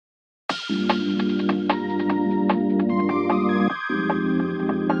super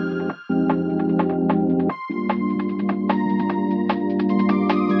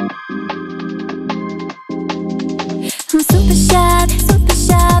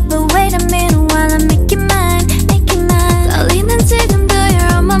shy, but wait a minute while I make you mine, make you mine. 떨리는 지금도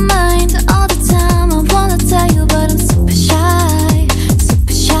you're on my mind all the time. I wanna tell you, but I'm super shy,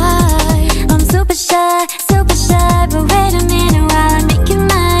 super shy. I'm super shy, but wait a minute while I make you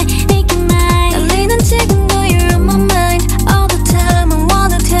mine, make you mine. 떨리는 지금도 you're on my mind all the time. I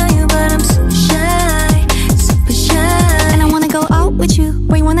wanna tell you, but I'm super shy, super shy. And I wanna go out with you,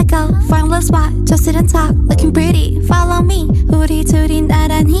 where you wanna go? Find a little spot, just sit and talk, looking pretty. Follow me, 우리 둘이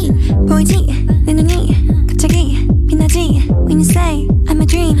나란히 보이지? 내 눈이 갑자기 빛나지? When you say I'm a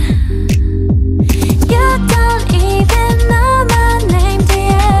dream. You don't even know my name,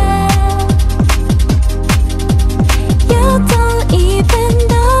 dear. You don't even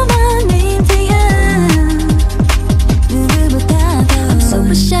know my name, dear. 누구보다도 I'm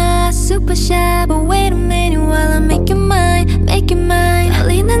super shy, but wait a minute while I make you mine, make you mine.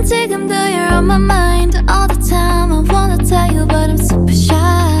 떨리는 지금도 you're on my mind all the time. I wanna tell you, but I'm super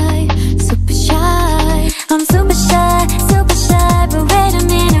shy, super shy. I'm super shy, but wait a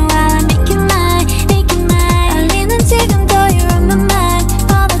minute while I make you mine, make you mine. 떨리는 지금도 you're on my mind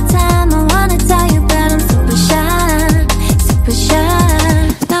all the time. I wanna tell you, but I'm super shy, super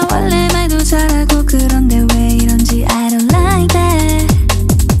shy. 나 원래 말도 잘하고 그런데 왜 이런지 I don't like that.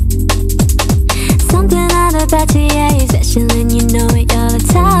 Something out about you, yeah, you're special and you know it, you're the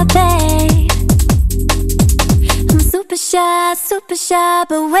top, babe. I'm super shy,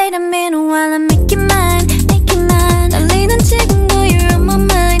 but wait a minute while I make you mine, make you mine. 떨리는 지금도 you're on my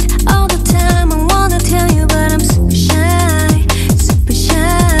mind all the time. I wanna tell you, but I'm super shy, super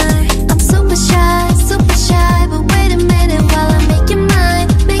shy. I'm super shy, but wait a minute while I make you mine,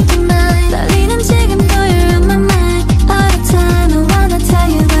 make you mine. 떨리는 지금도 you're on my mind all the time. I wanna tell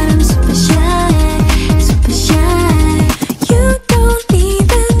you, but I'm super shy, super shy. You don't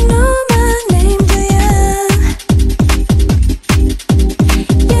even know my name, do you?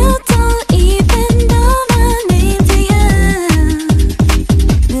 You don't even know my name, do you?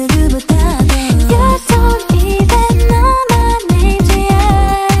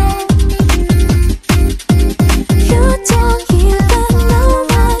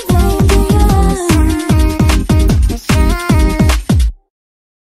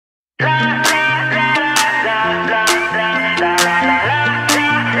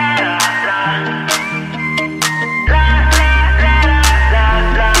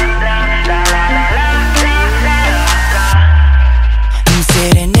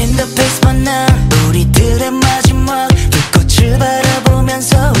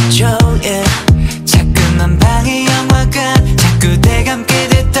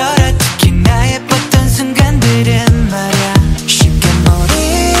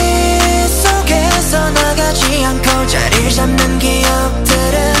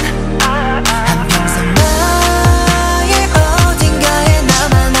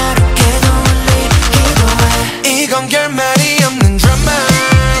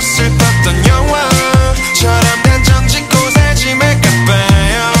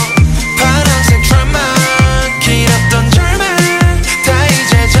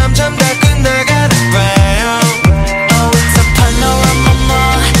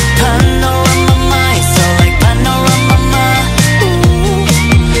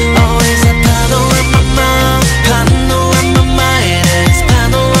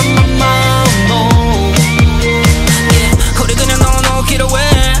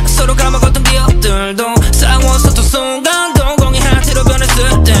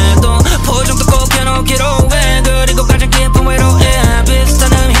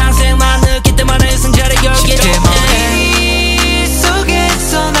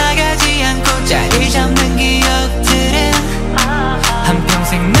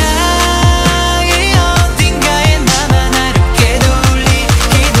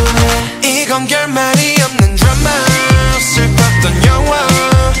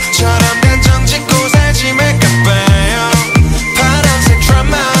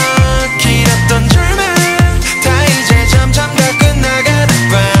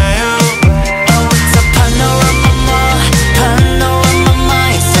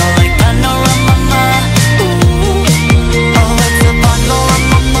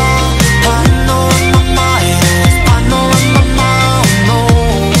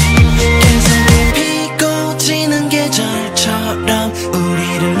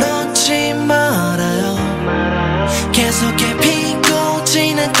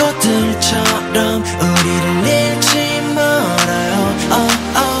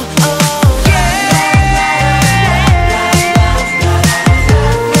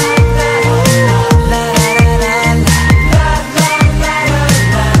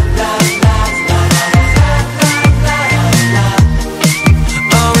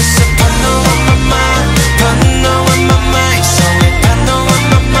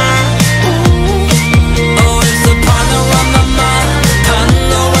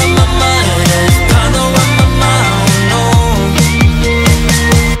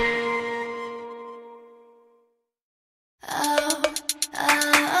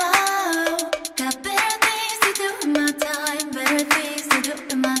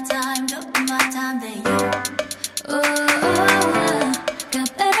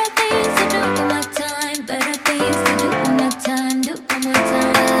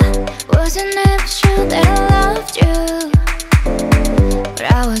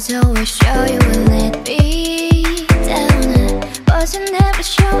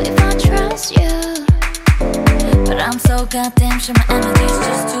 if I trust you. But I'm so goddamn sure my energy's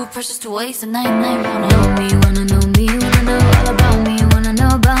just too precious to waste. And now you wanna know me, wanna know me, wanna know all about me, wanna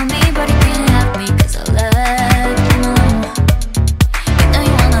know about me, but you can't have me 'cause I left him alone. You know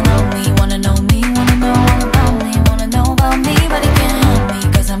you wanna know me, wanna know me, wanna know all about me, wanna know about me, but you can't have me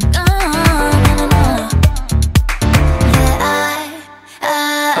 'cause I'm gone.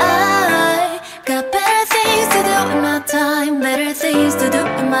 Got better things to do in my time, better things to do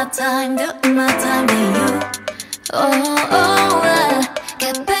in my time, do in my time than you. I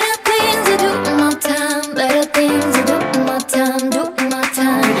got better things to do in my time, better things to do in my time, do in my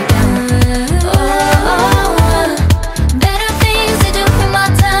time. Better things to do in my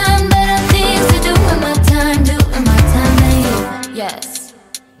time, better things to do in my time, do in my time than you. Yes.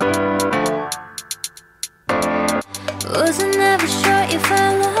 Wasn't ever sure if I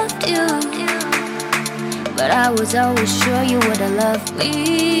loved you, but I was always sure you would've loved me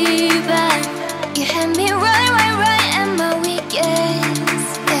back. You had me right at my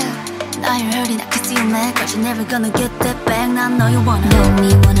weakest, yeah. Now you're hurting, I can see you mad, but you're never gonna get that back. Now I know you wanna know me,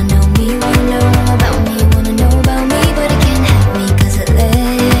 wanna know me, wanna know all about me, wanna know about me, but it can't have me 'cause it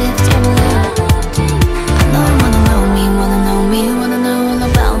left you alone. I know you wanna know me, wanna know me, wanna know all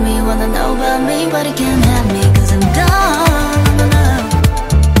about me, wanna know about me, but it can't have me 'cause I'm gone.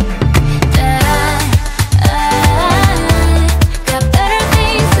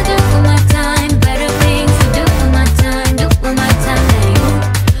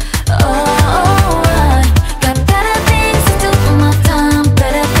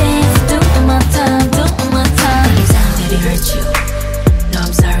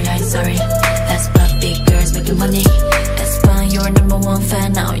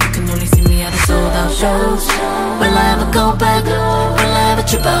 Shows. Will I ever go back? Will I ever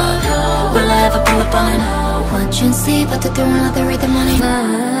trip up? Will I ever pull up on? Watch and see, but they're doing all the rhythm money.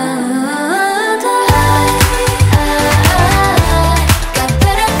 Got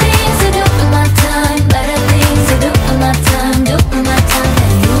better things to do in my time, better things to do in my time, do in my time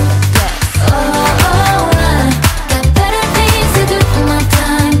than you. Got better things to do in my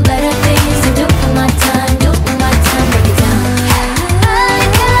time, better things to do in my time, do in my time. Break it down.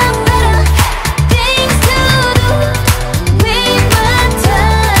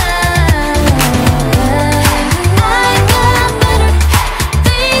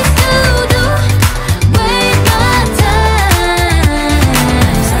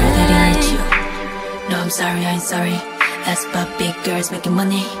 Sorry, that's about big girls making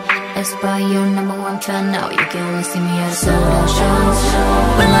money. That's why you're #1 fan now. You can only see me at a sold-out shows.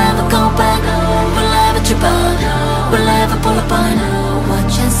 Will I ever go back? Will I ever trip up? Will I ever pull up on?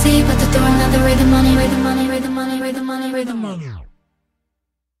 Watch and see, but they're throwing out the rhythm money, rhythm money, rhythm money, rhythm money, rhythm money.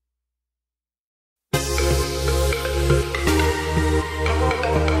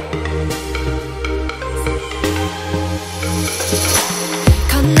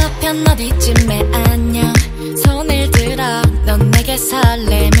 건너편 어디쯤에 안녕 손을 들어 넌 내게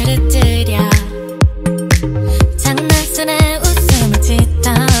설렘을 흩뜨려 장난스레 웃음을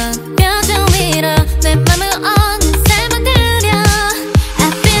짓던 표정 위로 내 맘을 어느새 만들려 I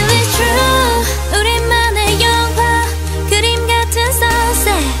feel it's true 우리만의 영화 그림 같은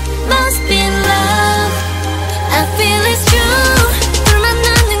sunset must be love I feel it's true 둘만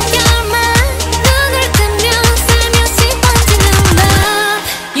남는 결말 눈을 뜨면 살며시 번지는 love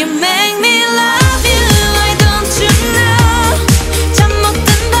You make me love you Why don't you know 잠 못 든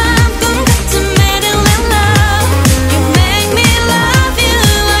밤 꿈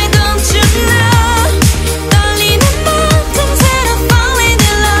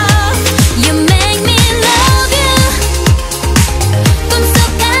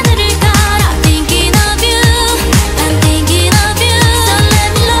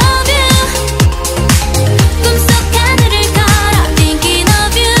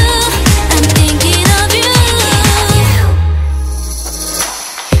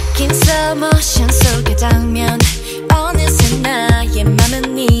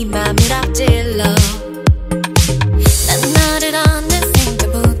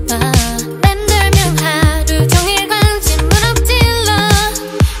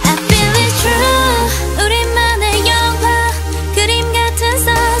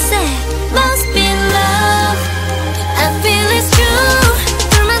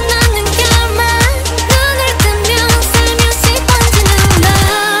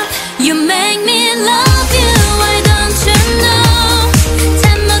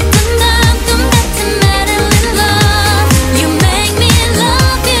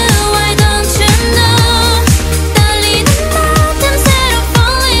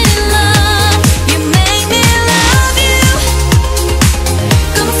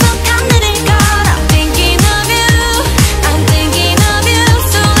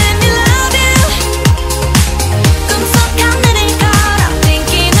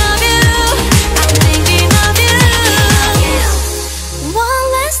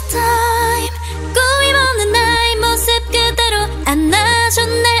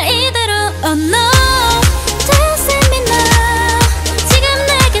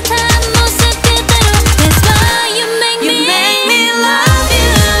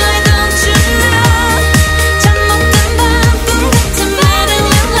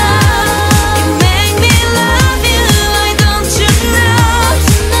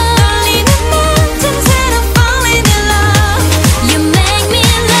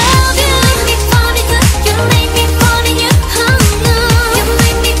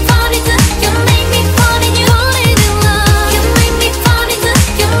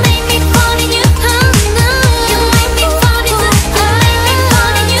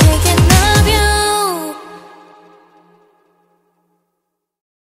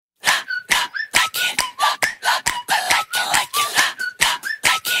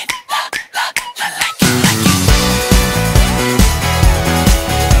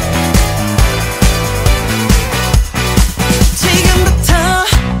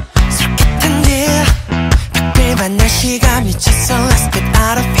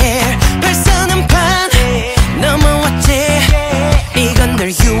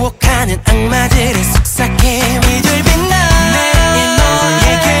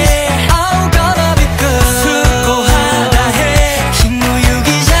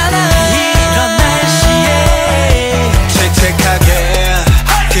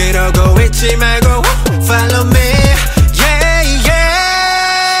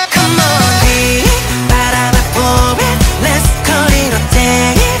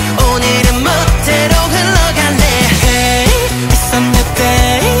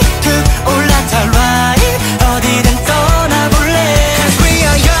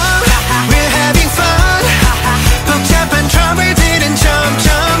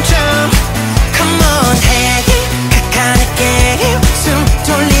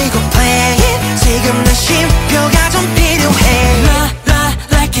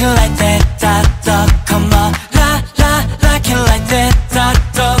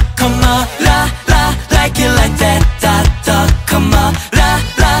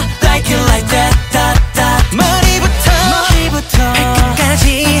like it like that, 머리부터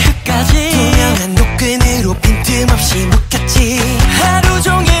발끝까지 투명한 노끈으로 빈틈없이 묶였지. 하루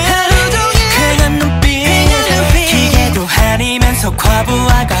종일 괜한 눈빛 기계도 한이면서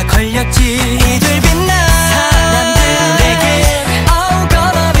과부하가 걸렸지. 이들 빛나 사람들에게 Oh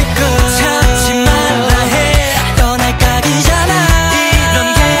gonna be good 참지 말라 해. 떠날 각이잖아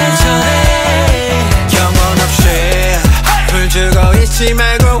이런 계절에. 영혼 없이 불 주고 있지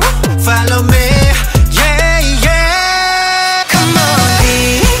말고 Follow me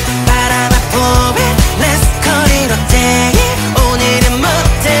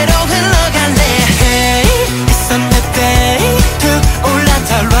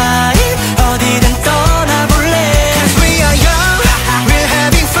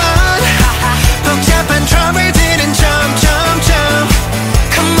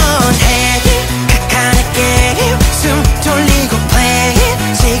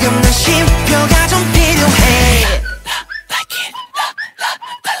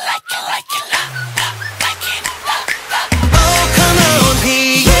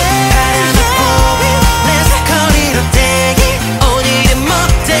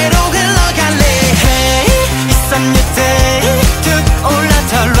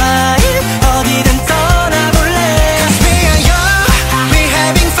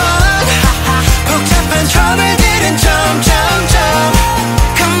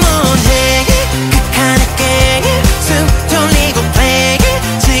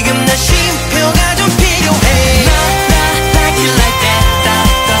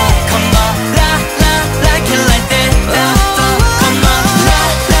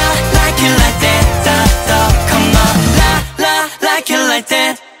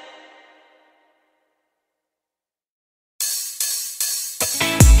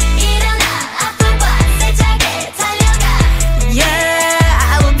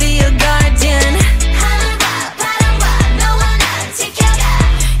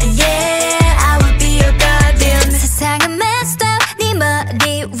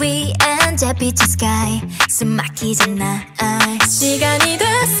빛의 sky 숨 막히잖아. 시간이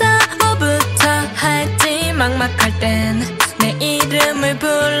됐어 뭐부터 할지 막막할 땐 내 이름을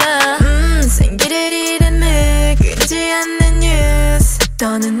불러. 생기를 이름을 끊이지 않는 뉴스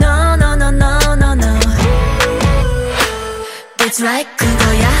또는 no no no no no no That's right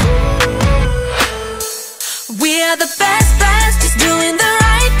그거야. We are the best just doing the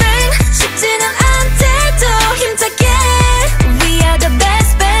right thing. 쉽지는 않대도 힘차게 We are the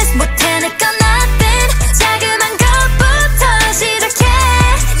best 못해낼 건 nothing. 자그만 것부터 시작해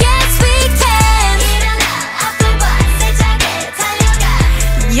Yes we can. 일어나 앞을 봐 세차게 달려가.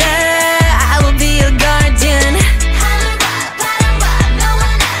 Yeah I will be your guardian. 하늘과 바람과 너와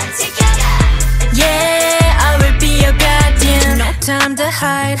난 지켜가. Yeah I will be your guardian. No time to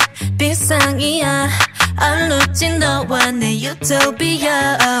hide 비상이야. 얼룩진 너와 내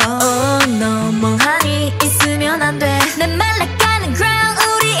유토피아. Oh no 멍하니 있으면 안 돼. 내 말라가는 ground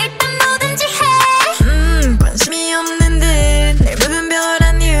우리 일단 뭐든지 해. 관심이 없는 듯 내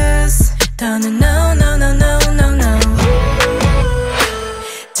무분별한 뉴스 더는 no no no no no no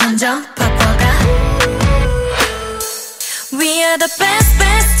점점 바빠가. We are the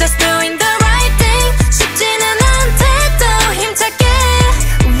best just doing the right thing. 쉽지는 않대도 힘차게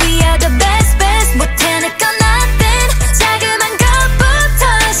We are the best 못해낼 건 nothing. 자그만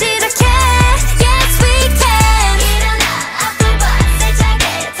것부터 시작해 Yes we can. 일어나 앞을 봐 세차게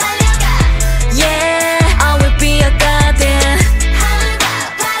달려가. Yeah I will be your guardian. 하늘과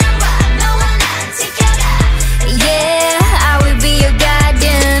바람과 너와 난 지켜가. Yeah I will be your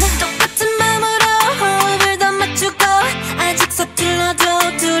guardian. 똑같은 마음으로 호흡을 더 맞추고 아직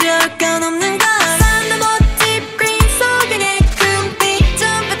서툴러도 두려울 건 없는 걸. Sun the deep green 속에 내 금빛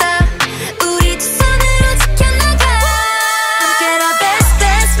전부 다 우리 두 손으로 지켜나가. 함께라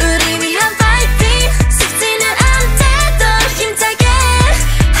best 우리 위한 fighting. 쉽지는 않대도 힘차게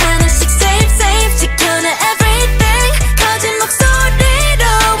하나씩 save 지켜내 everything. 커진 목소리로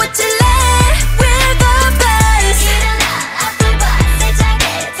외칠래 We're the best. 일어나 앞을 봐 세차게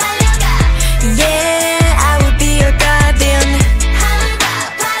달려가. Yeah I will be your guardian. 하늘과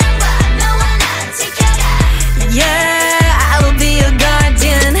바람과 너와 난 지켜가. Yeah I will be your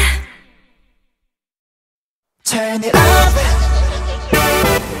guardian. Turn it up.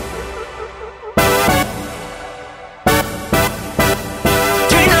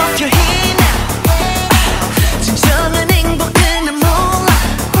 Turn off your heat now. 진정한 행복은 난 몰라.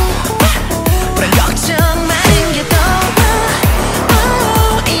 불안걱정 많은 게 더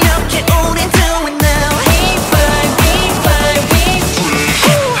이렇게 우린 do it now. We fly.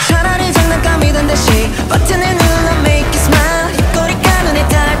 차라리 장난감이던 듯이 버튼을 눌러 make you smile. 입꼬리 까는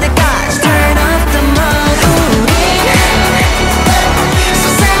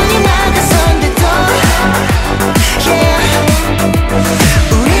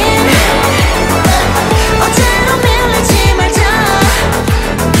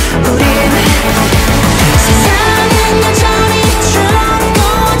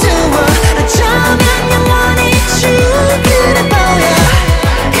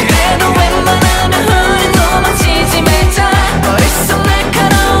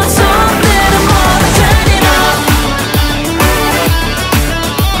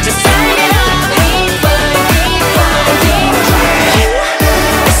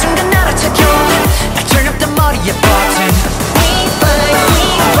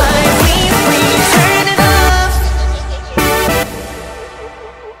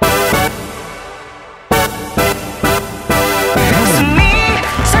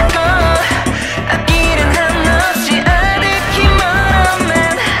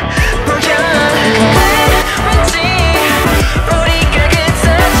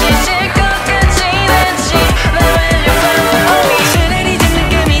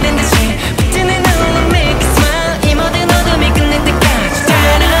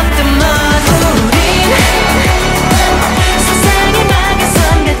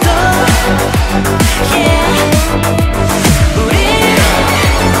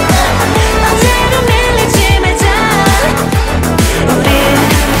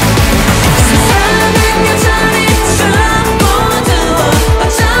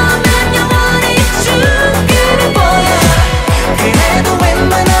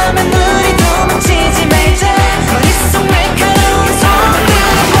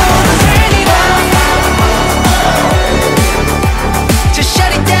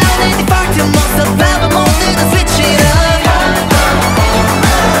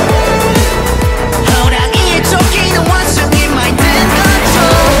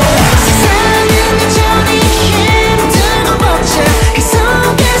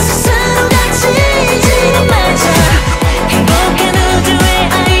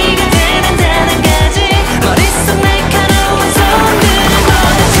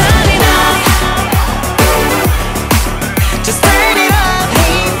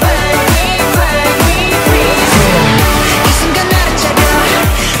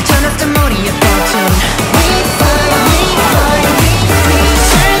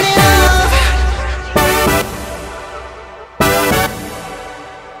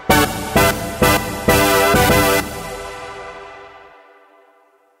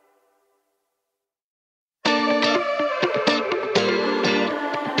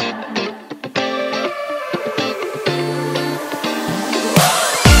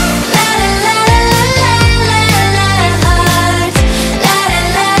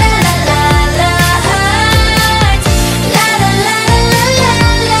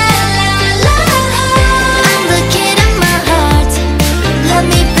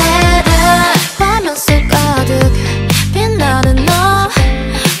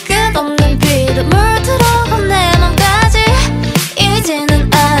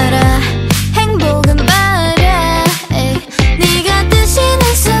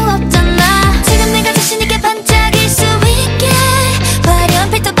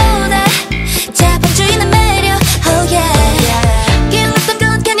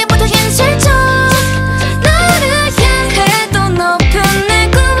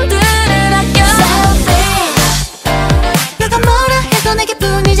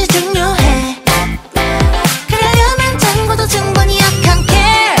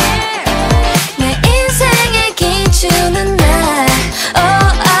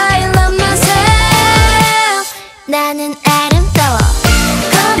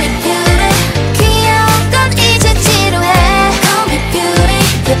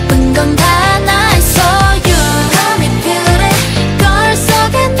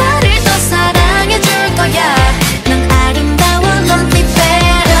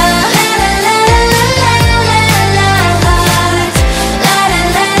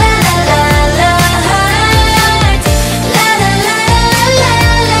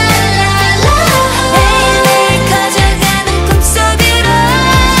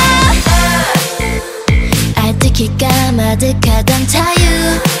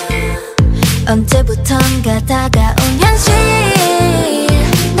언제부턴가 다가온 현실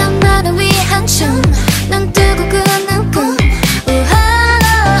난 나를 위한 춤 눈 뜨고 꾸는 꿈 내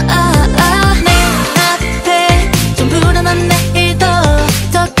앞에 좀 불안한 내일도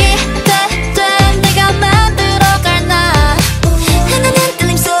더 기대돼 내가 만들어갈 나 흔한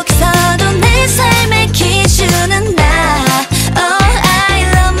떨림 속에서도 내 삶의 기준은 나 Oh I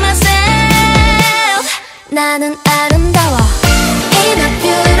love myself 나는 아름다워 Enough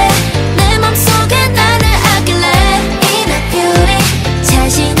beauty 내 맘속에 나를 아낄래 Enough beauty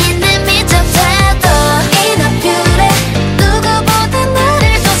자신 있는 미적자도 Enough beauty 누구보다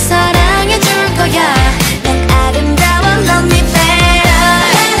나를 더 사랑해줄 거야 난 아름다워 Love me better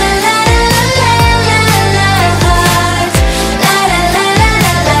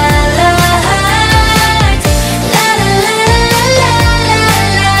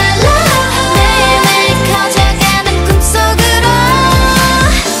매일매일 커져가는 꿈속으로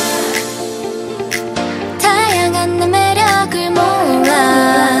다양한 내 매력을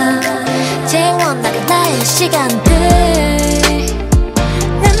모아 재원하는 나의 시간들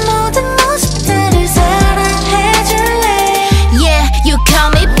내 모든 모습들을 사랑해줄래 Yeah, you call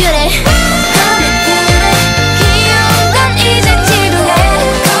me beauty Call me beauty 귀여운 건 이제 지루해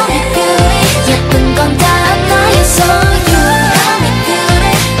Call me beauty 예쁜 건 다 나의 소유 Call me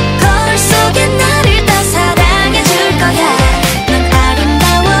beauty 거울 속에 나를 다 사랑해줄 거야 난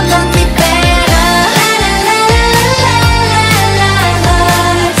아름다워 Love me better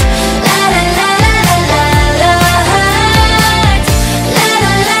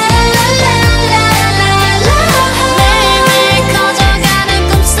매일매일 커져가는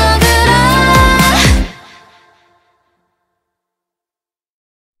꿈속으로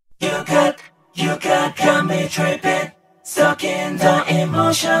got me tripping, stuck in the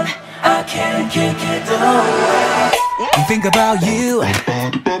emotion. I can't kick it away. Think about you.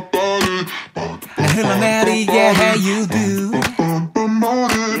 흘러내리게 해 you do.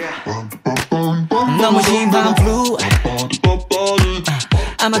 너무 심한 blue.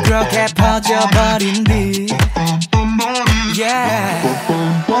 아마 그렇게 퍼져버린 듯. Yeah.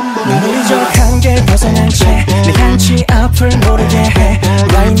 눈물적 한계를 벗어난 채 내 한치 앞을 모르게 해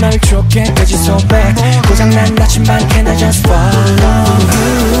Right 널 좁게까지 소백 고장난 나침반 Can I just follow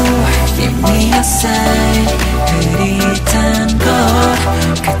you Give me a sign 흐릿한 곳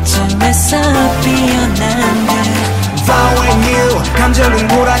그쯤에서 피어난 듯 Following you 감정은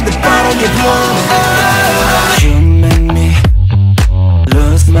보란 듯 빠르게 bloom You make me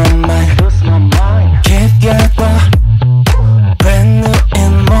lose my mind Keep your thought Brand new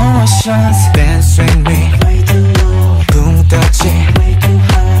emotions Dance with me 붕 떠지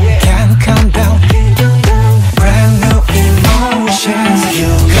Can't calm down Brand new emotions You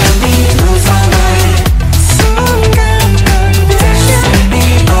got me lose my mind 순간 Destiny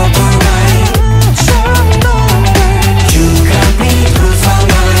override You got me lose my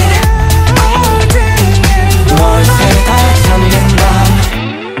mind All day 뭘 세다 잡는 밤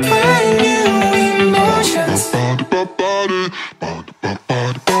Brand new emotions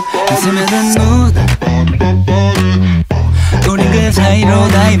스며든 mood 우린 그 사이로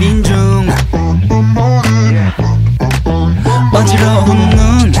다이빙 중 어지러운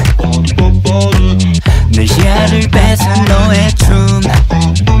눈 내 시야를 뺏은 너의 춤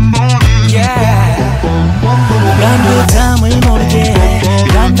Yeah 난 부담을 모르게 해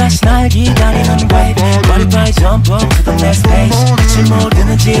난 다시 날 기다리는 wave Butterfly jump up to the next page 끝을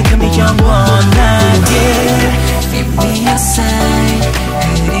모르는 지금이 영원한 길 Give me a sign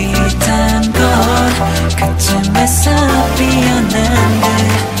흐릿한 곳 그쯤에서 피어난 듯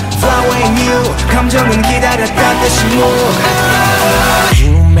Flowing you 감정은 기다렸다 다시 move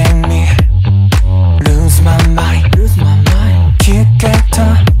You make me lose my mind Keep get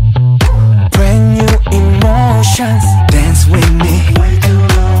up Brand new emotions Dance with me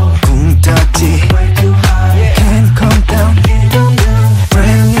붕 떠지 Can't calm down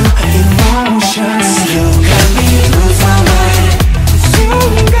Brand new emotions You got me lose my mind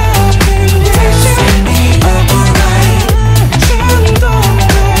Destiny override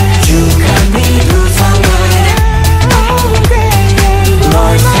You got me lose my mind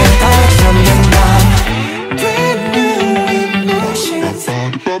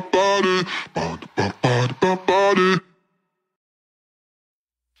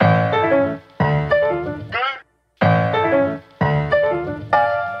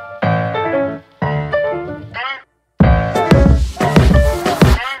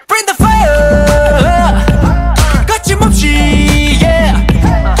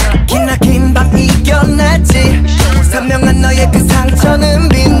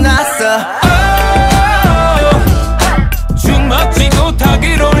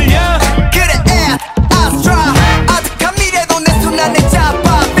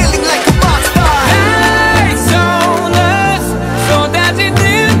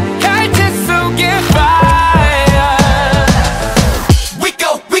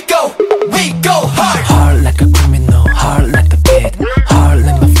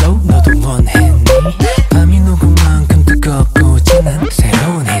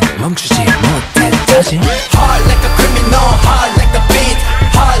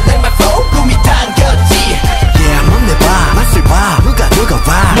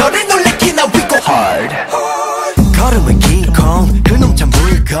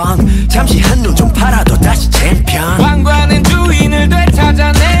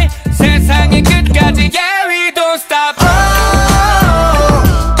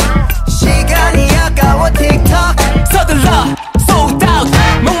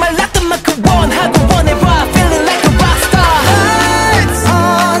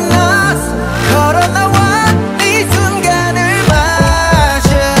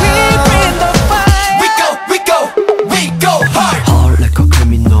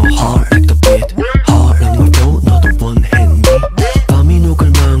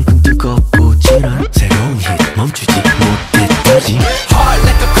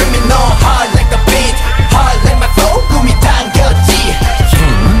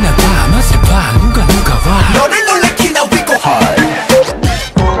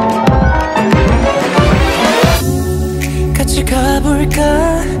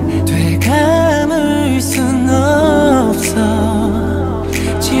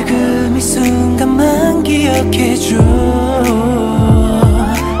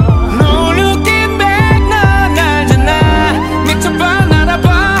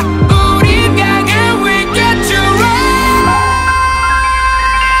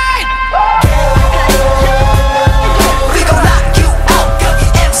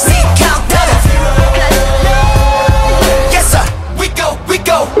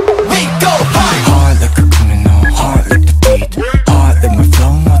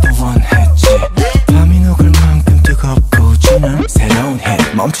don't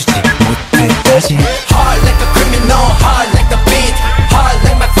hit 멈추지 못해 다시 Hard like a criminal, hard like the beat, hard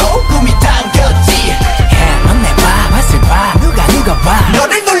like my flow 꿈이 당겼지. 넌 내 봐 맛을 봐 누가 봐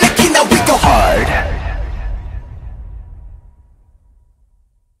너를 놀래키나 we go hard.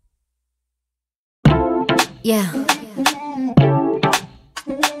 Yeah.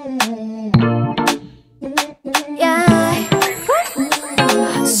 Yeah.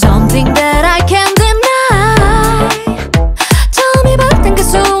 Something that I can't deny. 처음이 봤던 그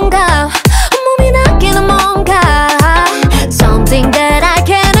순간 몸이 느끼는 뭔가. Something that I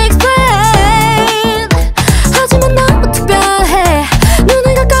can't explain. 하지만 너무 특별해.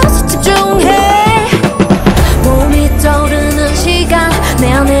 눈을 감고서 집중해. 몸이 떠오르는 시간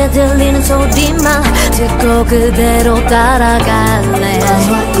내 안에 들리는 소리만 듣고 그대로 따라갈래.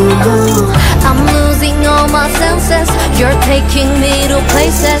 I'm losing all my senses. You're taking me to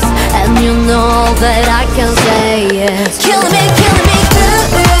places, and you know that I can say yes. Killing me,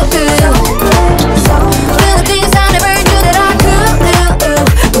 Feeling things I never knew that I could.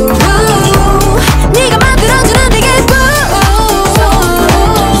 네가 만들어주는 되게 good.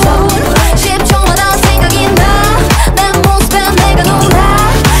 10초마다 생각이 나내 모습에 내가 놀라.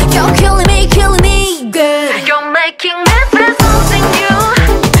 You're killing me good. You're making me feel something new.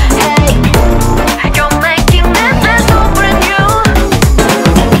 Hey, you're making me feel so brand new.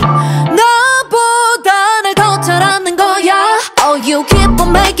 너보다 날 더 잘 아는 거야. Oh, you keep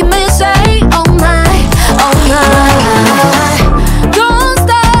on making me say oh my, oh my. Don't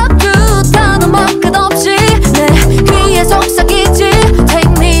stop 두 단어만 끝없이 내 귀에 속삭이지.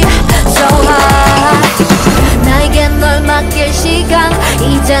 Take me so high. 나에게 널 맡길 시간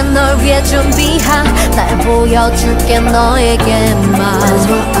이제 널 위해 준비한 날 보여줄게 너에게만.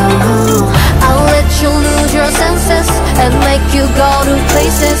 I'll let you lose your senses and make you go to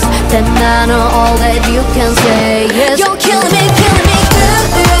places. Then I know all that you can say yes. You're killing me good.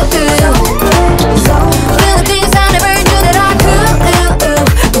 Feeling things I never knew that I could.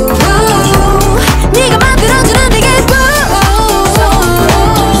 네가 만들어주는 되게 good.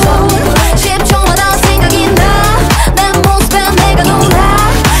 10초마다 생각이 나내 모습에 내가 놀라.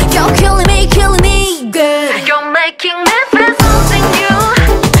 You're killing me good. You're making me feel something new.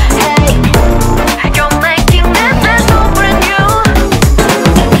 Hey, you're making me feel so brand new.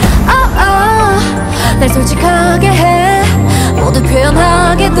 날 솔직하게 해. 모두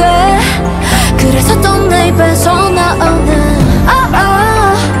표현하게 돼. 그래서 또 내 입에서 나오는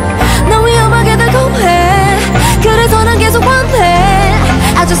너 위험하게 달콤해. 그래서 난 계속 원해.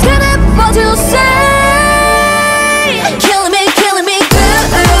 I just can't help what you say. Killing me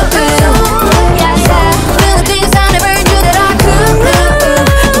good. Feeling things I never knew that I could.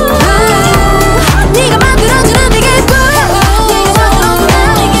 네가 만들어주는 되게 good.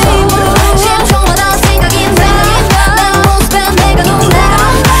 10초마다 생각이 나내 모습에 내가 놀라.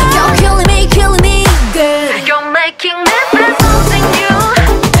 You're killing me good. You're making me feel something new.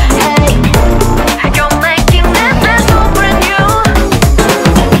 Hey, you're making me feel so brand new.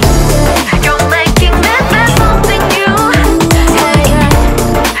 You're making me feel something new. Hey,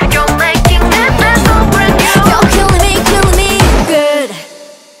 you're making me feel so brand new. You're killing me good.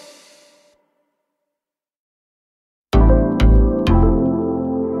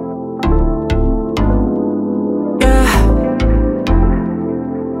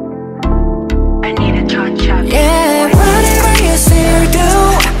 Yeah, whatever you say or do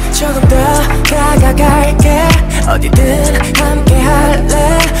조금 더 다가갈게 어디든 함께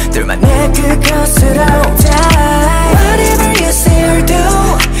할래 둘만의 그곳으로 die Whatever you say or do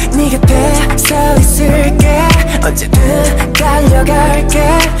네 곁에 서 있을게 언제든 달려갈게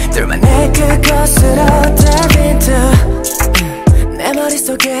둘만의 그곳으로 dive into 내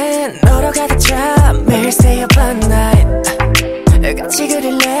머릿속엔 너로 가득 차 매일 stay up all night 같이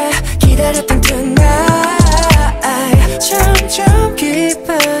그릴래 기다렸던 tonight 점점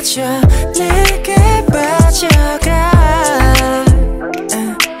깊어져 내게 빠져가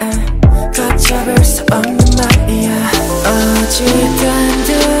걷잡을 수 없는 말이야 오직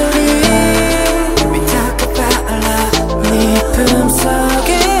단둘이 위탁고 빨라 네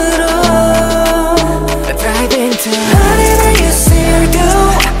품속으로 Drive into Whatever you say or do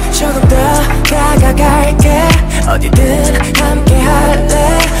조금 더 다가갈게 어디든 함께 할래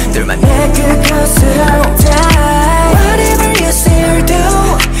둘만의 그곳으로 die Whatever you say or do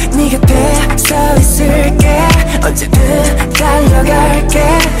네 곁에 서 있을게 언제든 달려갈게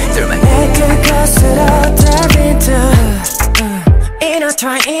둘만의 그곳으로 dive into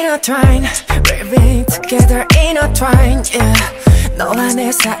Intertwine We've together intertwine yeah. 너와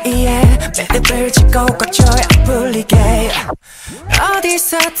내 사이에 매듭을 짓고 꽂혀야 풀리게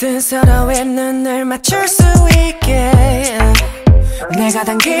어디서든 서로의 눈을 맞출 수 있게 내가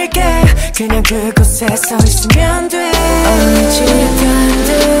당길게 그냥 그곳에 서 있으면 돼 어찌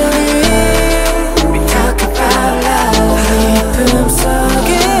단둘이 We talk about love 네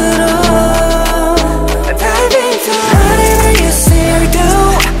품속으로 Dive into whatever you say or do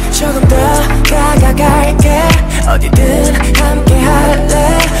조금 더 다가갈게 어디든 함께 할래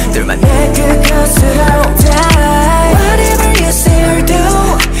둘만의 그곳으로 Dive Whatever you say or do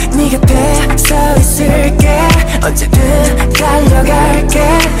네 곁에 서 있을게 언제든 달려갈게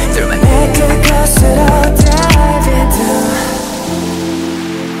둘만의 그곳으로 Dive into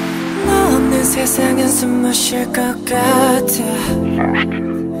너 없는 세상은 숨 못 쉴 것 같아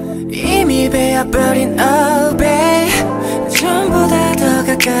이미 베어버린 oh babe 전보다 더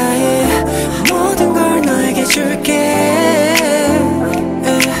가까이 모든 걸 너에게 줄게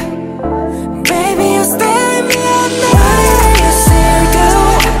Baby you stay me up Whatever you say or do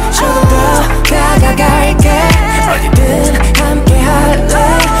조금 더 다가갈게 어디든 함께 할래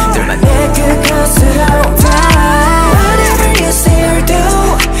둘만의 그곳으로 Dive Whatever you say or do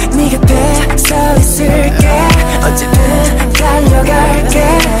네 곁에 서 있을게 언제든 달려갈게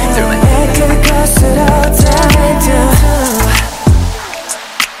둘만의 그곳으로 Dive into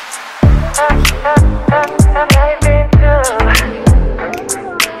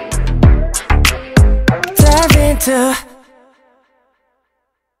Dive into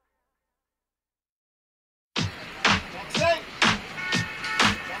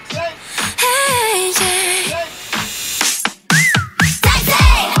Hey, yeah. Sexy.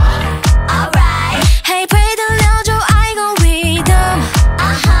 Alright. Hey, play 들려줘 I go rhythm.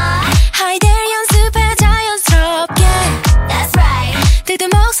 Hi there 연습해 자연스럽게. That's right. 그때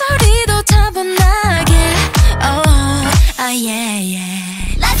목소리도 차분하게. Oh, yeah,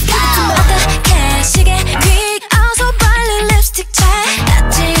 yeah. Let's go. 어떻게 시계 quick 어서 빨리 립스틱 책.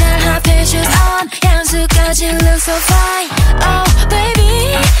 아찔한 high shoes on. 향수까지 look so fine. Oh,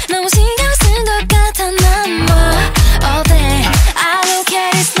 baby. 너무 신경 쓴 것 같아 난 뭐. All day. I don't care,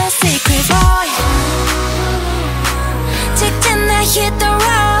 it's no secret boy. 직진 내 hit the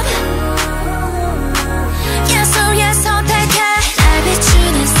road. Yes or yes 선택해. 날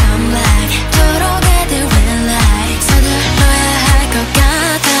비추는 sunlight. 도로가 될 red light. 서둘러야 할 것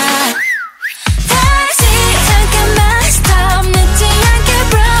같아. 다시 잠깐만 stop. 늦지 않게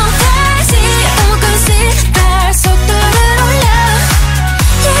bro. 다시 조금씩 날 속도를 올려.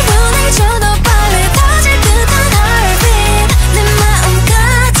 1분을 줘도 빨리 터질 듯한 heartbeat. 내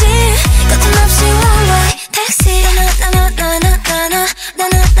마음까지 거침없이 walk taxi. 나나나나나나나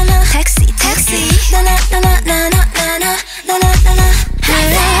나나나나 taxi taxi. 나나나나나나나 나나나나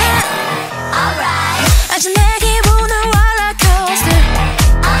alright. 아주 내 기분은 roller coaster.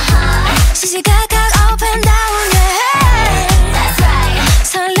 시시각각 up and down yeah. That's right.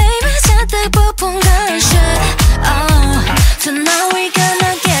 설레임을 잔뜩 부푼 gunshot. Oh, tonight we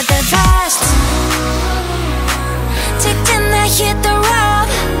gonna get the best. 직진 내 hit the road.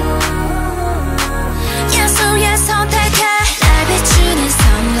 Yes or yes 선택해. 날 비추는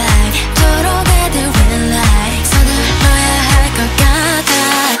sunlight. 도로가 될 red light. 서둘러야 할 것 같아.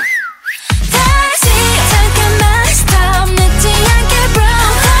 다시 잠깐만 stop. 늦지 않게 bro.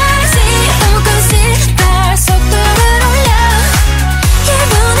 다시 조금씩 날 속도를 올려.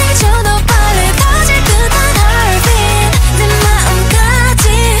 1분을 줘도 빨리 터질 듯한 heartbeat. 내 마음까지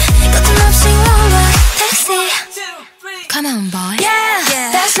거침없이 walk taxi. Come on boy. Yeah,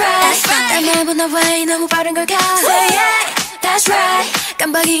 that's right. 날 보나 왜 너무 빠른 걸까? Say yeah, that's right.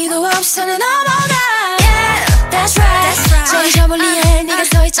 깜빡이도 없이 선을 넘어가. Yeah, that's right. 저기 저 멀리에 네가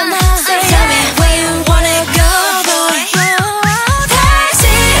서 있잖아. Tell me where you wanna go boy. 다시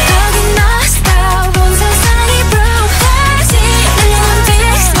거기 너 stop. 온 세상이 broom. 다시 날려는 big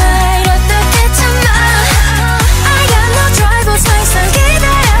smile. 어떻게 참아. I got no drive. 서 이상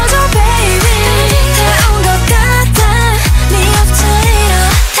기다려줘 baby. 다 온 것 같아. 네 옆자리로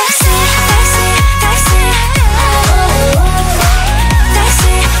taxi taxi taxi.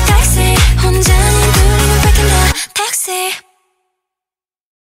 taxi taxi. 혼자는 둘이면 breaking the taxi.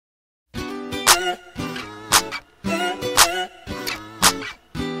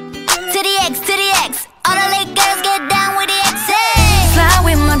 3X, all the late girls get down with the X's. Fly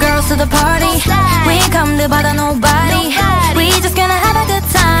with my girls to the party. We ain't come to bother nobody. We just gonna have a good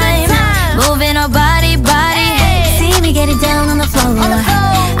time. Moving our body. See me get it down on the floor.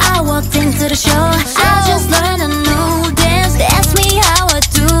 I walked into the show. I just learned a new dance. They asked me how I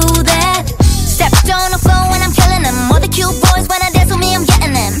do that. Stepped on the floor when I'm killing them. All the cute boys when I dance with me, I'm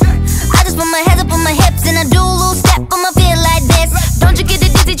getting them. I just put my hands up on my hips and I do a little step on my feet like this. Don't you get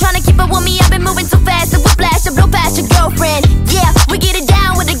it dizzy trying to keep up with me? I've been moving too fast. It will flash, I blow past your girlfriend. Yeah, we get it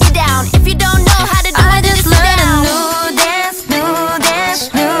down with the get down. If you don't know how to do it, just sit down.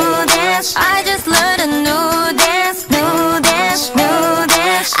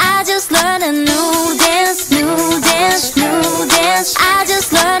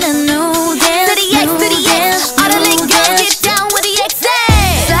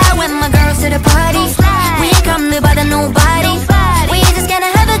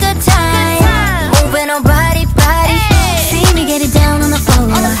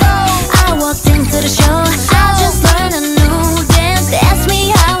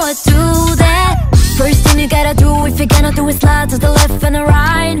 do is slide to the left and the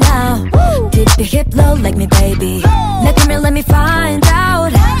right now. Dip your hip low like me, baby. Let me find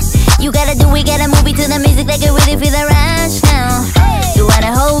out. You gotta do it, gotta move it to the music like you really feel the rush now. You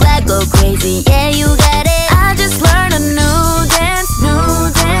wanna hold back, go crazy, yeah, you got it. I just learned a new dance, new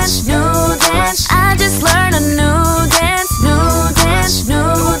dance, new dance. I just learned a new dance, new dance,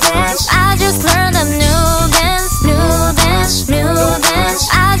 new dance. I just learned a new dance, new dance, new dance.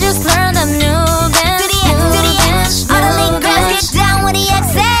 I just learned a new dance, new dance. All the link girls get down with the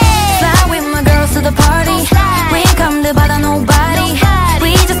exes. Fly with my girls to the party. We ain't come to bother nobody. We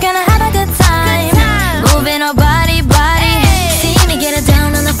just gonna have a good time, moving our body, body. See me get it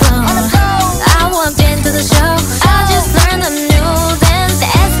down on the floor. I walked into the show. I just learned a new dance.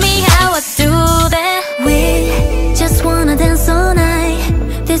 Ask me how I do that. We just wanna dance all night.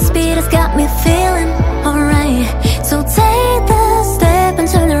 This beat has got me feeling alright. So take the step and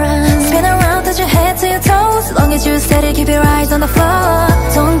turn around. Spin around, touch your head to your toes. Long as you're steady, keep your eyes on the floor.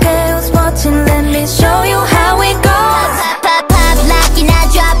 Don't care who's watching, let me show you how it goes. Pop, pop, lock it, now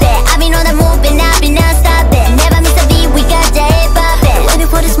drop it. I be on the move and I be not stop it. Never miss a beat, we got the hip hop it. Waiting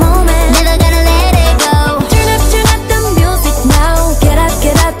for this moment, Never gonna let it go. turn up the music now. Get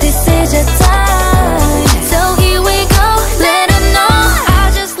out, this is your time. So here we go, let 'em know.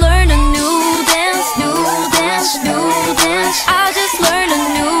 I just learned a new dance, new dance, new dance. I just learned a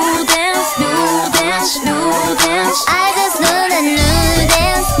new dance, new dance, new dance. I just learned a new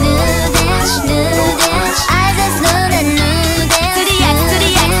dance, new dance, new dance. I just learned a new dance. To the X, to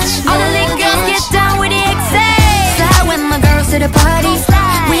the X. All the little girls get down with the exes. Slide with my girls to the party.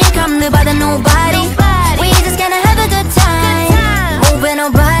 We ain't come to bother nobody. We just gonna have a good time, moving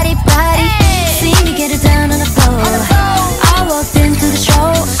our body, body. See me get it down on the floor. I walked into the show.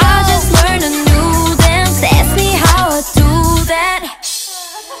 I just learned a new dance. Ask me how I do that.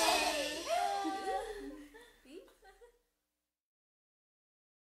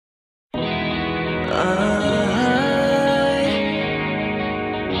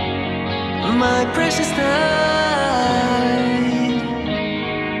 My precious time.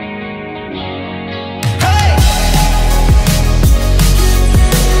 Hey!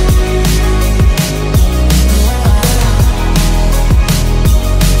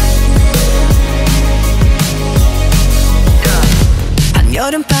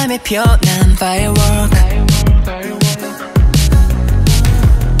 한여름밤에 피어난 firework.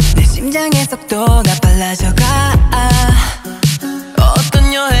 내 심장의 속도가 빨라져가.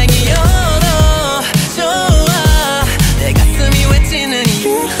 어떤 여행이어도 좋아. 내 가슴이 외치는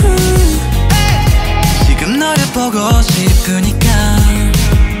이유. 지금 너를 보고 싶으니까.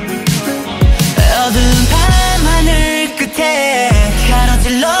 어두운 밤하늘 끝에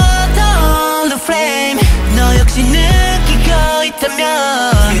가로질렀던 the flame. 너 역시 느끼고 있다면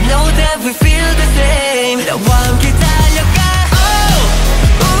You know that we feel the same. 나와 함께 달려가.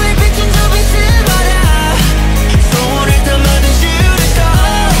 우리 비춘 저 빛을 봐라. 소원을 담아둔 슈리터.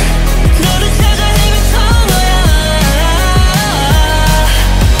 너를 찾아 헤매던 거야.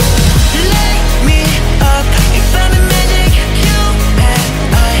 Light me up. 이 밤의 magic you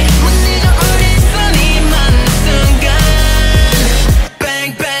and I. 못 잊어 우리 손이 만난 순간.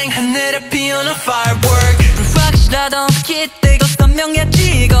 Bang bang 하늘에 피어난 firework. 불확실하던 기대고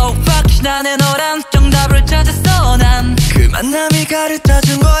선명해지고 확신하는 너란 정답을 찾았어. 난 그 만남이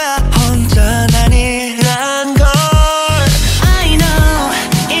가르쳐준 거야. 혼자 아니란 걸. I know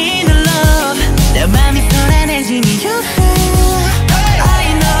in love 내 맘이 편안해지니 you I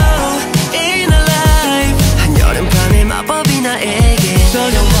know in life 한여름밤의 마법이 나에게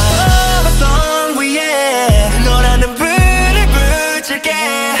전혀와 love song 위에 너라는 불을 붙일게.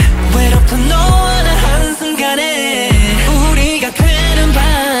 외롭던 너와 나 한순간에 우리가 되는 밤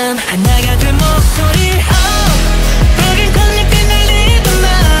하나가 된 목소리. 붉은 걸림빛 날리던 맘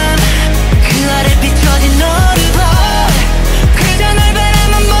그 아래 비춰진 너를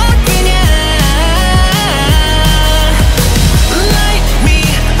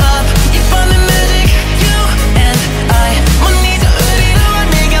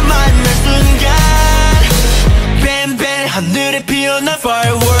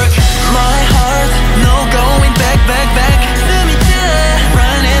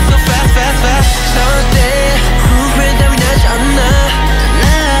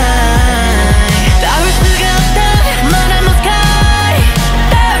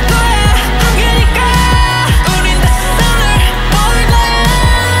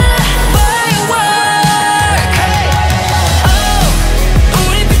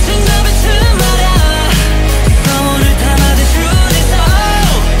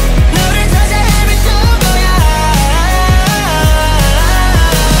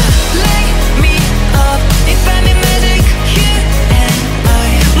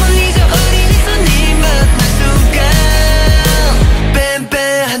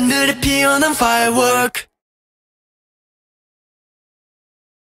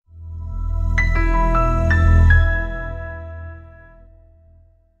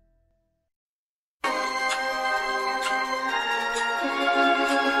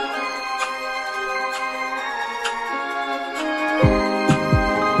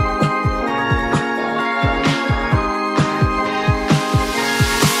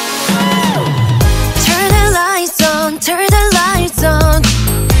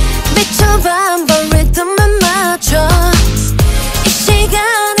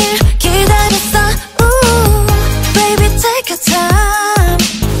시간을 기다렸어. Ooh, baby take your time.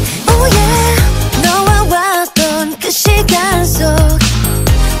 Oh yeah, 너와 왔던 그 시간 속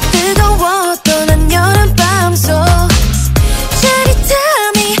뜨거웠던 한 여름밤 속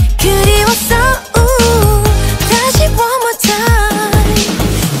짜릿함이 그리웠어. Ooh, 다시 one more time.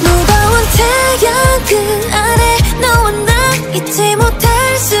 무거운 태양 그 아래 너와 나 잊지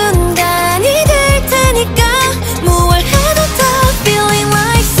못할 순간이 될 테니까 무얼 해도 다 feeling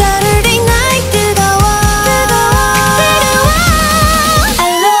like Saturday night. 뜨거워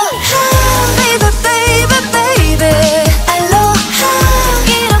Aloha baby baby baby Aloha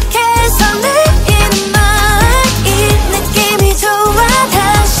이렇게 설레이는 말 이 느낌이 좋아.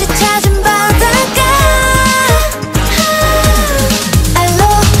 다시 찾은 바닷가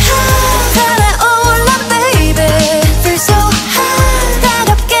Aloha 달아올라 baby Feel so high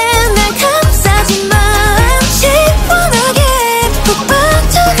따갑게 날 감싸지만 시원하게 푹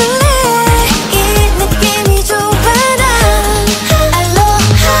빠져들래. 이 느낌이 좋아. 난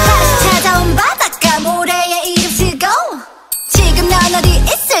Aloha 다시 찾아온 바닷가 모래에 이름 쓰고 지금 넌 어디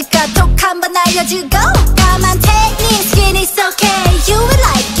있을까 톡 한번 알려주고 까만 테니 skin is okay you will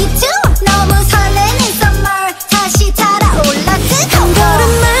like it too. 너무 설레는 summer 다시 달아올라 뜨거워. 한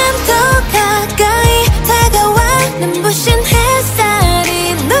걸음만 더 가까이 다가와 눈부신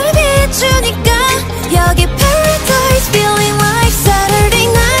햇살이 널 비추니까 여기 paradise feeling like Saturday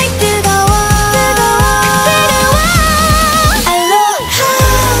night. 뜨거워 Aloha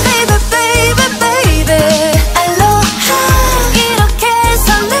baby baby baby Aloha 이렇게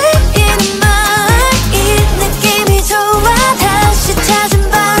설레이는 말 이 느낌이 좋아. 다시 찾은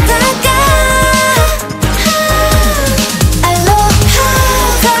바닷가 Aloha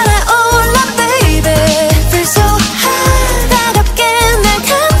달아올라 baby Feel so high 따갑게 날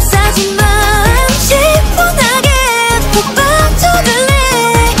감싸지만 시원하게 푹 빠져들래.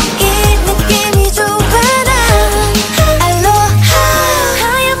 이 느낌이 좋아. 난 Aloha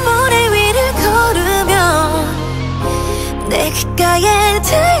하얀 모래 위를 걸으며 내 귓가에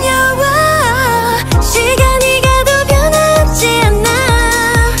들려와 시간이 가도 변하지 않아.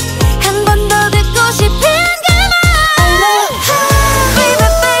 한 번 더 듣고 싶은 그 말 Aloha baby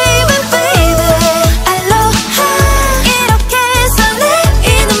baby baby Aloha 이렇게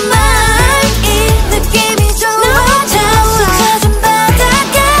설레이는 말 이 느낌이 좋아. 다시 찾은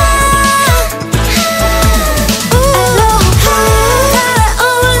바닷가 Aloha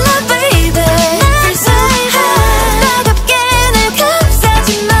달아올라 baby Feel so high 따갑게 날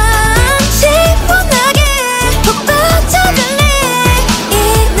감싸지만 시원하게 푹 빠져들래. 이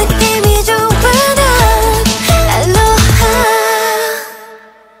느낌이 좋아. 난 Aloha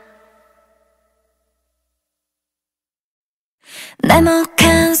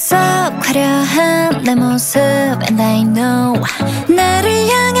날먹한 속 화려한 내 모습 and I know 나를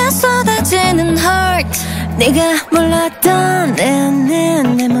향해 쏟아지는 heart. 네가 몰랐던 내 안에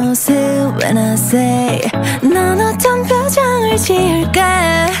내 모습 when I say 넌 어떤 표정을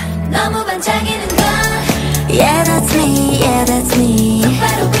지을까. 너무 반짝이는 건 Yeah that's me yeah that's me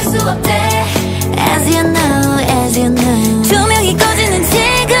바로 볼 수 없대 As you know 조명이 꺼지는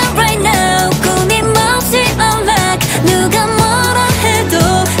지금 right now 꾸밈없이 unlock 누가 뭐라 해도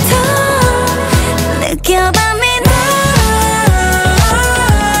더 느껴봐 me now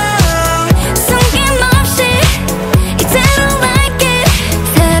숨김없이 이대로 like it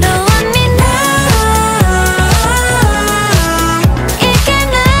새로운 me now 이게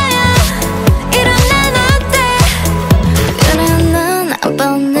나야 이런 난 어때 그래 난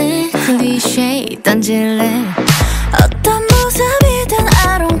about 내 클리셰 던질래. 어떤 모습이든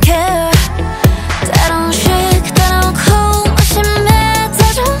I don't care 때론 chic 때론 cool 심해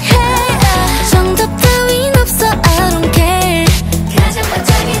다정해 정답 따윈 없어 I don't care 가장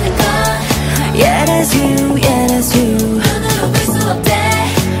반짝이는 건 Yeah that's you yeah that's you 눈으로 볼 수 없대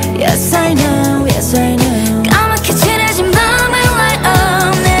Yes I know yes I know 까맣게 칠해진 밤을 light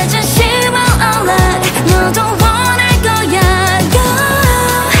up 내 진심을 unlock 너도 원할 거야 Go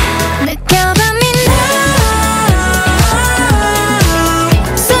느껴봐 me now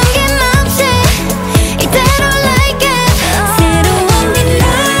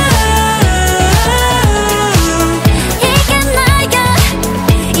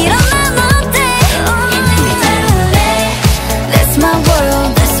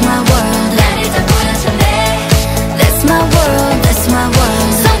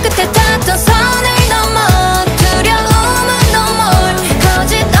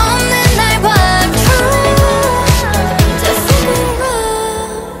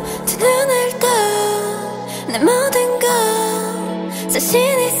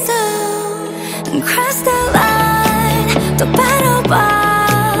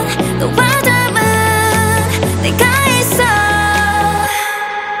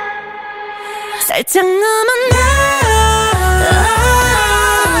살짝 넘은 나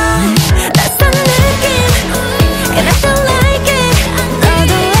낯선 느낌 And I feel like it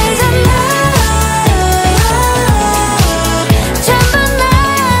너도 알잖아 전부 나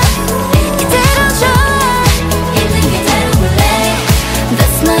이대로 줘 있는 그대로 볼래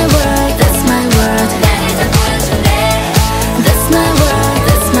That's my world, that's my world 나를 다 보여줄래 That's my world,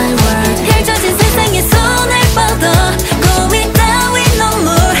 that's my world 펼쳐진 세상에 손을 뻗어 고민 따윈 눈물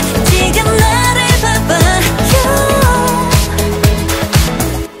지금 나를 봐봐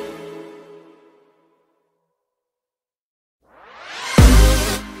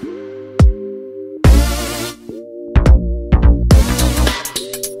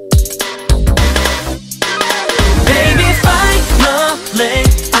Baby finally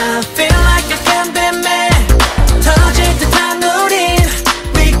I feel like I can be me 터질 듯한 우린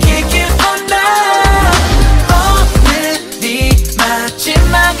We kick it for now 오늘이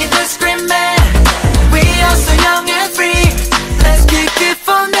마지막인 this scream man We are so young and free Let's kick it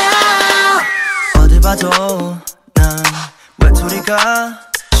for now 어딜 봐도 난 외톨이가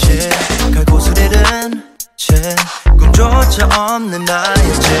갈 곳을 잃은 채 꿈조차 없는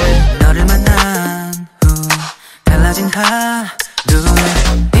나였지 너를 만난 후 달라진 하루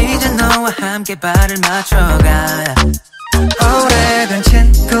이제 너와 함께 발을 맞춰가 오래된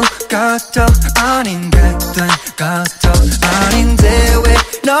친구 것도 아닌데 된 것도 아닌데 왜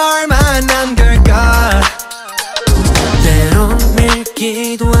널 만난 걸까 때론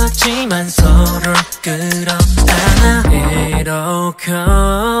밀기도 하지만 서로를 끌어안아 It all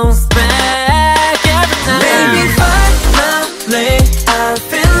comes back every time Baby finally I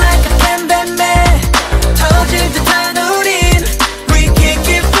feel like I can be me 터질 듯한 우린 We kick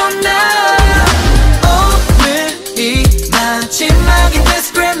it for now 오늘이 마지막인 this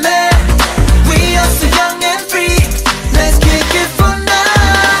scream man We are so young and free Let's kick it for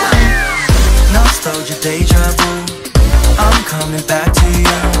now Nostalgia deja vu I'm coming back to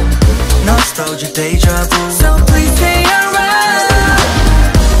you Nostalgia deja vu So please stay around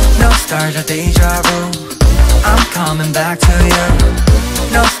Nostalgia deja vu I'm coming back to you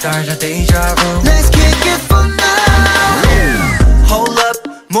Nostalgia deja vu Let's kick it for now Hold up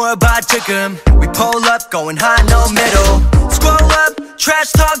모여봐 지금 We pull up going high no middle Scroll up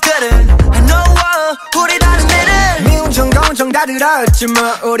trash talk couldn't I know 우리 다른 미래 미운 정정정 다 들었지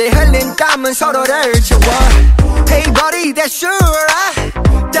뭐 우리 흘린 땀은 서로를 채워 Hey buddy that's sure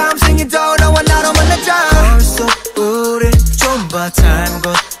다음 생에도 너와 나로 만나자 벌써 우리 좀 봐 다른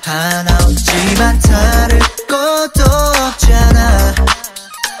곳 하나 없지만 다를 것도 없잖아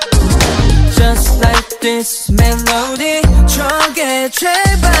Just like this melody 저게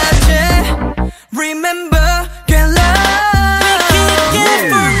제발 Remember get love We kick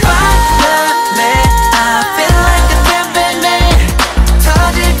it for finally I feel like I can be me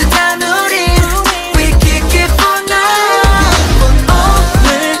터질 듯한 우린 We kick it for now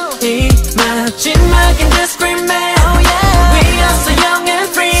오늘이 마지막인 this scream man We are so young and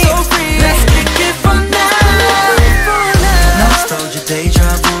free Let's kick it for now Nostalgia deja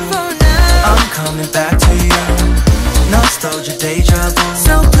vu I'm coming back to you Nostalgia deja vu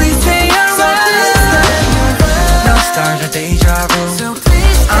So please stay around Nostalgia deja vu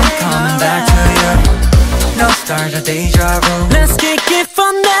I'm coming back to you Nostalgia deja vu Let's kick it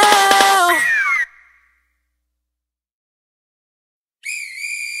for now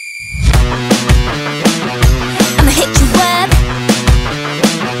I'ma hit you up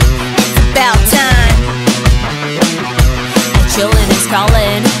It's about time Chillin' is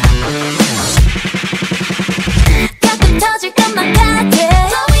calling 가끔 터질 것만 같아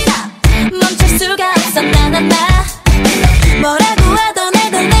멈출 수가 없어 나는 나 뭐라고 해도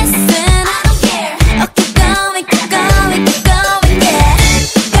내가 listen I don't care Oh keep going keep going keep going yeah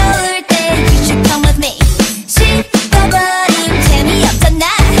겨울 때 you should come with me 식어버린 재미없잖아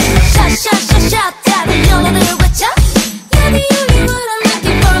Shut shut shut shut 다른 영어를 외쳐 You're the only one I'm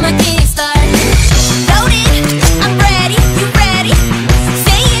looking for my kickstart Loaded I'm ready you ready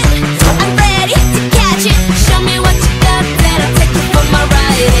Say it I'm ready to catch it Show me what you got then I'll take you for my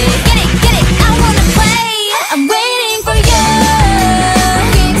ride Get it I wanna play I'm waiting for you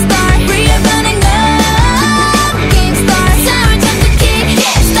Kickstart reopening up Kickstart summer time to kick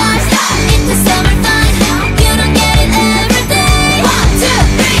Kickstart start into summer fun You don't get it every day 1, 2,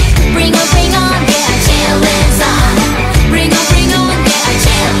 3 Bring on get our chillin' on Bring on get our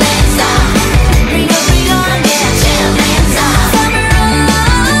chillin' on Bring on get our chillin' on Summer on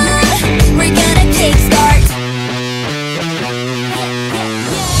We're gonna kickstart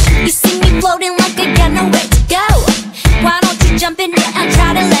You see me floating like I got nowhere to go Why don't you jump in it and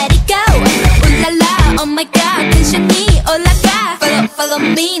try to let it go Ooh la la, oh my god 텐션이 올라가 Follow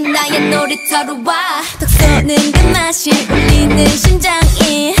me 나의 놀이터로 와 톡 쏘는 그 맛이 울리는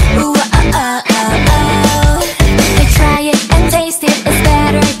심장이 우와 I try it and taste it It's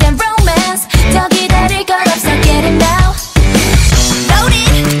better than romance 더 기다릴 것 없어 Get it now Load it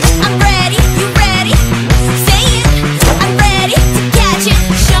I'm ready You ready Say it I'm ready to catch it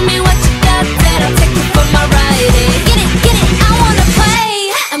Show me what you got Then I'll take you for my ride Get it I wanna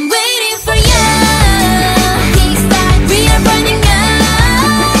play I'm waiting for you Kickstart We are running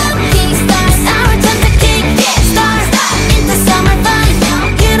up Kickstart Our time to kickstart Into summer fun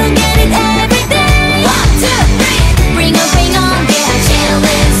You don't get it every day 1, 2, 3 Bring on get our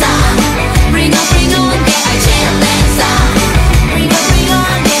chillin' on Bring on get our chillin' on Bring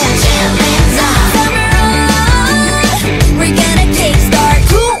on get our chillin' on Summer on We're gonna kickstart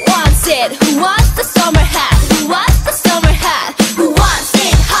Who wants it? Who wants the summer hat? Who wants the summer hat? Who wants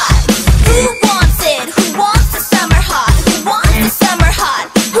it hot? Who wants it? Who wants the summer hot? Who wants the summer hot?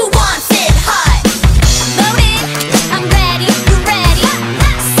 Who wants it hot? Load it, I'm ready, you ready?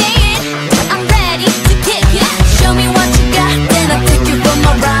 Say it, I'm ready to kick it. Show me what you got, then I'll take you for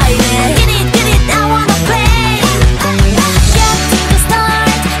my ride. Get it, I wanna play. Getting the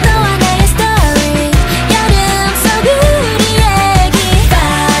start, 너와 나의 story. 여름 서구리 얘기.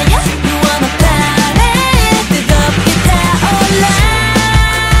 Fire, you wanna planet. 뜨겁게 타올라.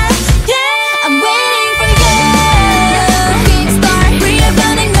 Yeah, I'm waiting for you. Kickstart, we are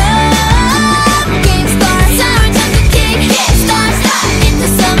running up. Kickstart, summer time to kickstart. Into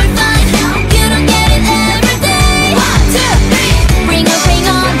summer fun, you don't get it every day. 1, 2, 3, bring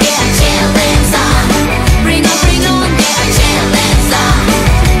on, get our chillin' on. Bring on, get our chillin' on.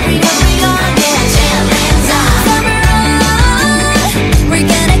 Bring on, get our chillin' on. Summer on, we're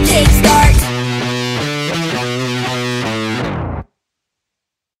gonna kickstart.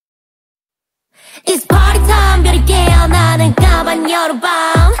 It's party time 별이 깨어나는 까만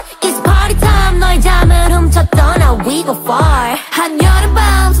여름밤 It's party time 너의 잠을 훔쳐 떠나 We go far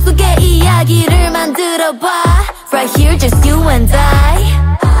한여름밤 속의 이야기를 만들어봐 Right here just you and I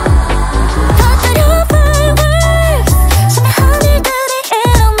터뜨려 fireworks 심해 하늘들이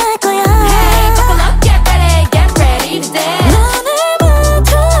일어날 거야 Hey buckle up get ready to dance 눈을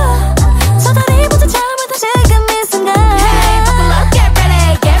맞춰 서다리 보자 잠을 지금 이 순간 Hey buckle up get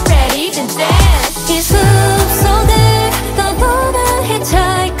ready to dance 이 숲속을 떠도는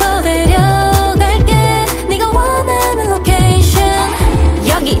hitchhiker 데려갈게 네가 원하는 location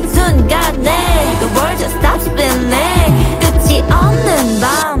여기 순간에 The world just stops spinning 끝이 없는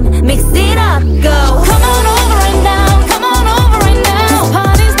밤 Mix it up, go Come on over right now, come on over right now This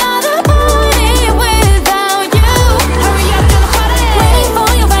party's not a party without you Hurry up to the party Waiting for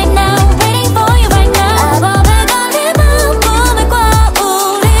you right now, waiting for you right now 마법에 걸린 맘 꿈에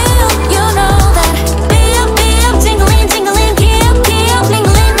꿔우려 You know that Be up, jingling, jingling Keep,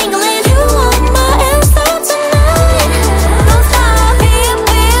 mingling, mingling You want my answer tonight Don't stop Be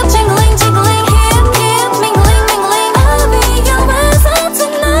up, jingling, jingling Keep, mingling, mingling I'll be your answer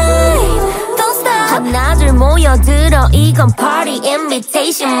tonight Don't stop 하나둘 모여들어 이건 party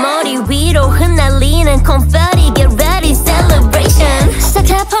invitation 머리 위로 흩날리는 confetti Get ready celebration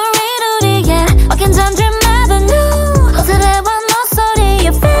시작해 parade 우리의 어깨 잠들 avenue 어드레와 너 소리에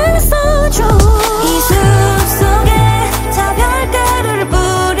feel so true 이 숲속에 저 별가루를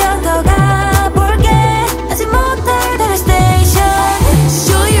뿌려 더 가볼게 아직 못 달달한 station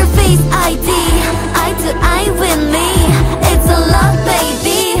Show your face ID eye to eye with me It's a lot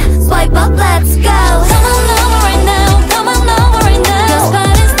baby Swipe up let's go Come on over right now Come on over right now This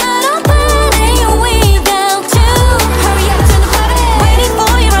party's not a party without you Hurry up to the party Waiting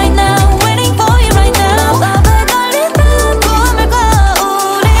for you right now Waiting for you right now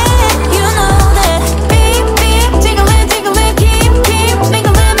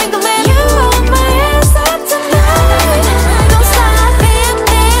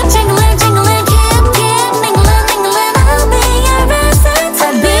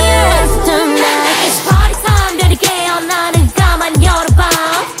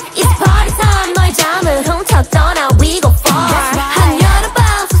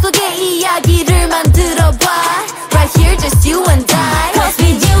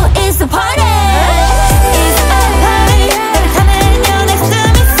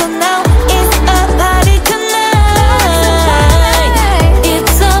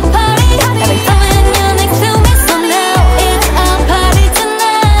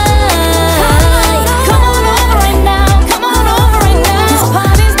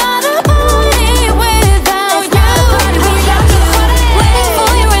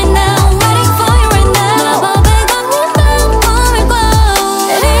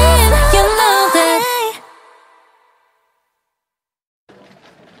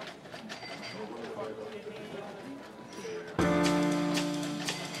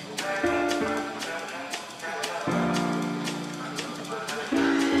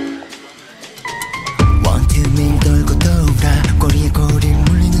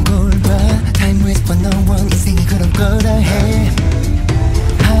너와 인생이 그런 거라 해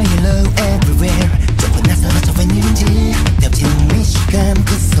High and low everywhere 조금 낯설어져 웬일인지 덮치는 미식감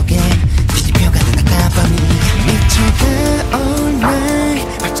그 속에 뒤집혀가는 아까밤이 미쳐가 all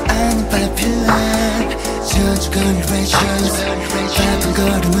night 밝지 않은 발필란 저주거릴 ratios 바쁜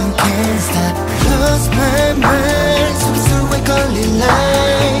걸음은 can't stop Lost my mind 속수에 걸린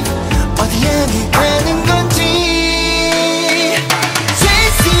life 어디 향해 가는 건지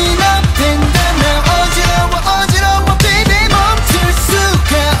Chasing up and down 나 어지러워 baby 멈출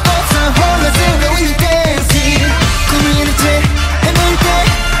수가 없어 혼란스러운 이 dancing 고민을 채 헤맬 때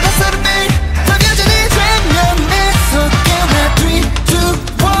낯설은 매일 더 여전히 되면에서 깨어나 3, 2,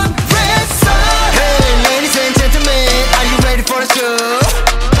 1 rest up Hey ladies and gentlemen are you ready for the show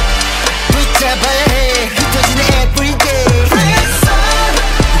붙잡아야 해 흩어지는 everyday rest up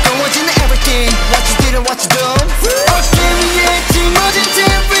무거워지는 everything what you did and what you done 어깨 위에 짊어진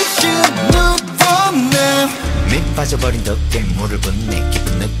every should move on now 밑 빠져버린 덕에 물을 붓네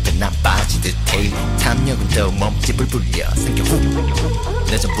깊은 늪에 나 빠지듯 해 탐욕은 더 몸집을 불려 생겨 훅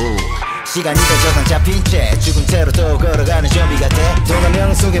내 전부 시간이 더 저상 잡힌 채 죽은 채로 또 걸어가는 좀비 같아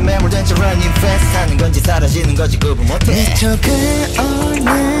동화명 속에 매몰된 채 running fast 사는 건지 사라지는 거지 구분 못해 미쳐가 all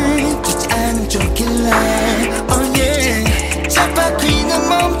night 죽지 않음 쫓길래 oh yeah 잡아귀는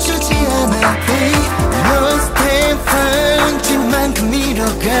멈추지 않아 babe No stay firm 뒷만큼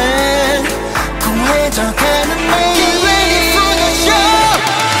밀어가 공회져가는 매일 Get ready for the show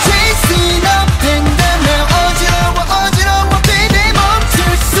Chasing up and down 나 어지러워 baby 멈출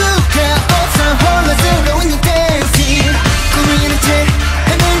수가 없어 혼란스러운 이 dancing 고민을 채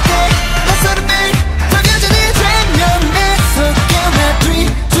헤맬 때 낯설은 매일 더 여전히 되면에서 깨어나 3, 2,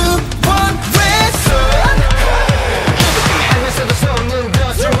 1 rest up 하면서도 손은 더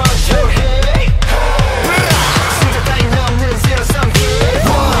들어줘 hey 진짜 따위 넘는 zero sum kid 1,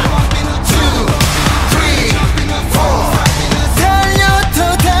 2, 3, 4 달려 더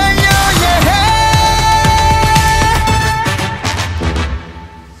달려야 해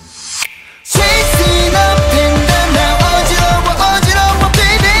Chasing up and down 나 어지러워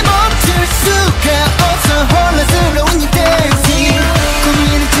baby 멈출 수가 없어 혼란스러운 이 dancing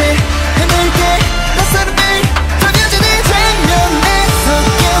고민을 채 헤맬 때 낯설은 매일 더 여전히 되면에서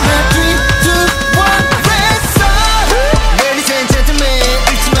깨어나 3, 2, 1 rest up Ladies and gentlemen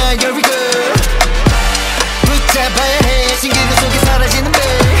잊지 마 here we go 붙잡아야 해 신기루 속에 사라지는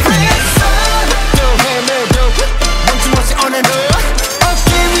매일 rest up 또 헤매도 멈춤없이 on and on 어깨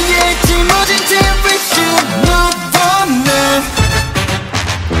위에 짊어진 every should move on now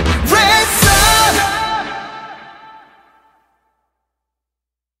rest up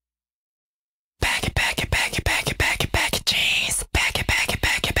baggy jeans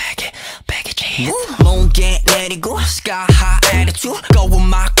baggy jeans 몽게 내리고 sky high attitude go with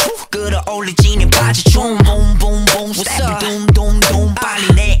my crew 끌어올리지는 바지 좀 boom boom boom step doom doom doom 빨리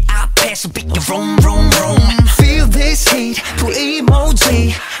내 앞에서 비켜 vroom vroom vroom Feel this heat 그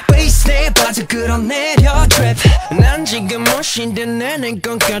emoji 베이스에 빠져 끌어내려 trap 난 지금 멋인데 내는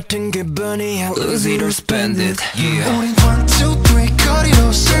것 같은 기분이야 lose it or spend it yeah 우린 1, 2, 3 거리로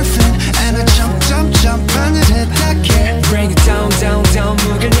surfing And I jump 하늘에 닿게 Bring it down down down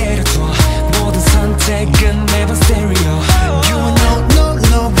무게 내려둬 모든 선택은 매번 stereo You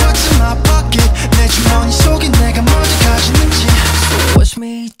know what's in my pocket 내 주머니 속에 내가 먼저 가지는지 So watch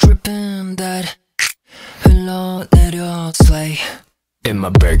me dripping that 흘러내려 slay In my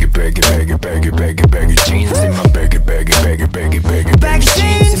baggy jeans In my baggy jeans In my baggy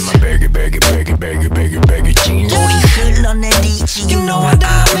jeans 우리 흘러내리지 You know what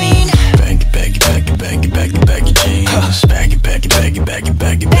I mean Baggy jeans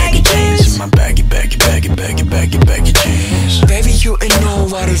Baggy jeans In my baggy jeans Baby you ain't know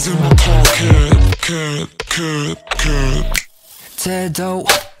what is in my pocket 태도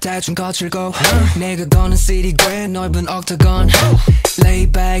대충 거칠고 내가 거는 시리괴 넓은 octagon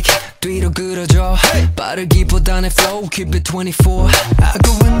Lay back 뒤로 끌어줘 빠르기보다는 flow keep it 24 I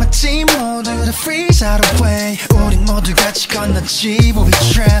go with my team 모두 다 freeze out of way 우린 모두 같이 건너지 We'll be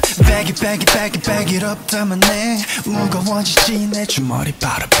trapped Bag it up 담아내 무거워지지 내 주머니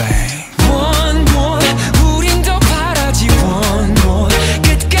bada bang One more 우린 더 바라지 one more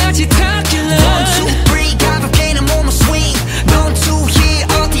끝까지 닿길래 1, 2, 3 가볍게는 몸을 swing 넌 투희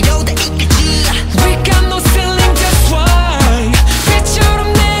어디로 다 이끌지 We got no ceiling that's why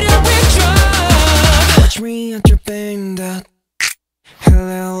빛처럼 내려 we drop Watch me at your bang that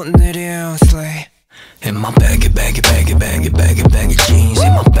Hello 내려 slay In my baggy jeans In my baggy jeans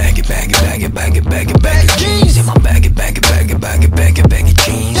In my baggy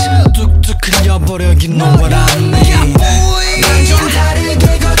jeans 뚝뚝 흘려버려 You know what I mean 난 좀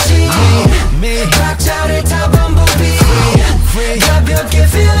다르게 걷지 매일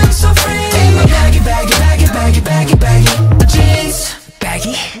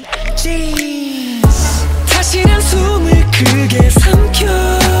jeans. 다시는 숨을 크게 삼켜.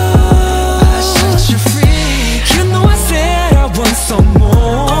 I set you free. You know I said I want some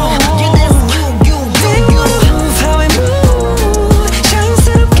more. 사회 mood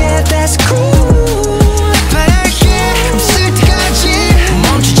자연스럽게 that's cool. 바랄게 없을 때까지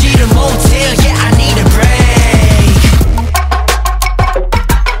멈추지를 못해. Yeah, I need a break.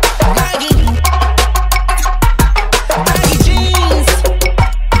 Baggy jeans.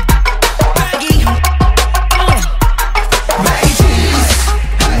 Baggy jeans.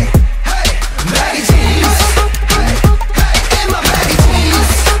 Hey, hey. Baggy jeans. Hey, hey. In my baggy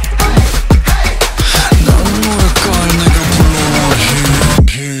jeans. 나는 모를걸 내가 불러와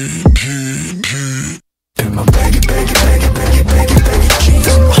In my baggy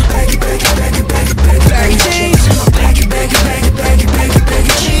jeans. Baggy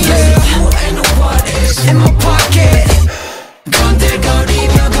jeans. Ain't no what is in my pocket.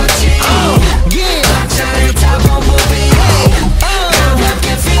 건들거리며 걷지. 박자를 타고 moving. 가볍게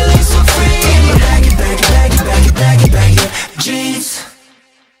feeling so free. Baggy jeans.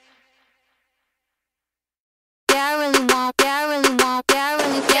 Yeah, I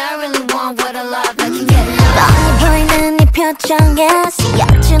really want what I love. I can get enough. 뻔히 보이는 네 표정에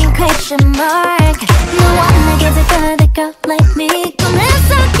얕은 question mark. No one 나게 될 the girl like me. 꿈에서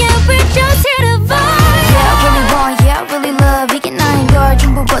yeah, we're just here to vibe. Yeah, I really want, yeah, I really love. 이게 나인 걸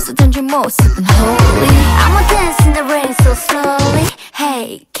전부 벗어던진 모습은 holy. I'ma dance in the rain so slowly.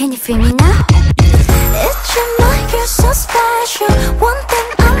 Hey, can you feel me now? It's your night, you're so special. One thing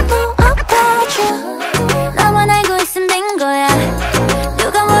I know about you. 나만 알고 있으면 된 거야.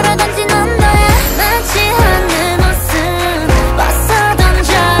 누가 뭐라든지 넌 너야. 마치 하늘 모습 벗어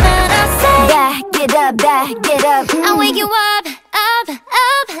던져라. I say back it up. I wake you up.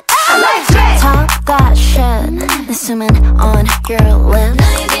 Talk that shit. 내 숨은 on your lips.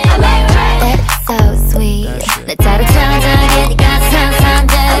 It's so sweet. 내 따뜻하게 네가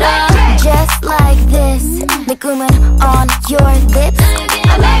상상대로. Just like this. 내 꿈은 on your lips.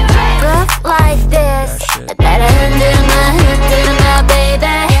 Rough like this. 따라 흔들어 baby.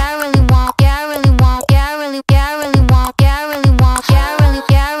 Yeah, I really want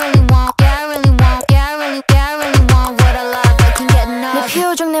what I love. I can get enough. 내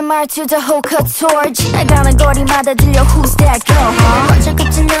표정 내 말투 다 호커토르. 지나가는 거리마다 들려 who's that girl, huh? 먼저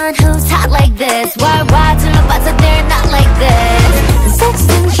꼽지 넌 who's hot like this. Why 둘러봐서 they're not like this. Sex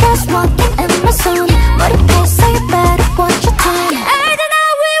and just walking in my zone. 머리 빗어 you better watch your tone. 알잖아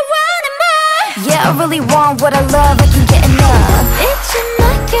we want it more. Yeah, I really want what I love. I can get enough. It's your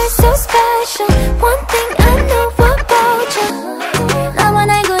night, you're so special. One thing I know about you. 나만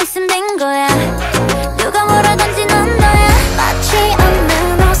알고 있으면 된 거야. 누가 뭐라든지 넌 너야. 마치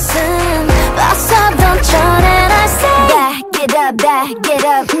없는 옷은 벗어 던져라. I say back it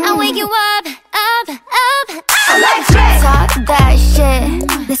up. I wake you up. Talk that shit.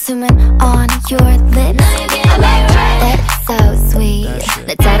 내 숨은 on your lips. It's so sweet.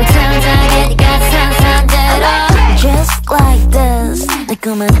 내 따뜻하게 네가 상상대로. Just like this. 내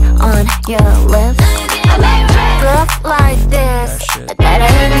꿈은 on your lips. Rough like this. 따라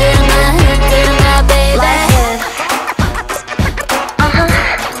흔들어 baby. Like this.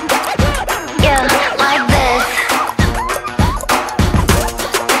 Yeah, like this.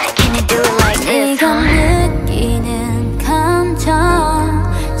 Can you do it like this? 네가 느끼는 감정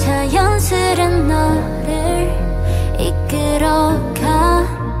자연스런 너를 이끌어가.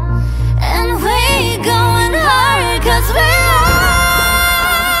 And we going hard cause we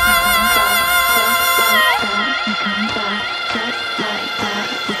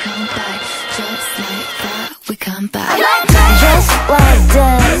just like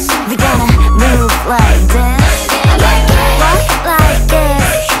this. We gonna move like this. Walk like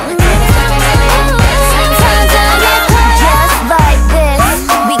this. Just like this.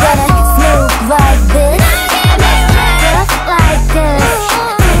 We gonna move like this. Just like this.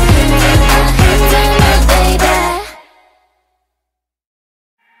 Baby.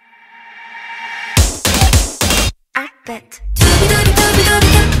 I bet.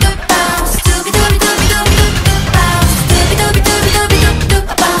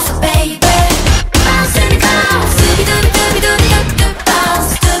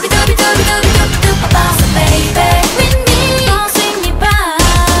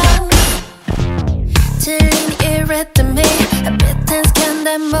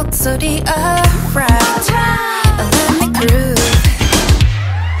 목소리 alright. Let me groove.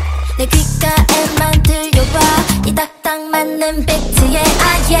 내 귓가에만 들려와 이 딱딱 맞는 비트에 I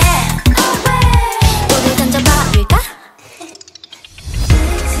am. 노래 던져버릴까?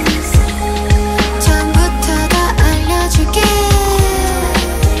 처음부터 다 알려줄게.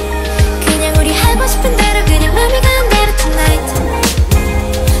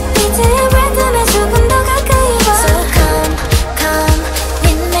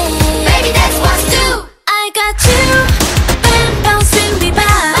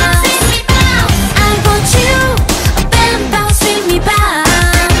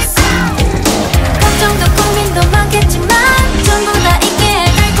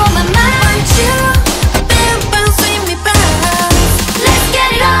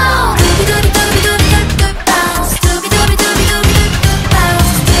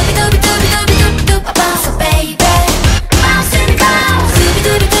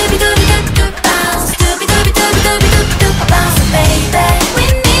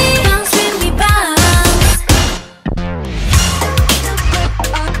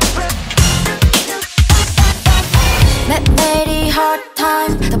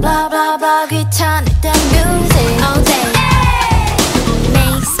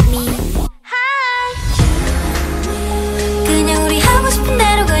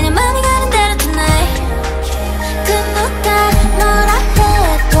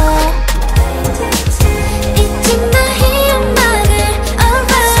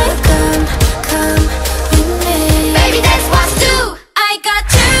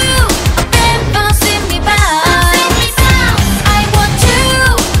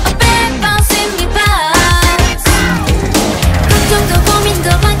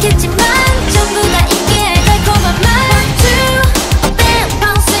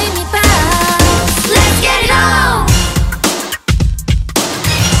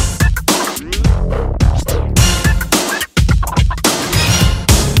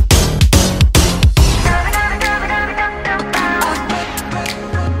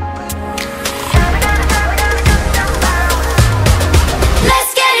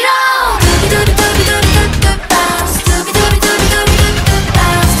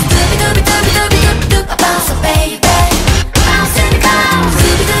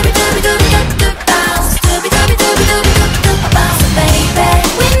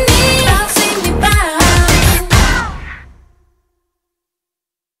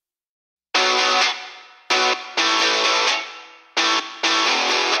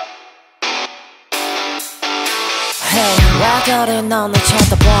 왜 그래 넌 날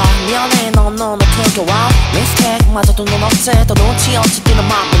쳐다봐 미안해 넌 take a while mistake 마저도 눈 없애 또 눈치 없이 뛰는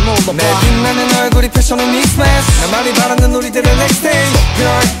맘을 물어봐 내 빛나는 얼굴이 패션은 익스프레스 나만이 바라는 우리들의 next day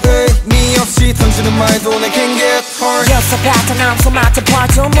별 의미 없이 던지는 말도 내 can get hurt 여기서 나타남 손맡에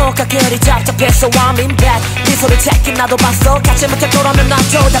봐줘 뭐가 그리 답답해서 I'm in bed 네 소리 찾긴 나도 봤어 같이 못해 돌아오면 난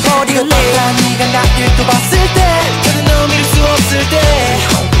쏟아버릴래 이거 봐 네가 나를 또 봤을 때 저는 너 믿을 수 없을 때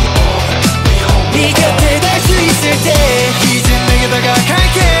네 곁에 갈 수 있을 때 이제 내게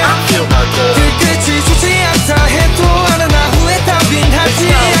다가갈게 그 끝이 좋지 않다 해도 알아 나 후회 따윈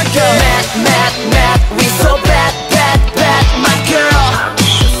하지 않게 Mad, we so bad, bad, my girl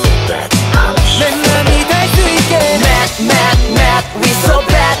내 맘이 닿을 수 있게 Mad, we so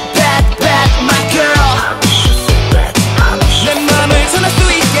bad, my girl 내 맘을 전할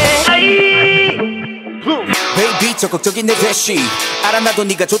수 있게 Baby 적극적인 내 대시 알아 나도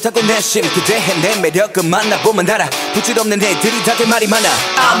네가 좋다고 내심 기대해 내 매력은 만나보면 알아 부질없는 애들이 다들 말이 많아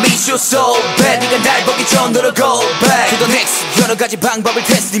I miss you so bad 네가 날 보기 전으로 go back to the next 여러 가지 방법을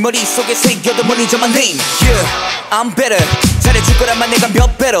테스트 네 머릿속에 새겨도 뭐니 저만 name Yeah I'm better 잘해줄 거라만 내가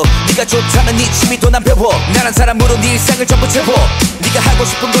몇 배로 네가 좋다면 네 취미도 난 배워 나란 사람으로 네 일상을 전부 채워 네가 하고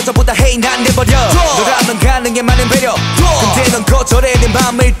싶은 거 전부 다 hey 난 내버려 너라면 가능해 많은 배려 근데 넌 거절해 내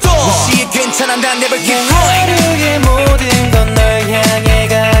맘을 또 무시해 괜찮아 난 never give up 하루의 모든 건 널 향해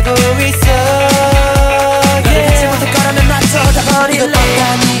가고 있어 너를 잊지 못할 거라면 난 쏟아버릴래 이거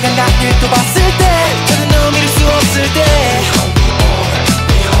봐 네가 나를 또 봤을 때 저는 너 믿을 수 없을 때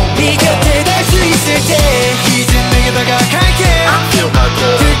네 곁에 갈 수 있을 때 이제 내게 다가갈게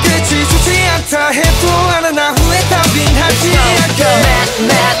그 끝이 좋지 않다 해도 알아 나 후회 따윈 하지 않게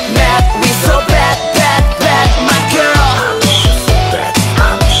Mad, we so bad, my girl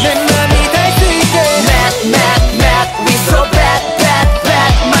내 맘이 닿을 수 있게 Mad, we so bad,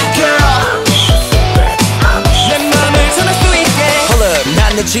 my girl 내 맘을 전할 수 있게 Hold up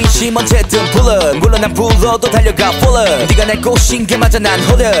난 내 진심 언제든 불러 물론 난 불러도 달려가 full up 네가 날 꼬신 게 맞아 난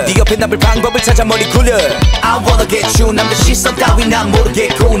hold up 네 옆에 남을 방법을 찾아 머리 굴려 I wanna get you 남들 시선 따위 난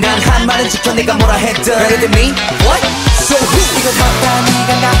모르겠고 난 한 말은 지켜 내가 뭐라 했든 Better than me? What? So who? 이거 봐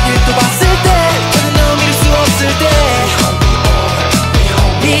네가 나를 또 봤을 때 저는 너 믿을 수 없을 때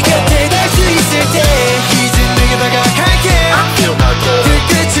네 곁에 갈 수 있을 때 이제 내게 다가갈게 그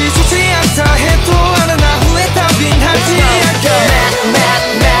끝이 좋지 않다 해도 알아 나 후회 따윈 하지 않게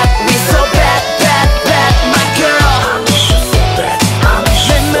Mad, we so bad, my girl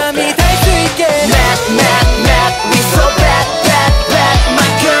내 맘이 닿을 수 있게 Mad, we so bad, my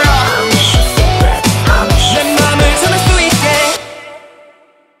girl 내 맘을 전할 수 있게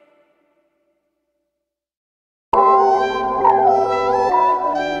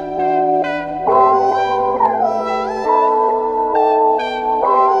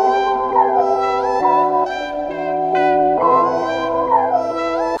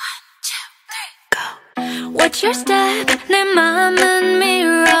Watch your step 내 맘은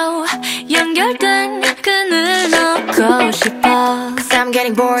mirror 연결된 끈을 놓고 싶어 Cause I'm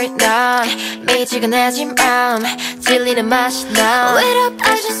getting bored now 미지근해진 마음 질리는 맛이 나 Wait up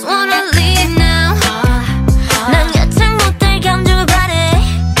I just wanna leave now 난 예측 못할 감정을 바래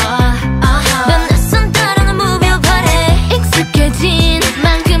넌 낯선 따라는 move your body 익숙해진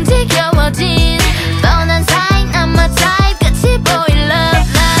만큼 지겨워진 뻔한 사이 not my type 끝이 보일 love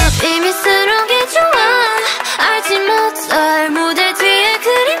비밀스러운 게 좋아 알지 못할 무대 뒤에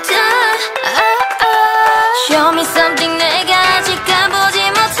그림자 Show me something 내가 아직 가보지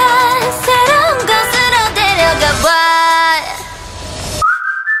못한 새로운 곳으로 데려가 봐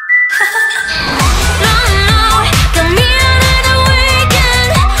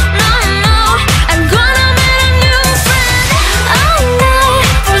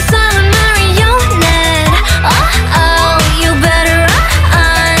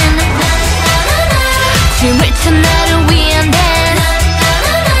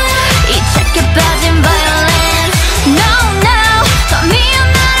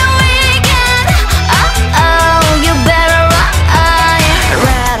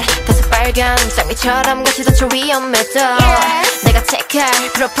장미처럼 같이 닫혀 위험해도 내가 체크할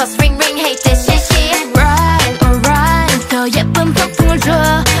프로포즈 ring ring hate this shit shit Right, alright 더 예쁜 폭풍을 줘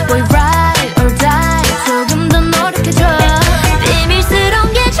Boy right or die 조금 더 노력해줘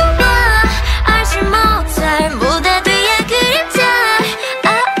비밀스러운 게 좋아 알지 못할 무대 뒤에 그림자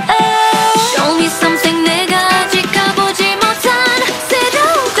Show me something 내가 아직 가보지 못한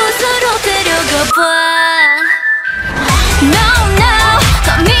새로운 곳으로 데려가 봐 No, no,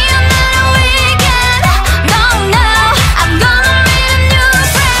 call me another weekend No, no, I'm gonna meet a new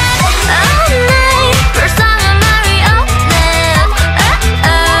friend Oh, no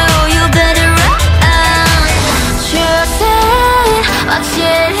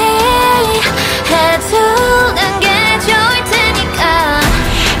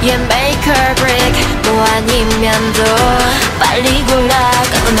Yeah, make or break 뭐 아니면 도 빨리 골라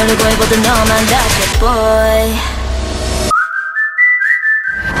까고 누르고 해보던 너만 다시 boy.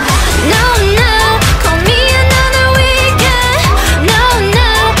 No, no, call me another weekend. No, no,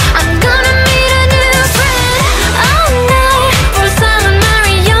 I'm gonna meet a new friend. Oh no, 불쌍한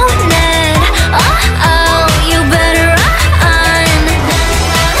마리오넷. Oh, oh, you better run.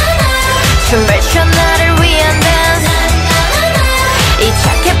 춤을 춰 나를 위한 dance. 이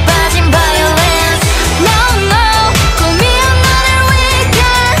착해 빠진 violence. No, no, call me another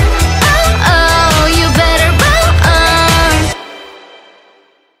weekend. Oh, oh, you better run.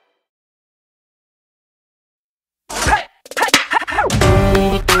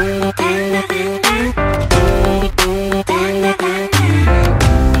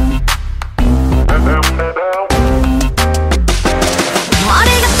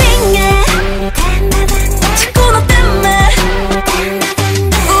 머리가 띵해 자꾸 너 때문에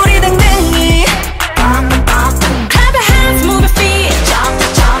우리 댕댕이 Clap your hands, move your feet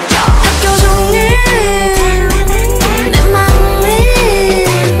학교 종일 내 맘에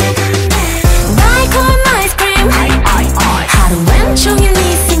달콤한 아이스크림 하루 왼쪽에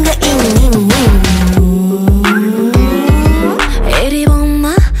네 생각이니 이리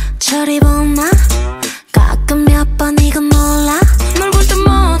보마 저리 보마 가끔 몇 번 이건 몰라 널 볼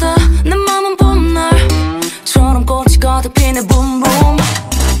때마다 내 맘은 봄날처럼 꽃이 가득 피네 붐붐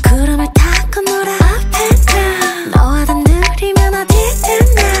구름을 타고 놀아 너와 단둘이면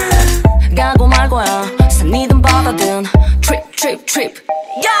어디든 나 가고 말 거야 산이든 바다든 Trip trip trip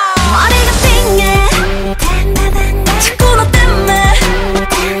머리가 띵해 자꾸 너 때문에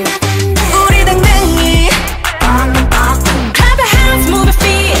우리 댕댕이 Clap your hands, move your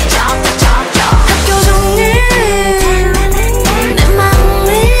feet 학교 종일 내 맘에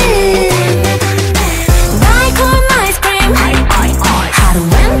달콤한 아이스크림 하루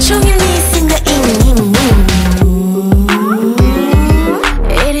왼쪽에 네 생각이니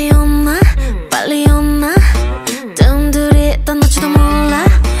이리 오마 빨리 오마 뜸들이 딴 놓지도 몰라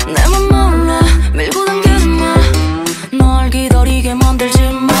내맘 몰라 밀고 당기지 마널 기다리게 만들지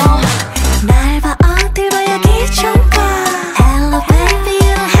날 봐 어딜 봐야 기존과 Hello baby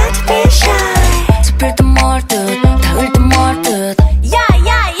you don't have to be shy 잡힐 듯 말 듯 닿을 듯 말 듯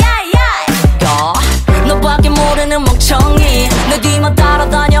야야야야 너밖에 모르는 멍청이 내 뒤만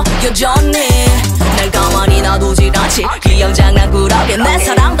따라다녀 여전히 날 가만히 놔두질 않지 귀여운 장난꾸러기 내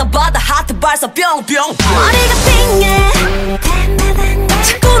사랑 다 받아 하트 발사 뿅뿅 머리가 띵해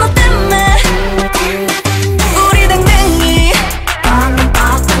자꾸 너 때문에 우리 댕댕이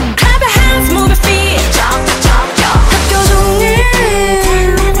Clap your hands, move your feet 학교 종일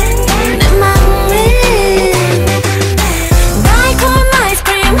내 맘에 달콤한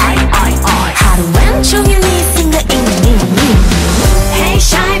아이스크림 하루 왼쪽에 네 생각이니 Hey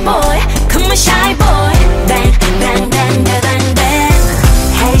shy boy, come on shy boy Bang, bang, bang, bang, bang, bang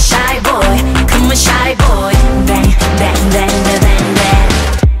Hey shy boy, come on shy boy Bang, bang, bang, bang, bang, bang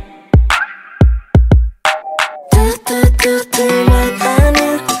뚜뚜뚜뚜만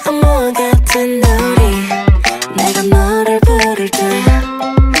하는 어머 같은 놀이 내가 너를 부를 때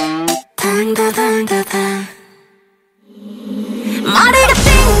당다당다당 머리가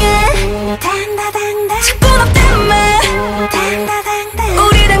띵해 자꾸 너 때문에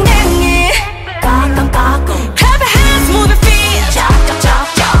우리 댕댕이 Clap your hands, move your feet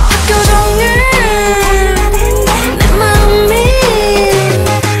학교 종일 내 맘에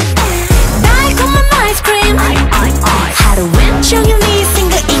달콤한 아이스크림 하루 왼쪽에 네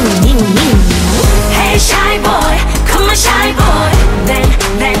생각이니 Hey shy boy, come on shy boy Bang,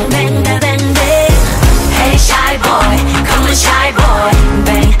 bang, bang, bang, bang, bang Hey shy boy, come on shy boy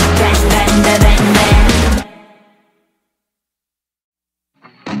Bang, bang, bang, bang, bang, bang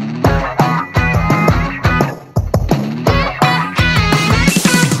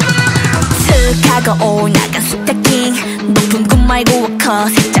툭하고 온 약간 스타킹 높은 꿈 말고 워커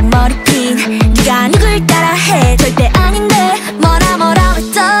살짝 머리핀 네가 누굴 따라해 절대 아닌데 뭐라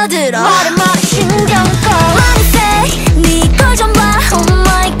왜 떠들어 말해 신경 꺼 What you say 네 걸 좀 봐 Oh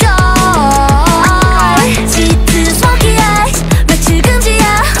my god 짙은 smoky eyes 며칠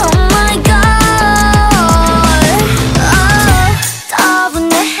금지야 Oh my god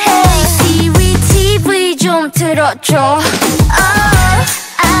따분해 TV 좀 틀어줘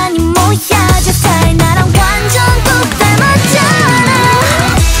아니 뭐야 저 사이 나랑 완전 뚝 닮았잖아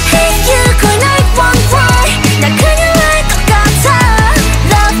Hey you call 911 나 그냥 알 것 같아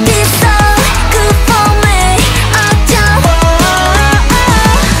Love this so good for me 어쩌워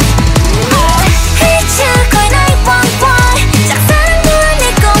Hey you call 911 짝사랑도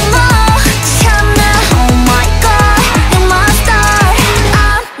아니고 뭐 참나 Oh my god you're my star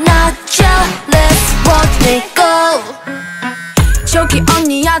I'm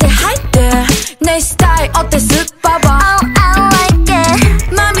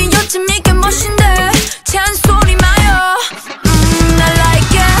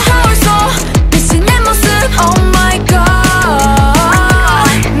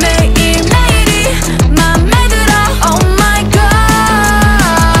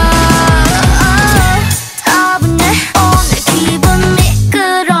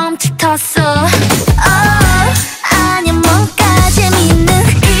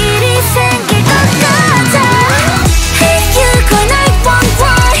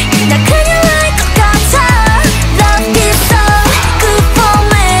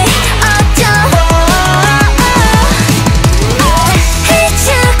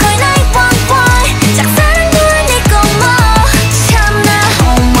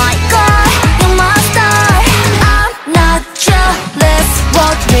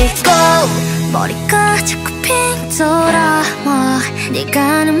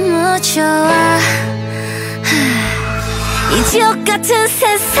지옥 같은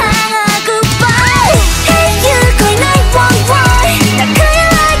세상하고 bye. Hey you call 911. 나 그냥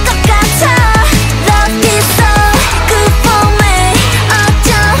알 것 같아. Love is so good for me. 어쩜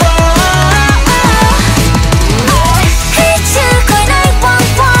Hey you call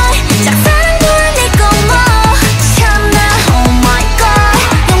 911. 짝사랑도 아니고 뭐 참나. Oh my god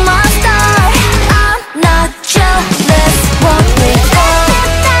you're my star. I'm not jealous what we are.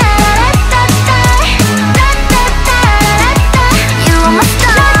 You are my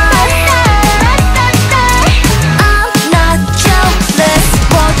star. I'm not jealous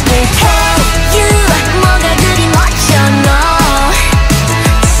what we have. You 뭐가 그리 멋져 너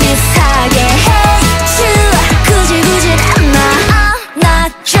치사하게 해주 구질구질 않아. I'm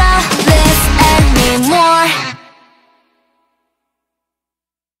not jealous anymore.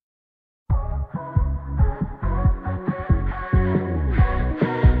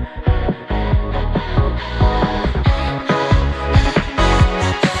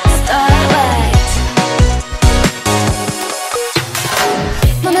 Starlight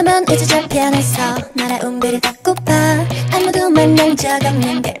머나먼 우주 저편에서 날아온 별을 닦고파 아무도 만난 적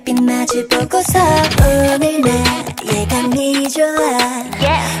없는 별빛 마주 보고서 오늘 나의 감이 좋아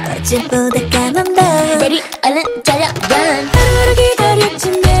어제보다 까만 밤 내리 얼른 달려 run 하루하루 기다렸지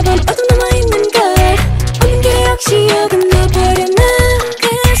매번 어둠 남아있는 걸 오는 게 역시 어둠 너버려 그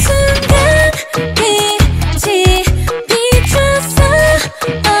순간 빛이 비춰서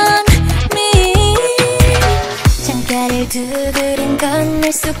on me 창가를 두드린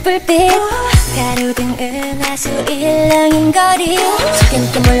건물 속 불빛 가로등 은하수 일렁인 거리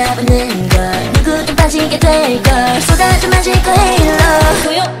속에는 또 몰라보는 걸 누구든 빠지게 될걸 쏟아져 마실 거 halo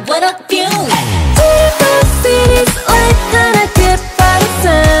고요한 어뷰 Beautiful cities like 하나 goodbye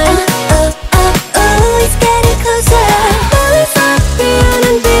sign It's getting closer 멀리서 피우는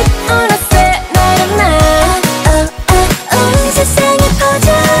빛 on a set night of night 세상에 퍼져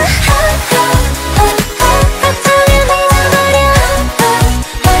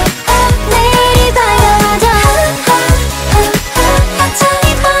내일이 밝아져 걱정이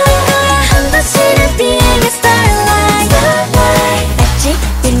버린 거야 한 번씩은 being a starlight 아직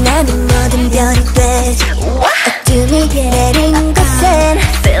빛나는 모든 별이 되지 어둠이 내린 곳엔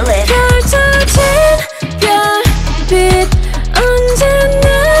feel it 펼쳐진 별빛 언제나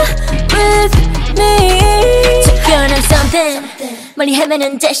with me 특별한 something 멀리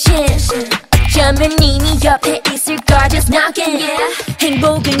헤매는 대신 어쩌면 이미 옆에 있을걸 just knocking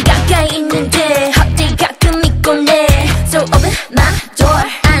행복은 가까이 있는데 헛되이 가끔 있곤 해 So open my door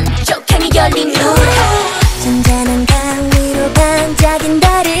안쪽향이 열린 문 잔잔한 강 위로 반짝인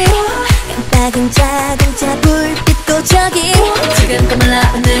별이 깜빡인 자동차 불빛 고저기 지금 또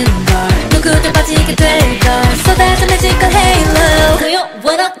몰라오는 걸 누구도 빠지게 될걸 쏟아져 내질 걸 halo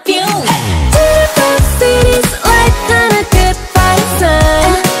고요한 어뷰 Beautiful cities like 하나 goodbye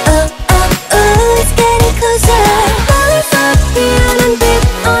sign It's getting closer 멀리서 피우는 빛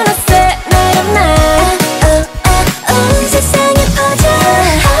on a set night of night 세상에 퍼져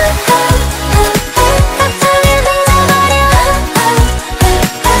걱정을 잃어버려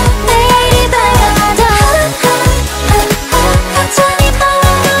내일이 밝아져 걱정이 버린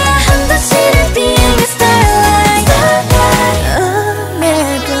거야 한 번씩은 being a starlight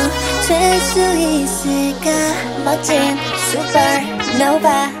오늘도 될 수 있을까 멋진 supernova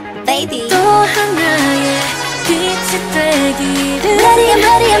baby 또 하나의 빛이 되기를 Ready I'm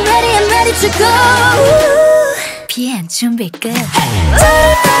ready I'm ready I'm ready to go 비엔 준비 끝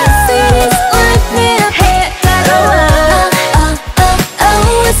Beautiful cities like me 앞에 따라와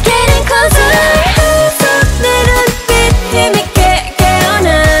It's getting closer 내 눈빛 힘있게 깨어나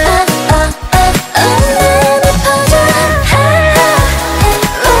맘이 퍼져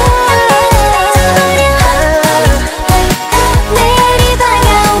내일이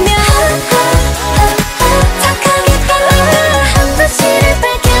밝아오면 탁하게 달려 한 번씩은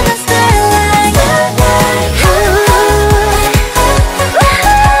밝혀놓은 starlight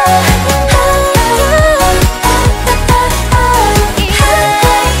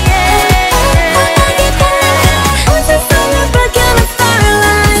온 세상을 밝혀놓은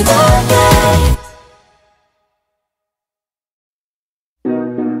starlight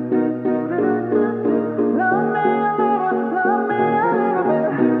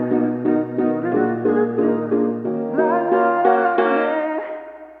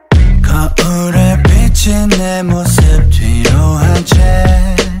거울에 비친 내 모습 뒤로 한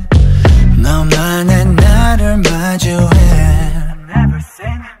채 너만의 나를 마주해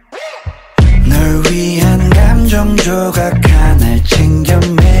널 위한 감정 조각 하나를 챙겨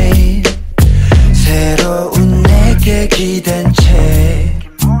매일 새로운 내게 기댄 채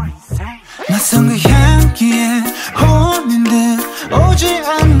낯선 그 향기에 홀린 듯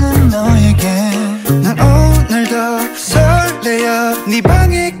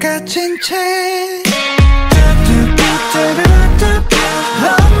방에 갇힌 채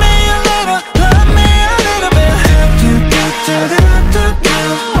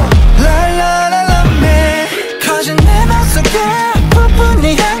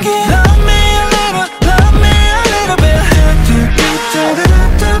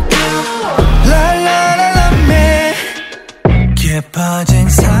깊어진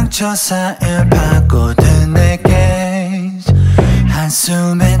상처 쌓여 파고든 내게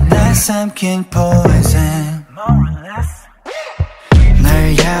한숨에 날 삼킨 poison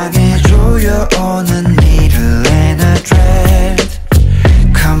날 향해 조여오는 needle and a thread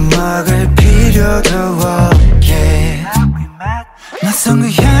겁먹을 필요도 없게 낯선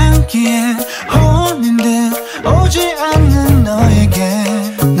그 향기에 홀린 듯 오지 않는 너에게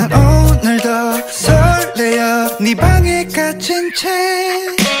난 오늘도 설레어 네 방에 갇힌 채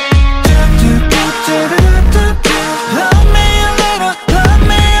Love me a little, love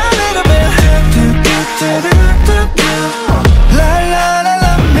me a little bit La la la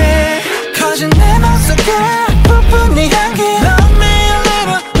love me 커진 내 맘속에 부푼 네 향기 Love me a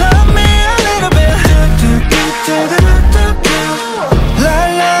little, love me a little bit La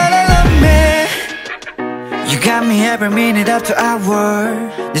la la love me You got me every minute after hour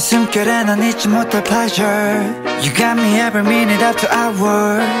네 숨결에 난 잊지 못할 pleasure You got me every minute after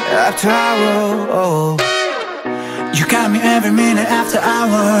hour oh. You got me every minute after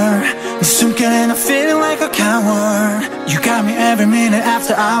hour 네 숨결에 난 feeling like a coward You got me every minute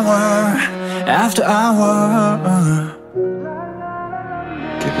after hour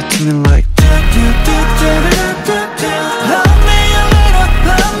Give it to me like Love me a little,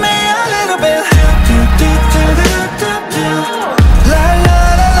 love me a little bit La la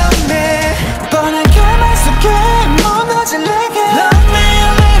la love me 뻔하게 맘속에 무너질 내게 Love me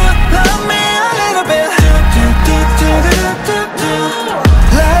a little, love me a little bit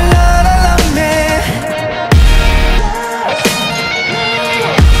La la la love me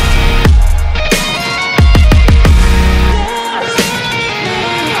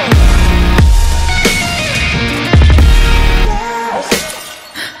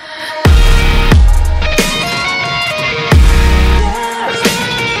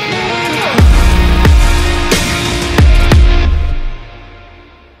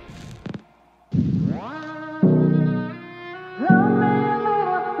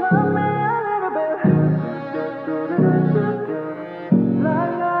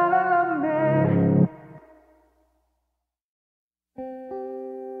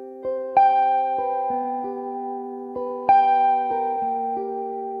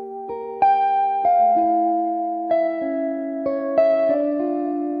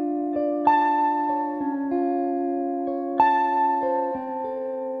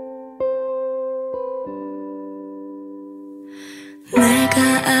내가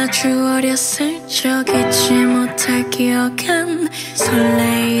아주 어렸을 적 잊지 못할 기억은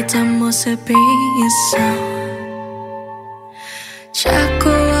설레이던 모습이 있어 자꾸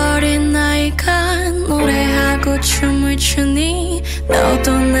어린 나이가 노래하고 춤을 추니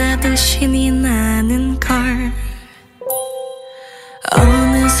너도 나도 신이 나는 걸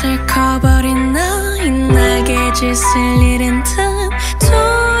어느새 커버린 나이 나게 짓을 잃은 듯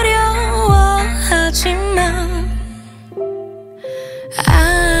두려워하지만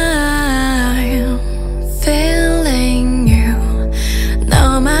I'm feeling you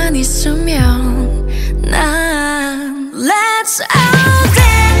너만 있으면 난 Let's all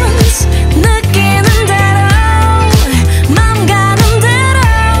dance 느끼는 대로 맘 가는 대로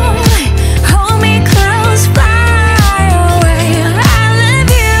Hold me close fly away I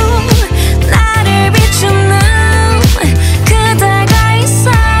love you 나를 비추는 그대가 있어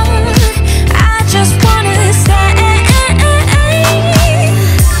I just wanna stay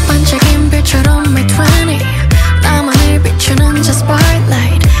반짝인 별처럼 my 20 나만을 비추는 저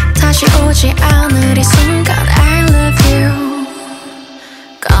spotlight 다시 오지 않을 이 순간 I love you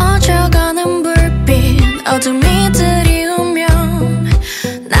꺼져가는 불빛 어둠이 들이우면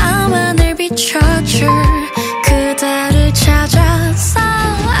나만을 비춰줄 그대를 찾아서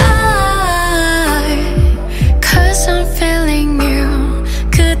Cause I'm feeling you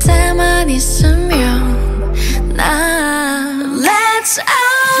그대만 있으면 난 Let's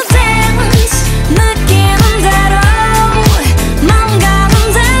all dance 느끼는 대로 맘 가는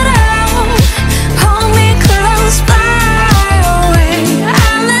대로 Hold me close fly away I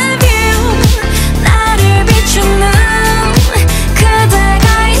love you 나를 비추는 그대가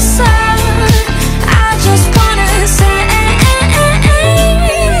있어 I just wanna say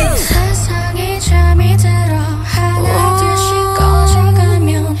세상이 잠이 들어 하나둘씩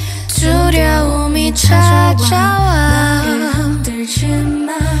꺼져가면 두려움이 찾아와 흔들지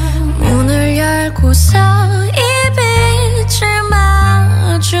문을 열고서 이 빛을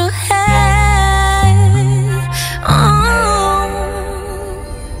마주해.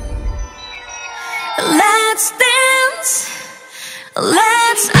 Let's dance,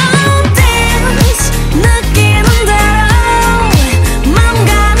 let's all dance. 느끼는 대로 맘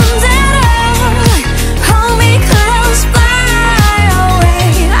가는 대로 Hold me close, fly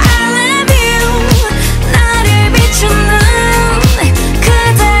away. I love you. 나를 비추는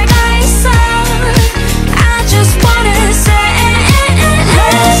그대가 있어. I just wanna say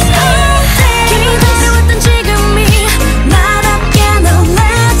let's all dance. 기다려왔던 지금이 나답게 no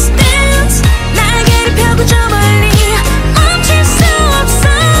let's dance. 날개를 펴고 저 멀리 멈출 수 없어.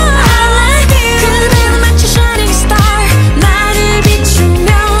 I love you. 그대는 마치 shining star. 나를 비추면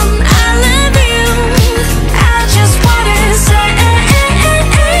I love you. I just wanna say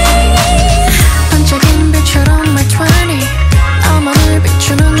반짝인 빛처럼 my 20 나만을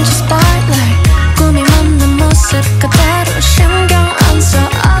비추는 저 spotlight. 꿈이 맞는 모습 그대로 신경 안 써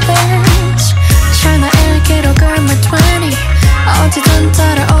others. 찰나의 기록을 my 20 어디든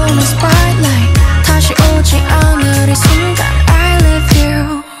따라오는 spotlight. 다시 오지 않을 이 순간 I love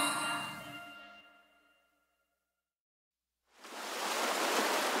you.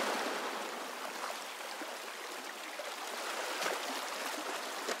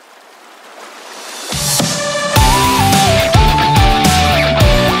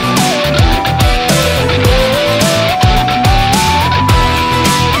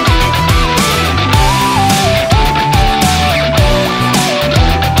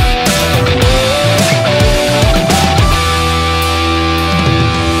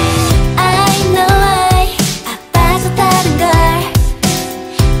 I know I 아파서 다른 걸.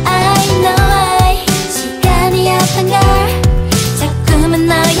 I know I 시간이었던 걸. 자꾸만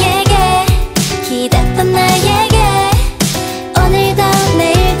너에게 기댔던 나에게 오늘도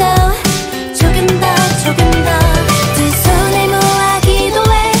내일도 조금 더 두 손을 모아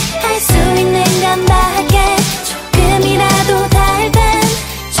기도해. 할 수 있는 건 다 할게. 조금이라도 닿을 땐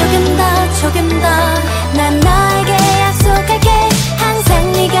조금 더 난 너에게 약속할게.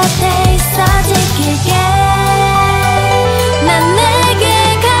 항상 네 곁에 있어 지킬게. 난 내게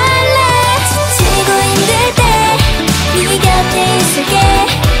갈래. 지치고 힘들 때 네 곁에 있을게.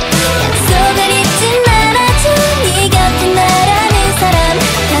 약속을 잊지 말아줘. 네 곁에 나라는 사람.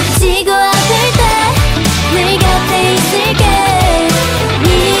 다치고 아플 때 내 곁에 있을게.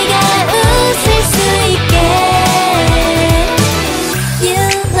 네가 웃을 수 있게. You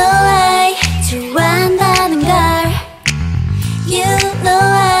know I 좋아한다는 걸. You know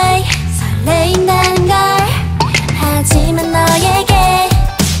I 설레인다는 걸. 하지만 너에게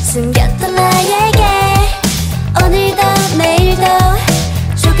숨겼던 나에게 오늘도 내일도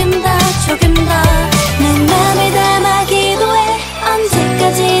조금 더 내 맘을 담아 기도해.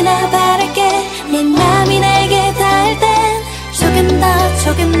 언제까지나 바랄게. 네 맘이 내게 닿을 땐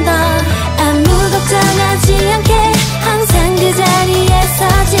조금 더 아무 걱정하지 않게. 항상 그 자리에서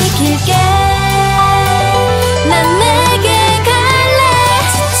지킬게. 난 내게 갈래.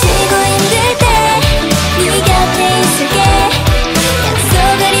 지치고 힘들 때 네 곁에 있을게.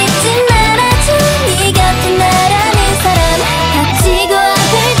 약속을 잊지 말아줘. 네 곁에 나라는 사람. 다치고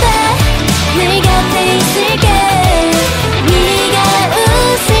아플 때 내 곁에 있을게. 네가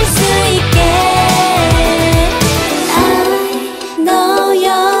웃을 수 있게. I know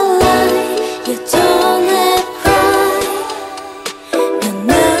you're lying. You don't have pride.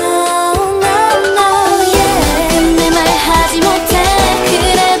 No, yeah. 근데 말하지 못해.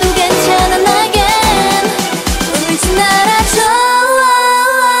 그래도 괜찮아 나겐. 울지 말아줘.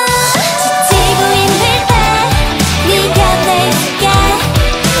 지치고 힘들 때 네 곁에 있을게.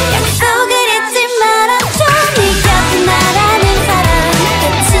 약속을 잊지 말아줘. 네 곁에 나라는 사람.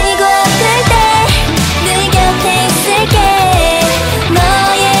 다치고 아플 때 내 곁에 있을게.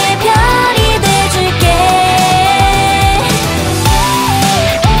 너의 별이 돼줄게.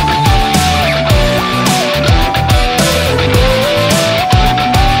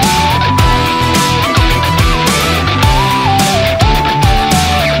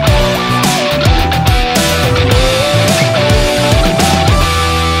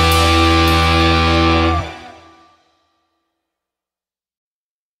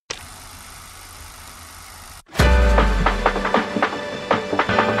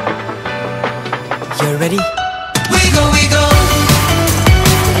 You ready? We go.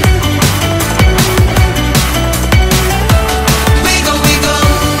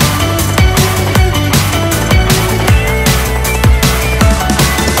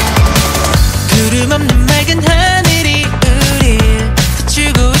 구름 없는 맑은 하늘이 우릴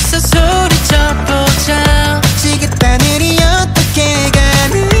비추고 있어. 소리쳐 보자. 지긋하늘이 어떻게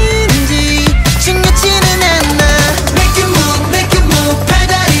가는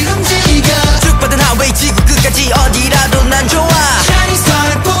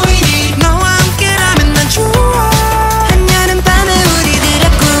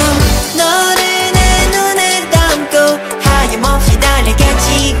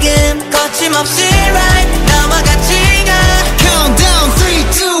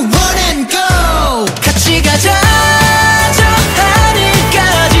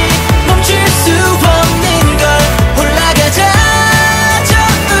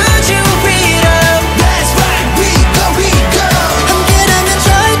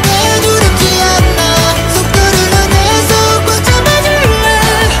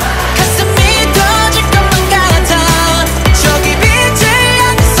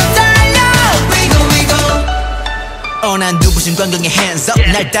정경의 hands up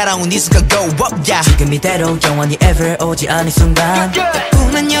날 따라온 이 순간 go up yeah. 지금 이대로 영원히 ever 오지 않을 순간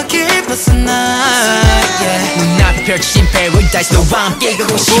덕분은 여길 벗어나 yeah. 눈앞에 펼친 paradise 너와 함께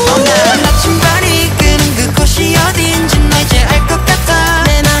가고 싶어 난 나침반이 이끄는 그곳이 어딘지 나 이제 알 것 같아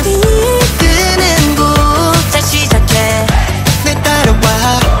내 맘이 이끄는 곳 자 시작해 내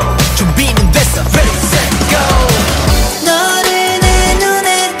따라와 준비는 됐어 ready set go 너를 내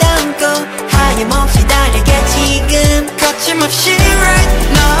눈에 담고 하염없이 달리게 지금 거침없이 right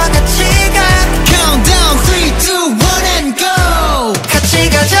너와 같이 가 countdown 3, 2, 1 and go 같이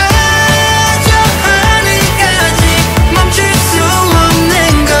가자 저 하늘까지 멈출 수 없는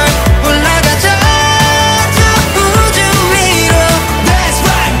걸 올라가자 저 우주 위로 That's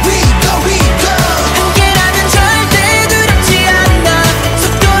right we go 함께라면 절대 두렵지 않아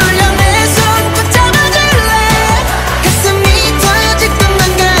속도를 올려 내 손 붙잡아줄래 가슴이 터질 것만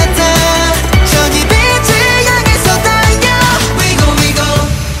같아 저기 빛을 향해서 달려 we go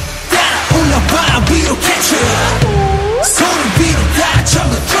따라 올라와 위로 catch up 손을 위로 다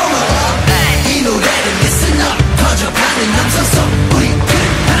전부 throw up 이 노래를 listen up 퍼져가는 음성 속 우리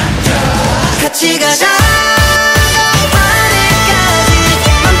하나 같이 가자 하늘까지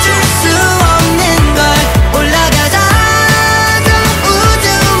멈출 수 없는 걸 올라가자 저 우주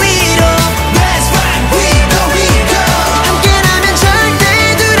위로 That's right we go 함께라면 절대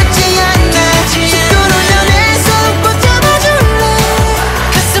두렵지 않아 속도를 올려 내 손 붙잡아줄래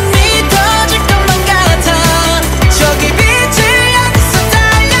가슴이 터질 것만 같아 저기 빛을 향해서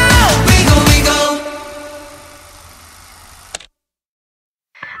달려 we go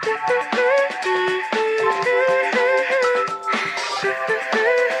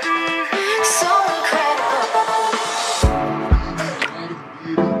So incredible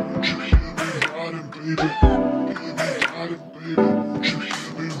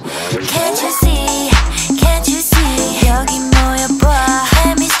Can't you see, can't you see 여기 모여봐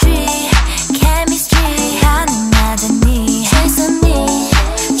Chemistry, chemistry 가능하다니 Chase me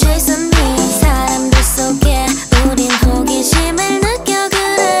사람들 속에 우린 호기심을 느껴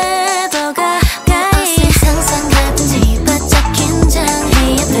그래 더 가까이 상상 같은 집 바짝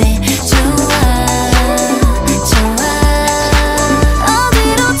긴장해야 돼 좋아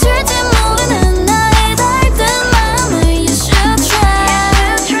어디로 튈지 모르는 나의 달든 맘을 You should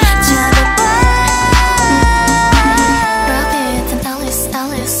try 잡아봐 Rabbit and Alice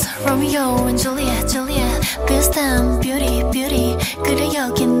Romeo and Juliet 비슷한 beauty 그래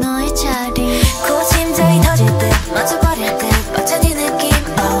여기 너의 자리 곧 심장이 터질 듯 멈춰버릴 듯 벅찬 이 느낌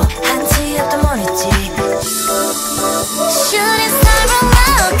한치 앞도 모르지 Shooting star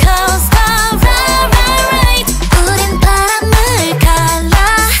roller coaster right 우린 바람을 갈라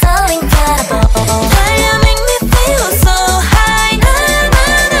So incredible 달려 make me feel so high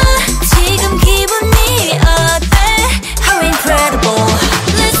나나나 지금 기분이 어때 How incredible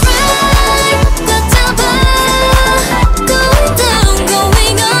Let's ride 더 잡아 Going down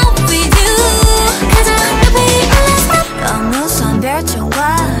going up with you 가자 baby let's go 너무 선별적과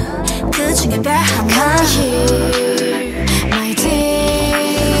그 중에 별 하나 Here my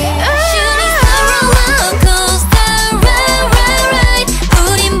dear Shooting star roller coaster right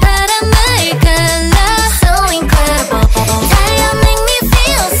우린 바람을 갈라 So incredible 달려 make me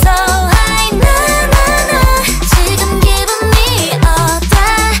feel so high 나나나 지금 기분이 어때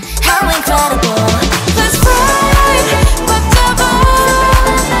How incredible Let's ride 꽉 잡아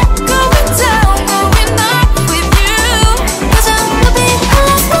Going down going up with you 가자 baby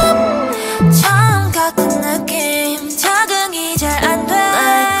let's go 처음 같은 느낌 적응이 잘 안 돼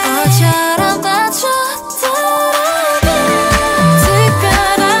것처럼 빠져들어가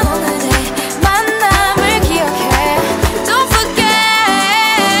특별한 오늘의 만남을 기억해 Don't forget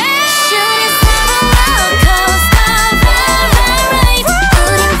Shooting star roller coaster right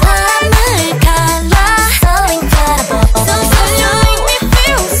우린 바람을 갈라 So incredible So make me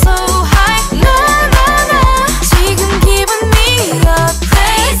feel so high 나나나 지금 기분이 어때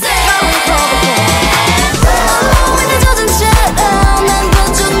내 조전처럼 난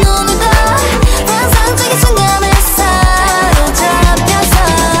던져 눈을 봐 환상적인 순간에 사로잡혀서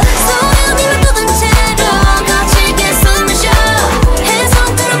소름이 맴도는 채로 거칠게 숨을 쉬어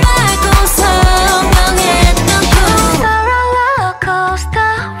해성대로 밟고 성명했던 꿈 Roller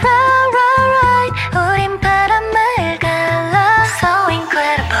coaster right 우린 바람을 갈라 So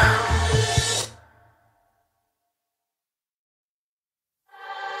incredible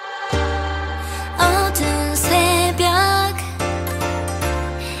어두운 새벽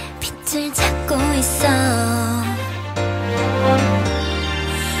빛을 찾고 있어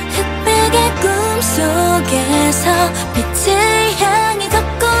흑백의 꿈속에서 빛을 향해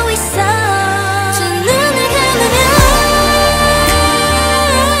걷고 있어 두 눈을 감으면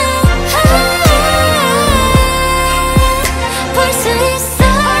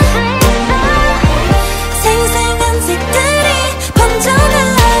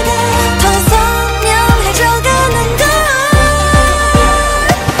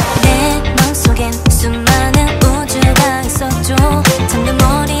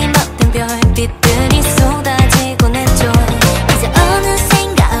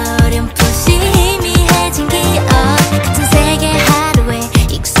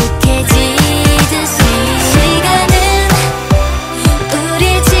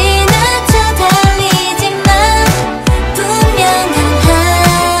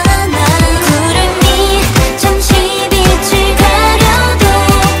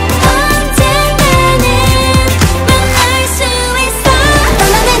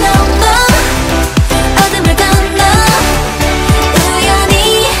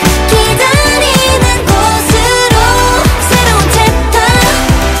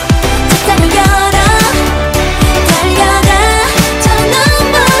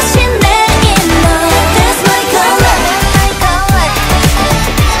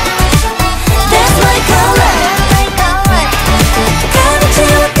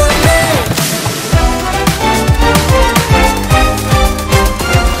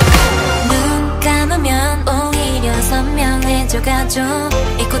좀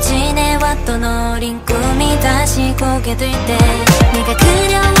잊고 지내왔던 어린 꿈이 다시 보게 될 때 내가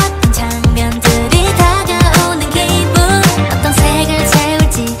그려왔던 장면들이 다가오는 기분 어떤 색을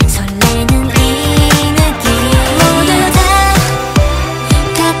채울지 설레는 이 느낌 모두 다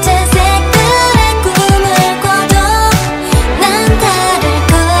같은 색깔의 꿈을 꿔도 난 다를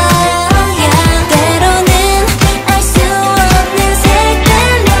거야 때로는 알 수 없는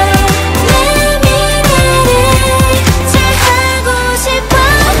색깔로 내 미래를 잘 하고 싶어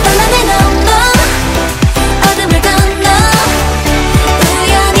어떤 밤에 넘어 어둠을 건너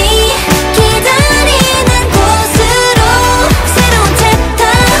우연히 기다리는 곳으로 새로운 책장을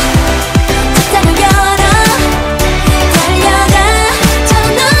열어 달려가 저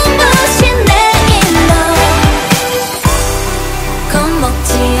눈부신 내일로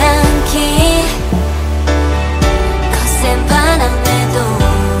겁먹지 않기 거센 바람에도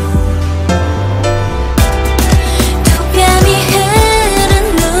두 뺨이 흐른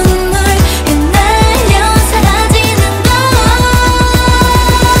눈물 흩날려 사라지는 걸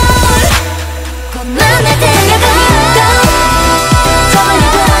곧 만날 때가 더 멀리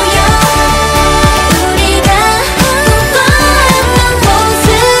보여 우리가 꿈꿔왔던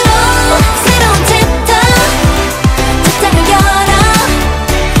곳으로 새로운 책장을 열어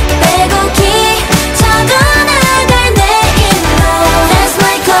빼곡히 적어나갈 내일로 That's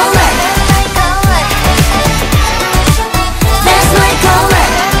my color That's my color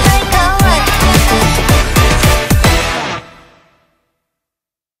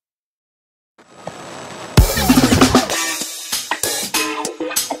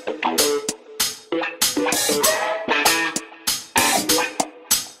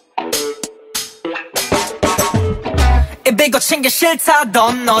입이고 챙겨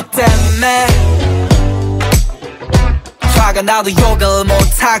싫다던 너 때문에 화가 나도 욕을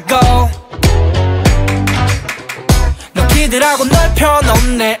못하고 너 기대라고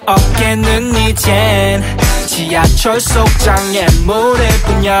넓혀놓은 내 어깨는 이젠 지하철 속 장애물일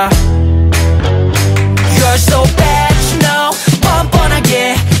뿐이야 You're so bad you know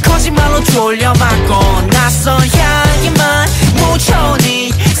뻔뻔하게 거짓말로 졸려맞고 낯선 향기만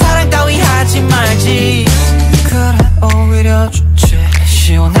묻혀오니 사랑 따위 하지 말지 그래 오히려 좋지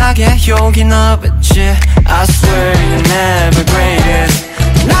시원하게 욕이 나겠지 I swear you're never greatest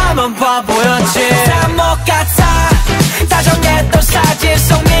나만 바보였지 다 못 같아 다정했던 사진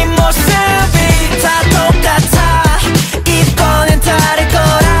속 네 모습이 다 똑같아 이번엔 다를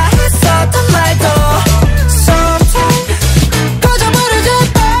거라 했었던 말도 Sometimes 꺼져버리지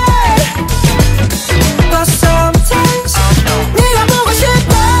But sometimes 네가 보고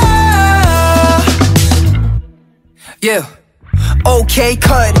싶어 Yeah Okay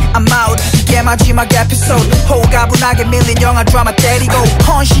cut I'm out 이게 마지막 에피소드 호가분하게 밀린 영화 드라마 때리고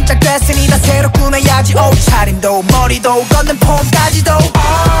헌신짝 됐으니 다 새로 꾸며야지 옷차림도 머리도 걷는 폼까지도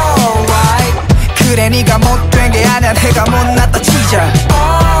Alright 그래 네가 못된 게 아니야 내가 못났다 치자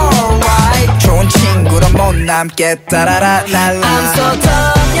Alright 좋은 친구로 못 남겠다 라라라라 I'm so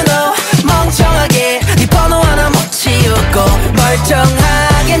dumb you know 멍청하게 네 번호 하나 못 치우고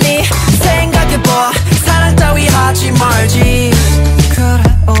멀쩡하게 네 생각해봐 사랑 따위 하지 말지 그래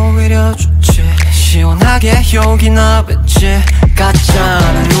오히려 좋지 시원하게 욕이 나겠지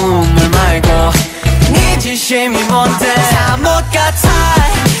가짜는 눈물 말고 네 진심이 뭔데 다 못 같아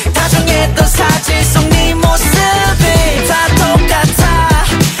다정했던 사진 속 네 모습이 다 똑같아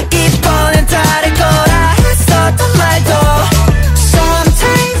이번엔 다를 거라 했었던 말도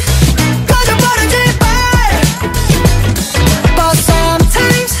Sometimes 꺼져버리지 말 But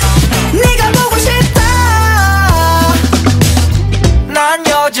sometimes 네가 보고 싶다 난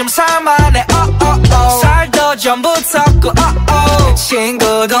요즘 살만해 살도 좀 붙었고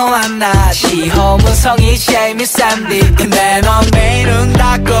친구도 만나 시호문성이 재밌삼디 근데 넌 매일은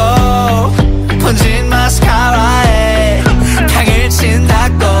닫고 번진 마스카라에 향을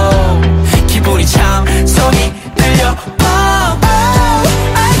친다고 기분이 참 속이 들려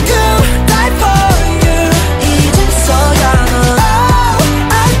I do die for you 이제서야 넌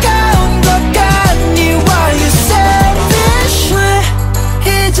아까운 것 같니 Why you selfish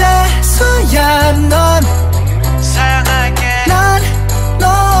이제서야 넌 사랑할게 난 너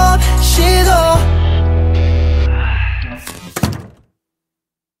없이도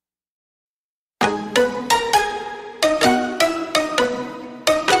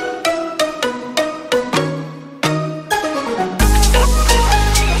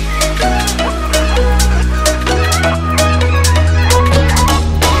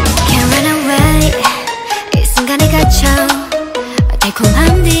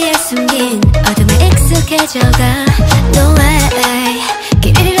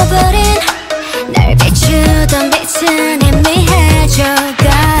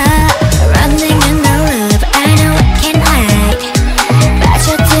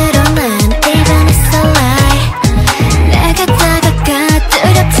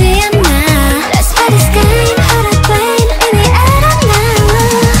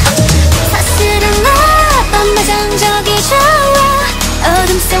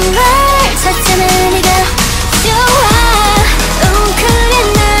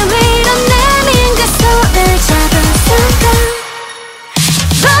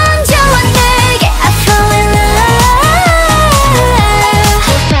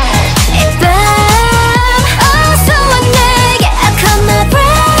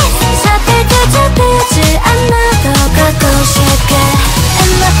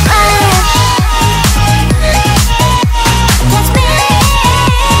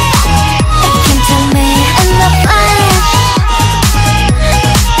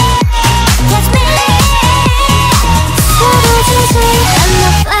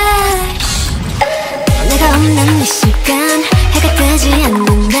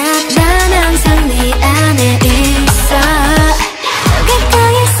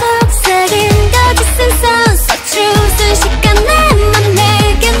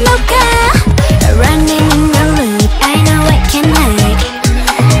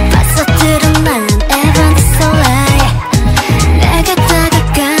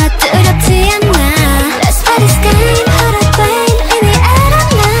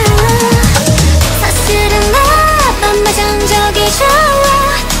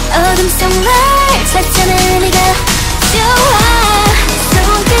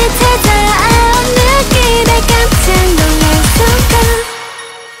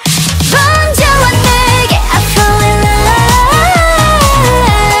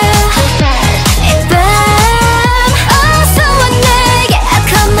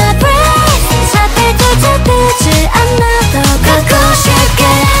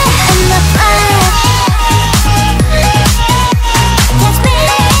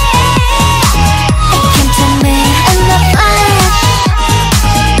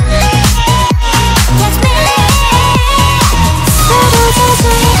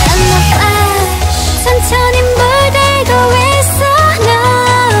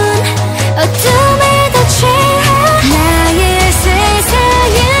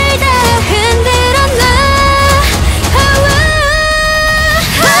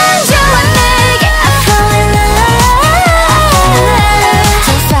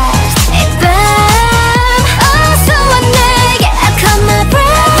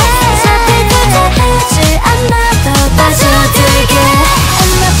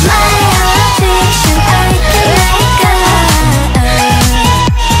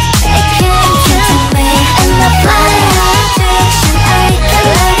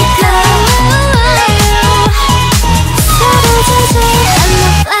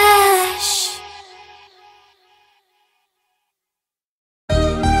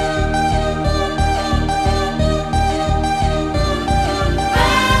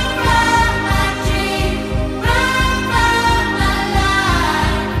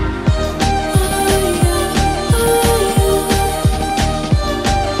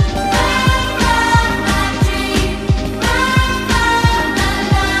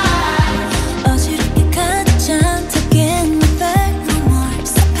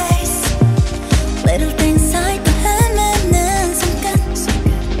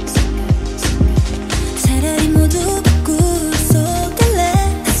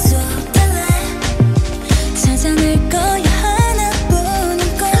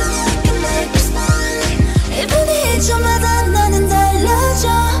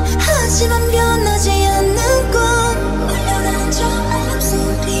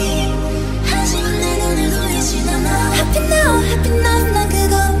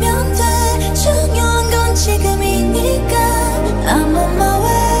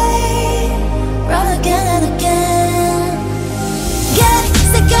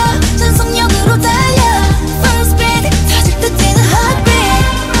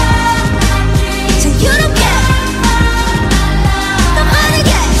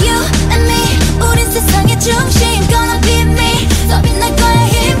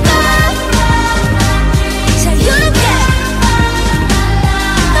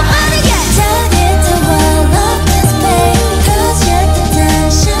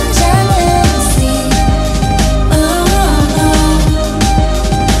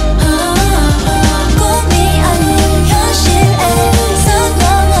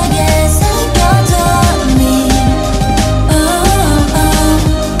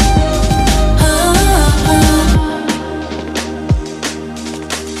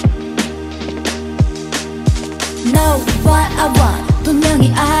know what I want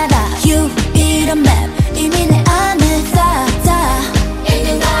분명히 알아 You 이런 맵 이미 내 안에 다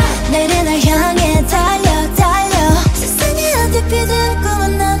내일은 날 향해 달려 달려 세상에 어디 피든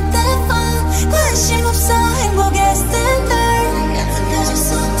꿈은 not that fun 관심 없어 행복의 standard 같은 표정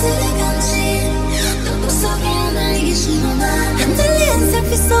속들의 간지 눈동 속에 날리기 싫어 난 흔들린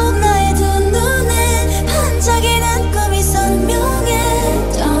셀피 속 나의 두 눈에 반짝이는 꿈이 선명해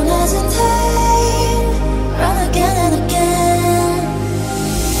Don't hesitate Run again and again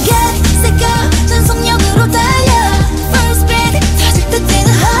Get set go 전속력으로 달려 First beat 터질 듯 뛰는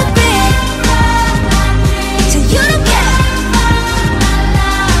heartbeat Till you don't get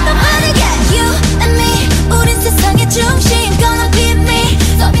너만을 get You and me 우린 세상의 중심 Gonna be me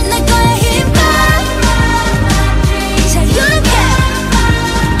더 빛날 거야 힘껏 Till you don't get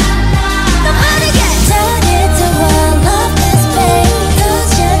너만을 get Turn it to one love this pain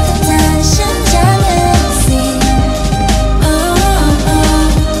touch 듯한 심장을 see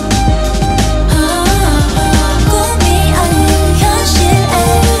꿈이 아닌 현실에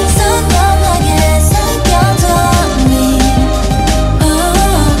선명하게 새겨져 me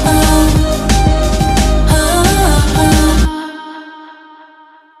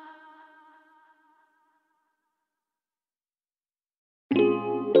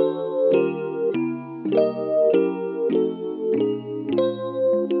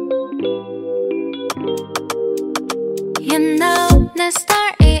You know 내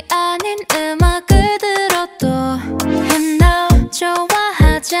스타일이 아닌 음악을 들어도 You know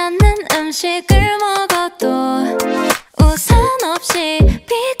좋아하지 않는 음식을 먹어도 우산 없이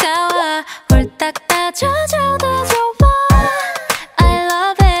비가 와 홀딱 다 젖어도 좋아 I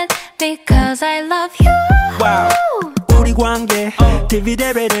love it because I love you wow. 우리 관계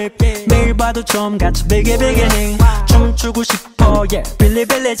디비데베를 매일 봐도 좀 같이 베개베개ning 춤추고 싶어 yeah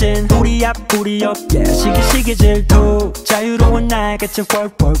빌리빌리진 우리 앞 우리 옆 yeah 시기시기 질투 자유로운 날같이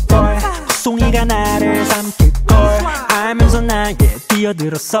펄펄펄 송이가 나를 삼킬걸 알면서 나에게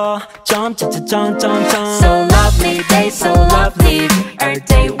뛰어들었어 점점점점점 So lovely day so lovely Every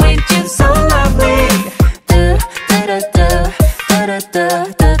day with you so lovely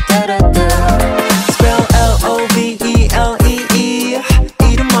Spell L-O-V-E-L-E-E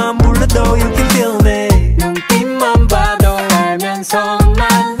이름만 불러도 you can feel me 눈빛만 봐도 알면서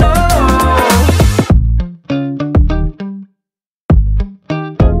난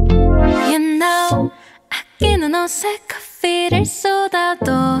You know 아끼는 옷에 커피를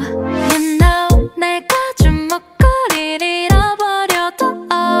쏟아도 You know 내가 준 목걸이를 잃어버려도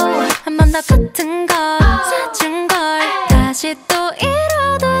한 번 더 같은 걸 사준 걸 다시 또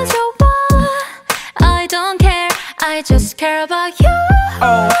잃어도 좋아 I don't care I just care about you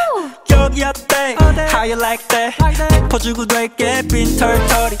여기 어때 How you like that 퍼주고 될게 빈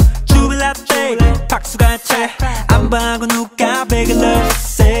털털이 주빌라떼 박수가 채안 봐고 누가 베개를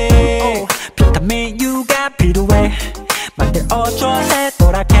say 비타민 U가 필요해 맘대로 어쩌세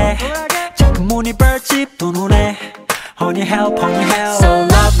도락해 자꾸 문이 벌집 두 눈에 Honey help So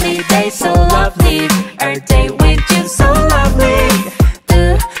lovely day so lovely Every day with you so lovely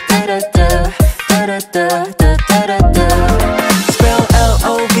Spell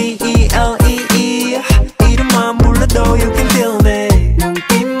L-O-V-E-L-E-E 이름만 불러도 you can feel me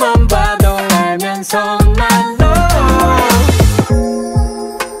눈빛만 봐도 알면서 난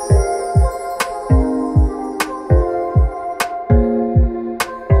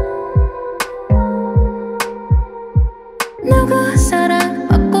누구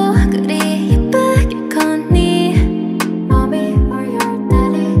사랑받고 그리 예쁘게 컸니 Mommy or your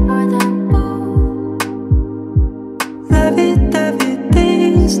daddy or them both lovey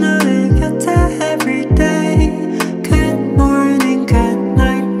things 너를 곁에 every day Good morning, good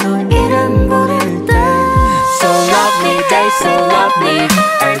night 너 이름 부를 때 So lovely day so lovely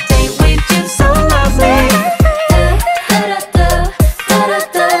Every day with you so lovely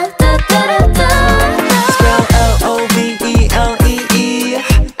Spell L-O-V-E-L-E-E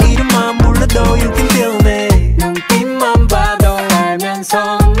이름만 불러도 you can feel me 눈빛만 봐도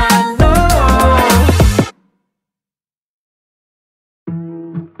알면서 난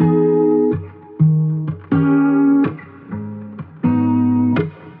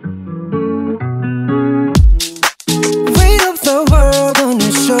Weight of the world on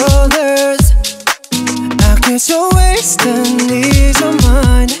your shoulders I guess you're wasting ease of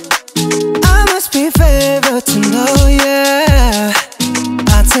mind I must be favored to know, yeah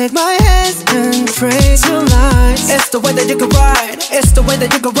I take my hands and trace your lines It's the way that you can ride It's the way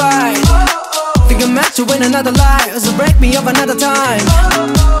that you can ride Think I'm meant to win another life So break me up another time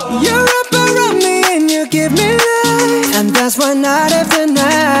You're up around me and you give me life And that's why night after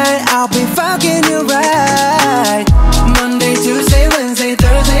night I'll be fucking you right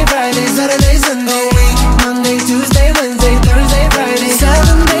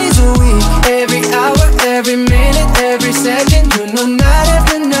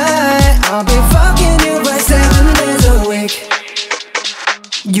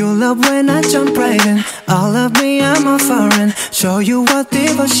show you what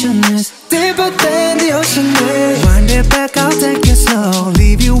devotion is. Deeper than the ocean is. Wind it back, I'll take it slow.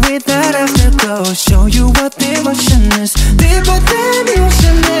 Leave you with that afterglow. Show you what devotion is. Deeper than the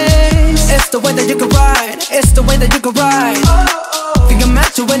ocean is. It's the way that you can ride. It's the way that you can ride. Think I'm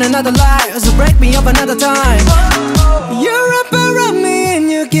meant to win another life, so break me up another time. You're up around me and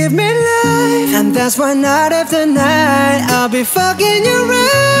you give me life, and that's why night after night I'll be fucking you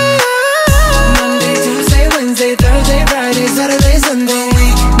right. Monday, Tuesday, Wednesday, Thursday, Friday, Saturday, Sunday.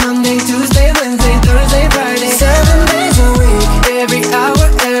 Monday, Tuesday, Wednesday, Thursday, Friday, 7 days a week. Every hour,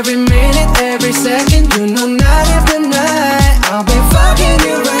 every minute, every second. You know night after night I'll be fucking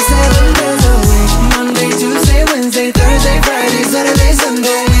you right. 7 days a week. Monday, Tuesday, Wednesday, Thursday, Friday, Saturday,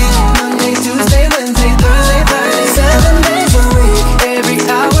 Sunday. Monday, Tuesday, Wednesday, Thursday, Friday, 7 days a week. Every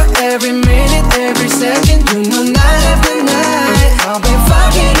hour, every minute, every second. You know night after night I'll be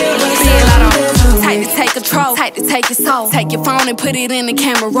fucking you right. 7 days a week. Tight to take control, tight to take your soul. Take your phone and put it in the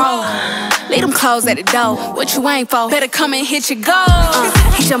camera roll. Leave them clothes at the door. What you ain't for? Better come and hit your goal.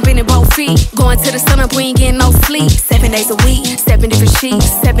 He jumping in both feet. Going to the sun up, we ain't getting no sleep. 7 days a week, 7 different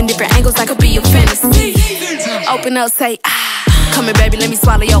sheets, 7 different angles, I could be your fantasy. Open up, say ah. Come here, baby, let me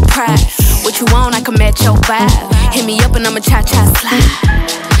swallow your pride. What you want, I can match your vibe. Hit me up and I'ma cha-cha slide.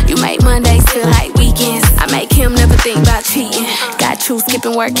 You make Mondays feel like weekends. I make him never think about cheating. Got you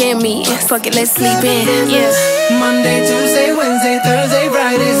skipping work and meetings. Fuck it, let's sleep in, yeah. Monday, Tuesday, Wednesday, Thursday,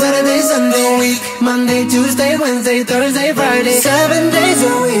 Friday, Saturday, Sunday week. Monday, Tuesday, Wednesday, Thursday, Friday, 7 days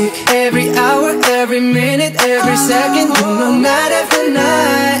a week. Every hour, every minute, every second. You know night after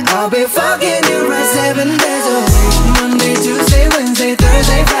night I'll be fucking you right. 7 days a week. Monday, Tuesday, Wednesday,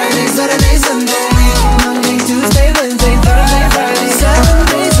 Thursday, Friday, Saturday, Sunday. Monday, Tuesday, Wednesday, Thursday, Friday, 7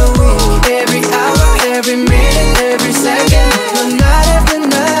 days a week. Every hour, every minute, every second. You know night after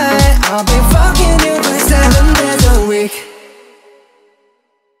night I'll be fucking you right. 7 days a week.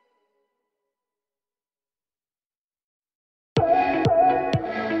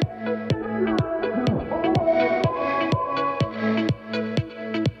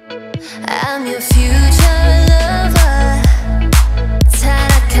 I'm your future lover.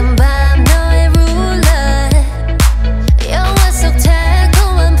 타락한 밤 너의 ruler. 영화 속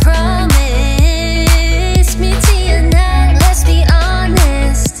달콤한 promise. 믿지 않아, let's be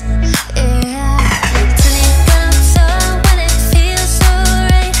honest. Yeah. 틀린 건 없어 when it feels so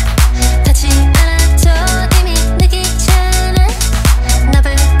right. 닿지 않아도 이미 느끼잖아. 나쁠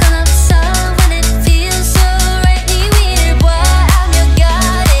건 없어 when it feels so right. 네 위를 봐, I'm your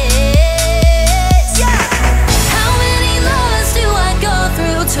goddess. Yeah. How many lovers do I go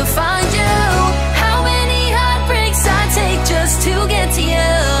through to find you? How many heartbreaks I take just to get to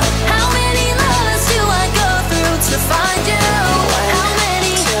you? How many lovers do I go through to find you? How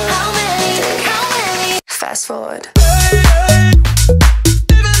many, how many, how many? Fast forward.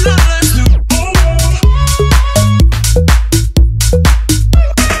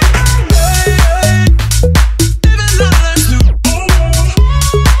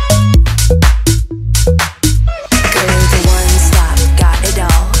 Girl, the one stop, got it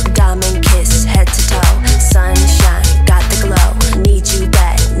all. Diamond kiss, head to toe. Sunshine, got the glow. Need you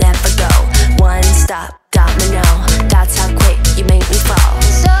back, never go. One stop, domino. That's how quick you make me fall.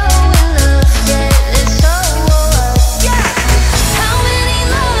 So in love, yeah, it's so yeah. How many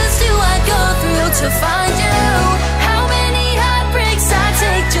lovers do I go through to find you? How many heartbreaks I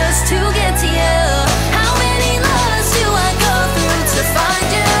take just to get to you? How many lovers do I go through to find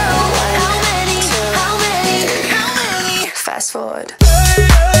you? How many, how many, how many? Fast forward.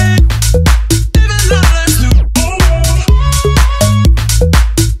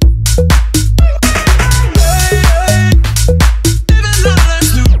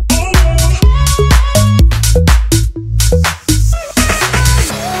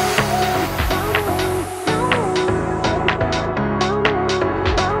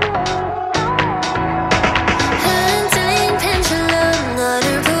 흔들린 펜슬로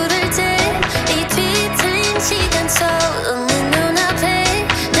너를 부를 때 이 뒤틀린 시간 속 없는 눈앞에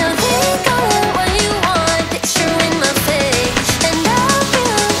넌 이거야 what you want picture in my face and I'll be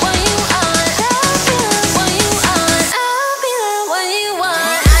the one you want I'll be the one you want I'll be the one you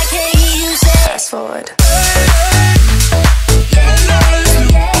want I can't hear you say fast forward.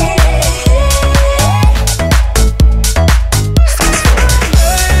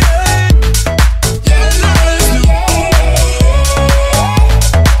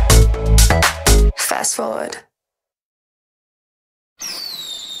 Fast forward.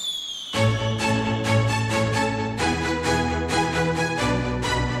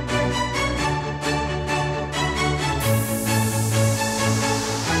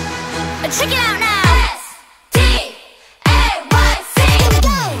 Check it out now. S-T-A-Y.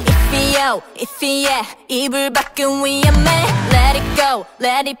 iffy yeah 이불 밖은 위험해 Let it go,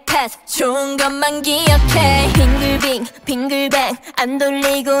 let it pass 좋은 것만 기억해 빙글빙, 빙글뱅 안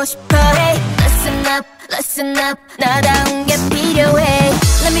돌리고 싶어 Hey, listen up 나다운 게 필요해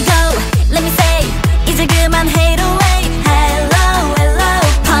Let me go, let me say 이제 그만 hate away Hello, hello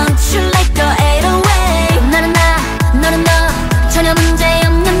punch you like a 808 나는 나, 너는 너 전혀 문제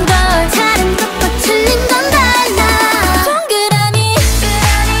없는 걸 다른 것과 틀린 건 달라 동그라미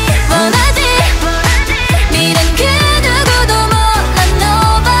원하지 미련 그 누구도 몰라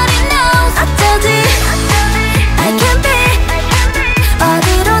Nobody knows 어쩌지 I can't be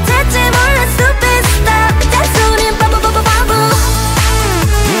어디로 될지 몰라 Superstar 잔소린 바보바보바보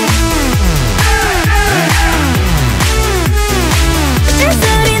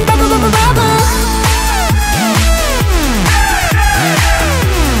잔소린 바보바보바보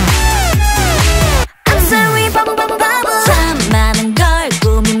I'm sorry 바보바보바보 참 많은 걸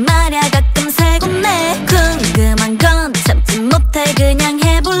고민마냐 가끔 세곤해 궁금한 건 참지 못해 그냥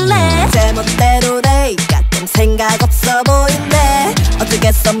해볼래 제멋대로 돼 가끔 생각 없어 보이네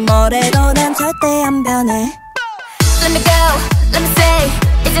어쩌겠어 뭐래도 난 절대 안 변해 Let me go, let me say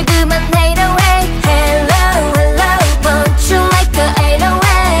이제 그만 hate away Hello, hello Won't you like a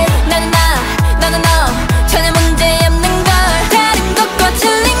 808 나는 나, 너는 너 전혀 문제 없는 걸 다른 것과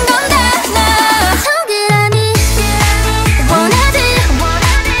틀린 건 달라 동그라미 원하지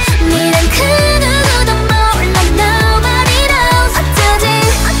미련 그 누구도 몰라 Nobody knows 어쩌지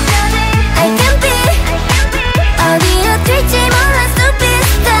I can't be 어디로 튈지 몰라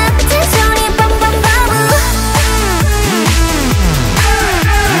Superstar 잔소리 바보바보바보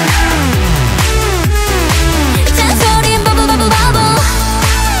잔소리 바보바보바보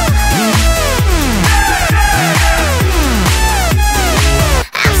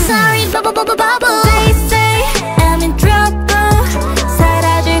I'm sorry 바보바보바보 They say I'm in trouble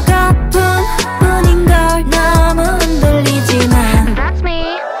사라질 것뿐인 걸 너무 흔들리지만 That's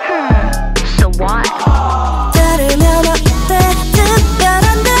me So what? 들으면 어때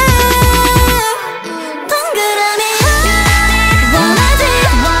특별한데 동그라미 원하지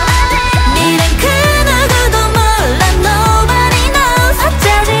미련 그 누구도 몰라 Nobody knows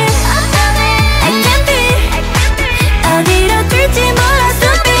어쩌지 I can't be 어디로 튈지 몰라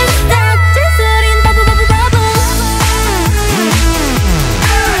Superstar 잔소린 바보바보바보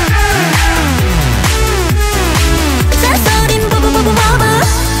잔소린 바보바보바보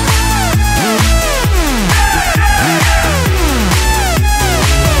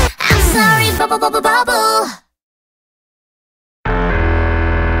I'm sorry 바보바보바보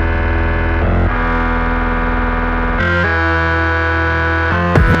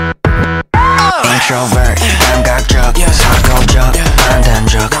Introvert 감각적 사고적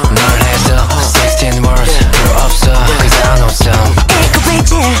판단적 널 해서 16 words 필요 없어 Cause I know some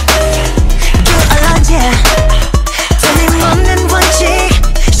에코베이지 큐얼런지 틀림없는 원칙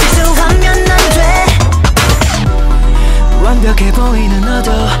실수하면 안돼 완벽해 보이는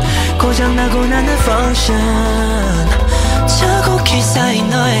너도 고장나고 나는 function 저곡히 쌓인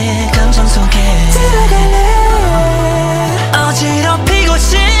너의 감정 속에 들어갈래 어지럽히고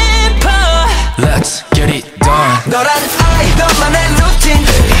싶어 Let's get it done 너란 아이 너만의 루틴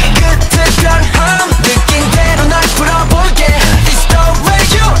그 특별함 느낀 대로 날 풀어볼게 It's the way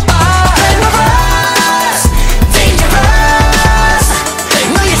you are Dangerous Dangerous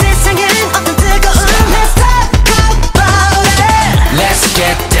너의 세상엔 어떤 뜨거운 Let's talk about it Let's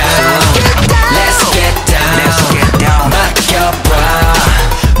get down Let's get down Let's get down 맡겨봐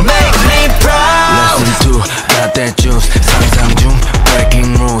Make me proud Lesson 2 got that juice 상상 중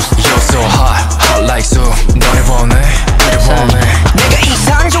breaking rules You're so hot hot like soup 너를 보내 그래 보내 내가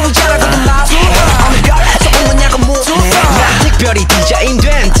이상 좋은 자라거든 마수 어느 별에서 온 거냐고 묻네 난 특별히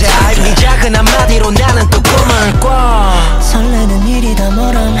디자인된 타입 네 작은 한마디로 나는 또 꿈을 꿔 설레는 일이 다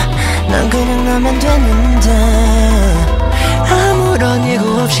멀음 난 그냥 나면 되는데 아무런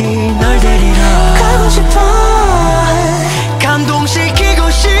예고 없이 널 데리러 가고 싶어 감동시키고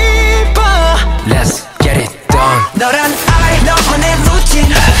싶어 Let's get it done 너란 아이 너만의 루틴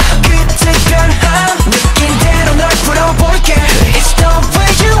그 특별함 느낀 대로 널 풀어볼게 It's the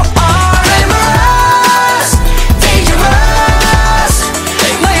way you are Glamorous Dangerous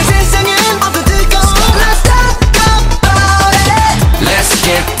너의 세상엔 어떤 뜨거운 Let's talk about it Let's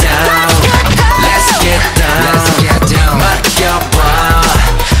get down Let's get down Let's get down 맡겨봐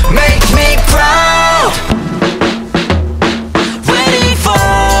Make me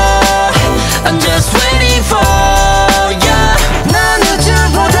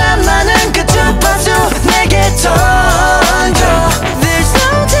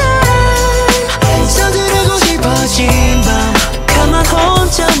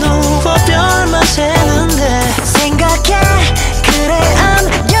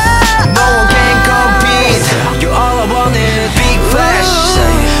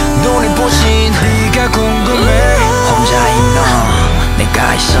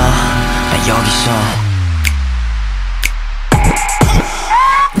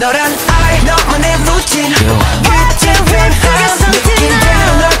routine 그때 랩하게 느낀 대로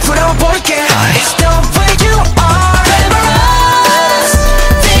널 풀어볼게 It's the way you are Glamorous,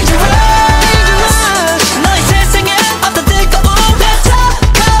 dangerous 너의 세상에 어떤 뜨거움 Let's talk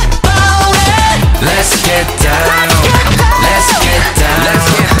about it Let's get down Let's get down Let's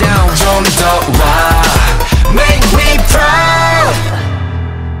get down 좀 더 와 Make me proud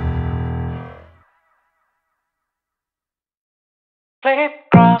Lip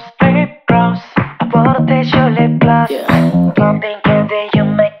gloss I wanna taste your lip gloss Pumping candy you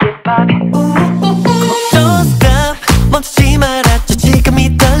make it pop Don't stop 멈추지 말아줘 지금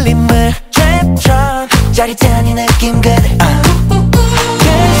이 떨림을 Trap 짜릿한 이 느낌 good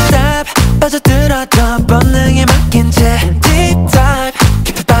Can't stop 빠져들어 더 본능에 맡긴 채 Deep dive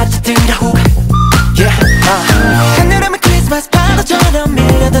깊이 빠져들어 훅 Yeah 하늘하면 크리스마스 파도처럼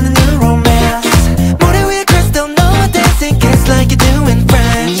밀려드는 new romance 모래 위에 crystal 너와 dancing kiss like you're doing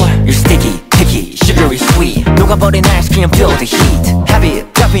French You're sticky, picky, sugary sweet 녹아버린 ice cream, feel the heat Heavy,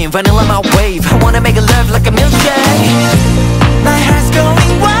 topping, vanilla my wave I wanna make love like a milkshake My heart's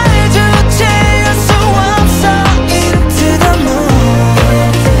going wild 주체할 수 없어 Into the moon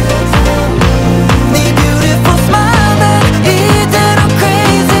네 beautiful smile 난 이대로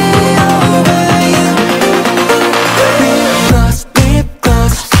crazy over you Lip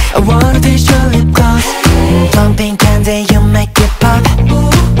gloss I wanna taste your lip gloss Pumping candy you make it pop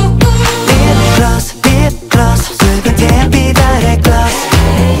Lip gloss 붉은 달빛 아래 gloss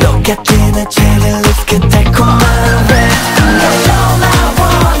녹아드는 cherry lips 그 달콤한 red All I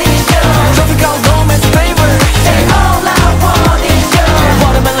want is you Tropical romance flavor All I want is you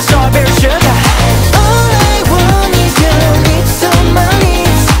Watermelon, strawberry, sugar All I want is your lips on my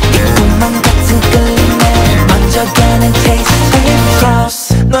lips 꿈만 같은 끌림에 먼저가는 taste Lip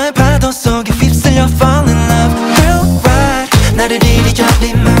gloss 너의 파도 속에 휩쓸려 fall in love Real right 나를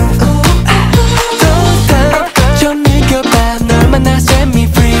이리저리 move Don't stop 좀 느껴봐 널 만나 set me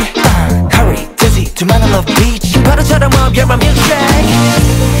free Hurry, dizzy, to my love beach 파도처럼 up, you're my milkshake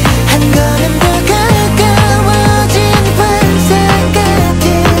한 걸음 더 가까워진 환상 같은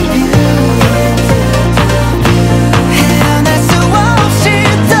view 헤어날 수 없이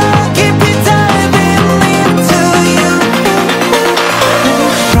더 깊이 diving into you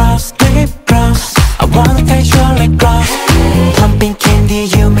Lip gloss I wanna taste your lip gloss Pumping candy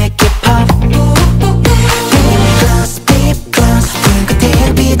you make it pop Lip gloss 붉은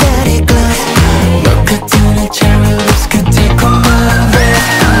달빛 아래 gloss 녹아드는 cherry lips 그 달콤한 red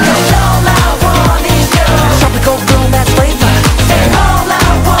All I want is you Tropical romance flavor All I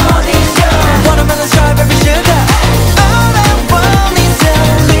want is you Watermelon, strawberry, sugar All I want is your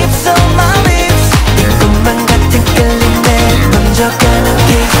lips on my lips 꿈만 같은 끌림에 먼저가는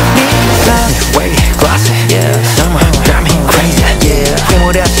kiss me love Way, glossy, yeah Summer, drive me crazy, yeah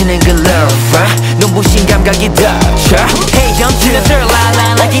힘을 하시는 그 love, 눈부신 감각이 닿죠 Hey, 연출들 la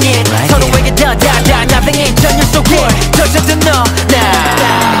la like it need 서로에게 더 nothing ain't done, you're so good 터져도 너,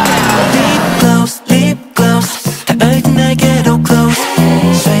 Lip gloss 다 얼든 날개로 close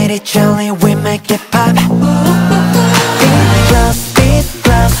Sweetie jelly we make it pop Lip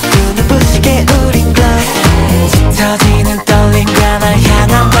gloss 두 눈부시게 우린 gloss 짙어지는 떨림과 날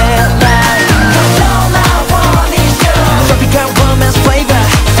향한 red light All I want is you Tropical romance flavor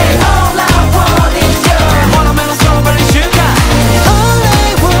All I want is you Watermelon, strawberry, sugar All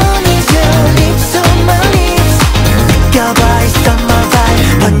I want is your lips on my lips 느껴봐 it's summer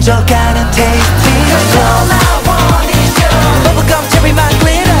vibe 먼저가는 tasty All I want is you Bubblegum, cherry, my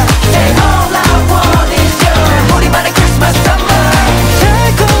glitter All I want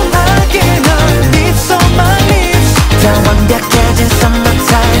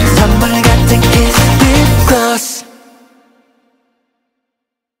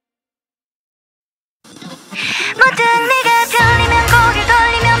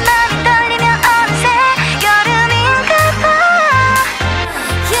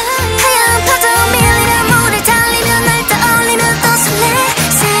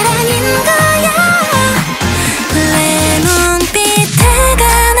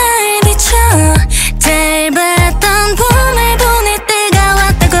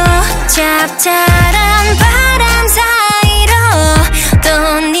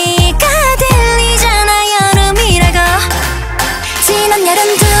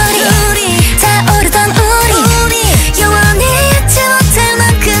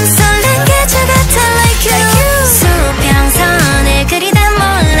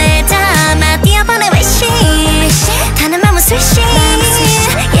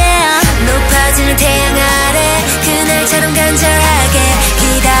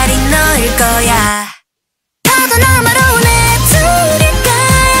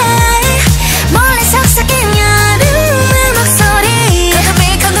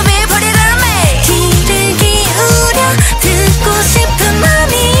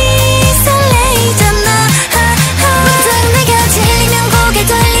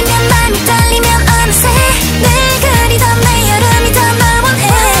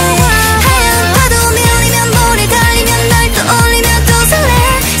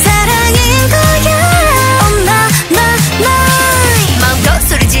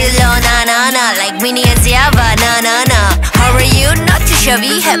make me need to have a no How are you not too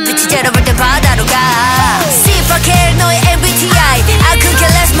shabby 햇빛이 째려볼 때 바다로 가 시퍼케 너의 MBTI I could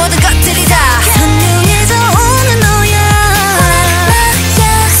care less 모든 것들이 다 선명해져 오는 너야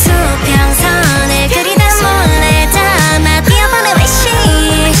수평선을 그리다 몰래 담아 뛰어보내 wish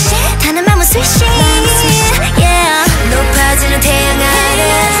타는 맘은 swish yeah 높아지는 태양 아래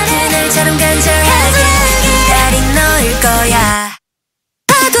그늘처럼 간절하게 기다린 너일 거야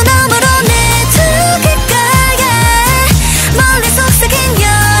파도 너머로 내 두 귓가에 멀리 속삭인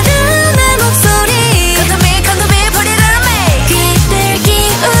여름의 목소리 Come to me, put it on me 귀를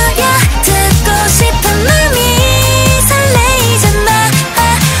기울여 듣고 싶은 마음이 설레이잖아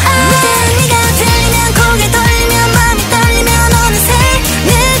무대 네가 들리면 고개 돌리면 마음이 떨리면 어느새 늘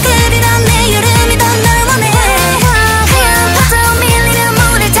그리던 내 여름이 더 널 원해 하얀 파도 밀리면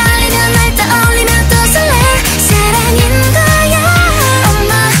물에 달리면 날 떠올리면 또 설레 사랑인 거야 Oh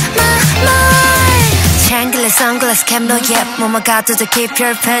my 샹글레 선글라스 캡 너의 몸만 가둬도 keep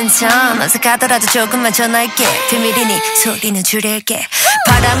your pants on 어색하더라도 조금만 전할게 비밀이니 소리는 줄일게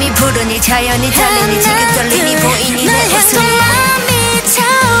바람이 부르니 자연이 달리니 지금 떨리니 보이니 내 웃음이 마음이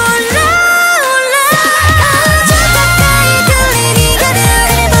차올라 아주 가까이 들리니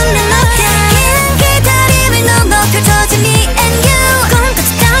여름에 붙는 너의 긴 기다림을 넘어 펼쳐진 me and you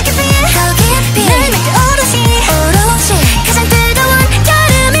꿈같이 더 깊이 날 믿기 오롯이 가장 뜨거운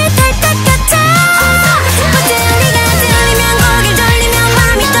여름이 될 것 같아 모든 네가 들리면 고개를 돌리면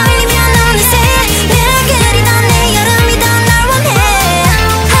마음이 떨리면 어느새 늘 그리던 내 여름이 더 날 원해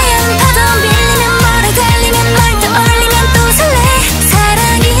하얀 파도 밀리면 모래 달리면 널 떠올리면 또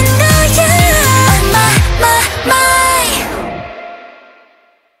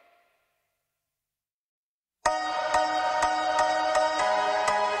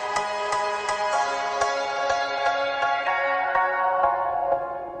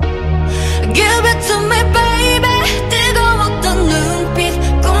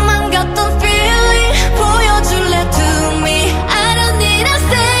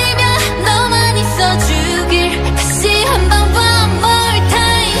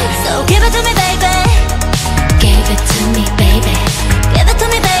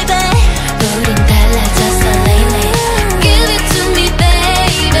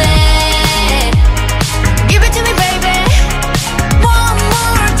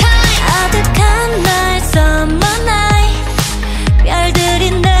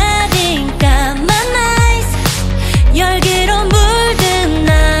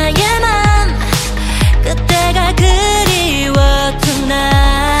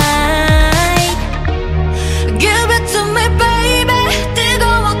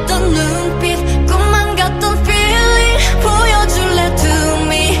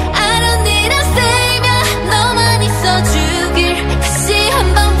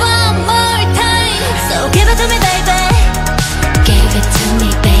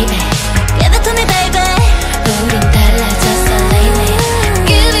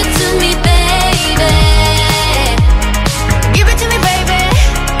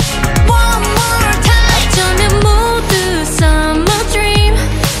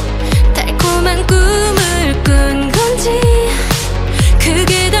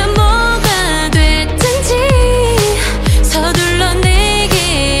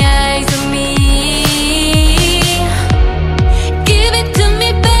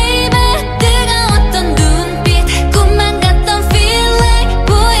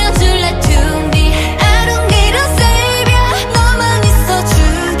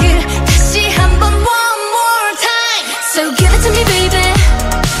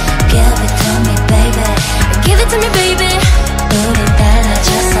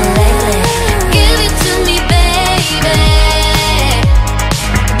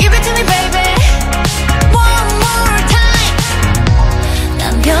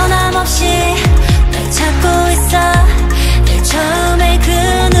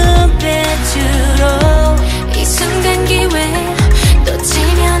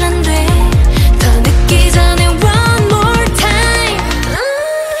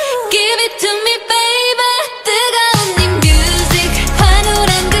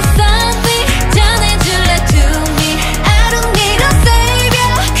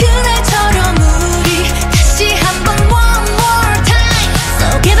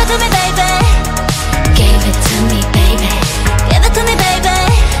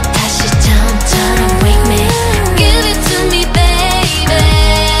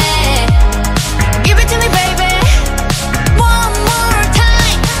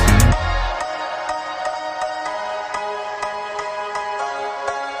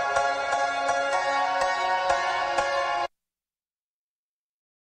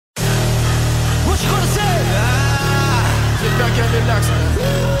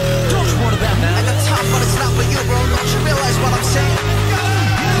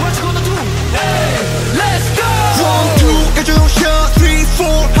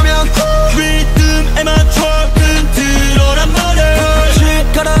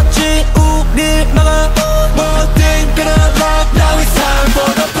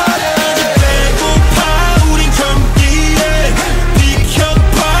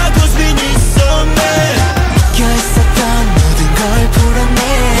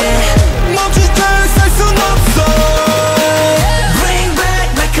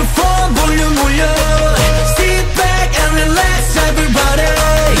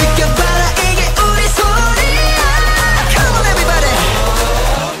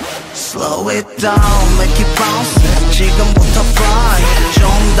it down, make it bounce. 지금부터 fly. 좀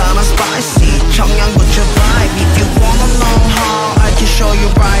더 난 spicy. 청양고추 vibe. If you wanna know how, I can show you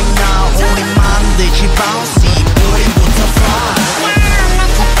right now. 우리 만들지 bouncy. 우리부터 fly.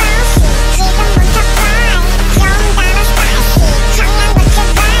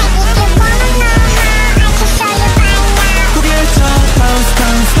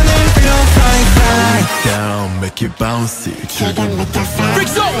 Make it bouncy 지금부터 fly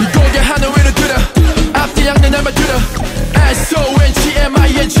Freak zone 고개 하늘 위로 들어 앞뒤 양내 날만 들어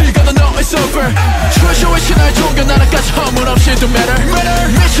S-O-N-G-M-I-N-G gonna know it's over 초쇼의 신화의 종교 나라까지 허물 없이 do matter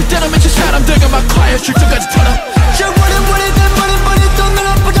미칠 때는 미친 사람들과 막 quiet 출전까지 털어 또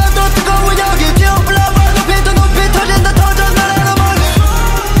눈아프자 또 뜨거워 여기 뛰어불러봐 높이 더 높이 터진다 터져 나라는 멀리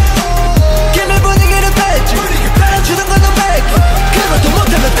김의 분위기를 뺐지 주는 건 너 백 그것도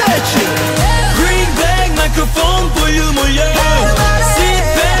못하면 됐지 microphone 볼륨 올려 Sit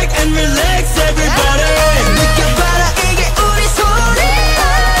back and relax everybody 느껴봐라 이게 우리 소리야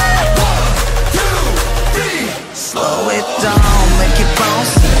 1, 2, 3 Slow it down, make it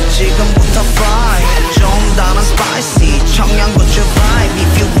bounce 지금부터 fly 좀 더 난 spicy 청양고추 vibe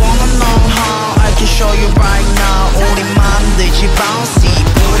If you wanna know how I can show you right now 우리 만들지 bouncy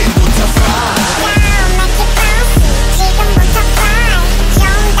우리부터 fly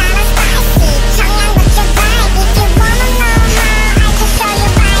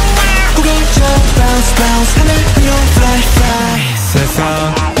bounce 하늘 위로 fly fly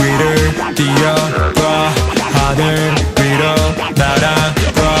세상 위를 뛰어봐 하늘 위로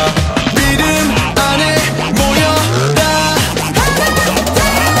날아가 믿음 안에 모여라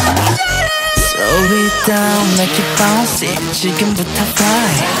Slow it down, make it bouncy 지금부터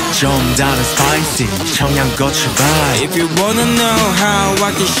fly 좀 더 spicy 청양고추 vibe If you wanna know how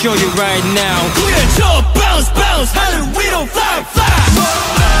I can show you right now 구해줘 bounce bounce 하늘 위로 fly fly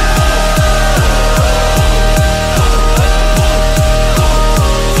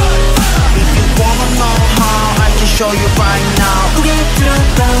show you right now 우리 들어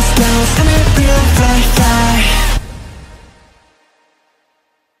bounce bounce 하늘 위로 fly fly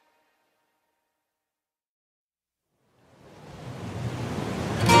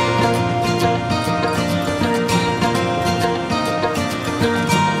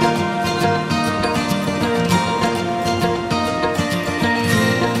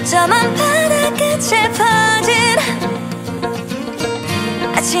저먼 바다 끝에 퍼진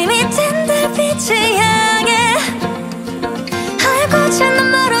아침이 든 달빛을 향해 하얗고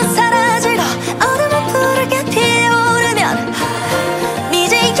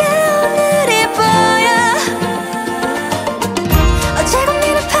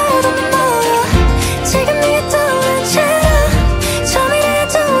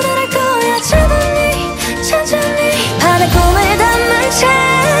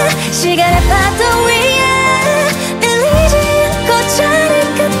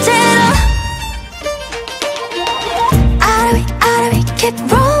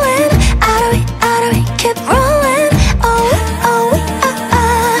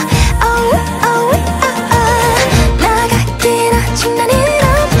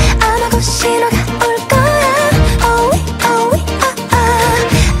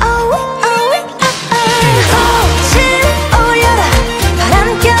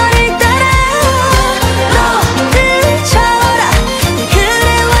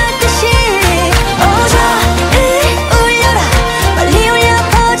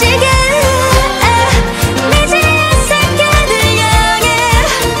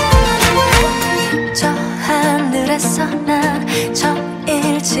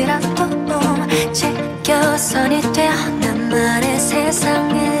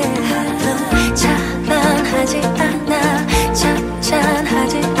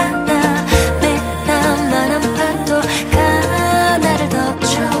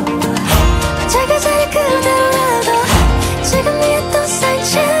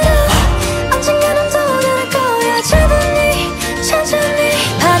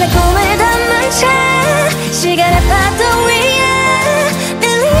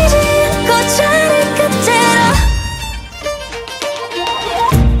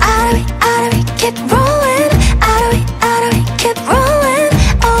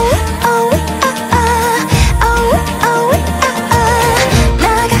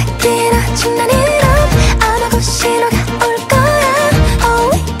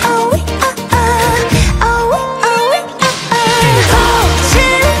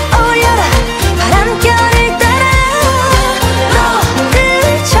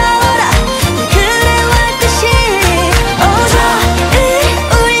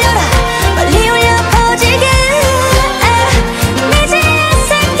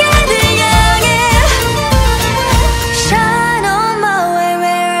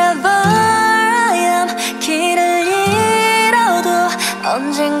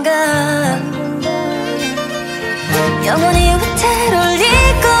언젠가 영원히 위태로울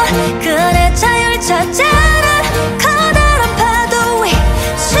이곳 그대 자유를 찾아라 커다란 파도 위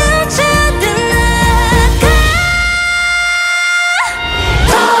춤추듯 나가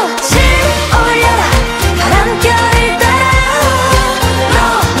꽃을 올려라 바람결을 따라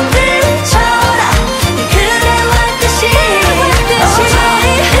너를 쳐라 그대와 뜻이 소리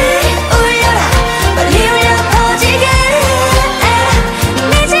울려라 빨리 울려 퍼지게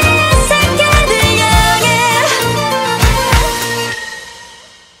미지의 새끼들 향해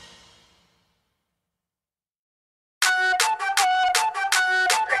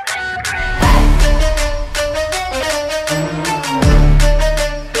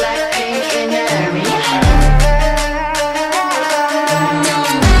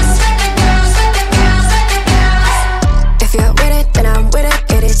If you're with it, then I'm with it,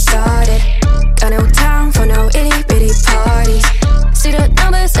 get it started. Got no time for no itty bitty parties. See the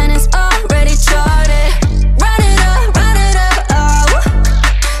numbers and it's already charted. Run it up, oh.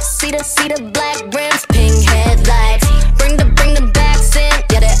 See the black rims, pink headlights. Bring the backs in,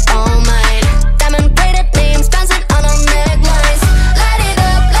 yeah, they're all mine. Diamond plated names, bouncing on our necklines. Light it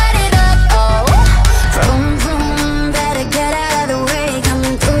up, oh. Vroom, vroom, better get out of the way.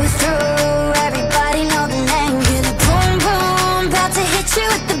 Coming through. Everybody know the name. Get it boom, boom, about to hit you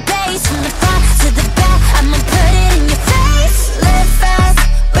with the bass. From the front to the back, I'ma put it in your face. Live fast,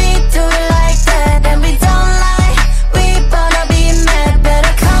 we do it like that, and we don't lie. We wanna be mad,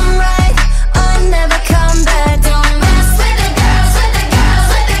 better come right or never come back. Don't mess with the girls, with the girls,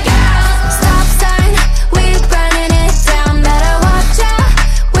 with the girls. Stop sign, we burning it down. Better watch out,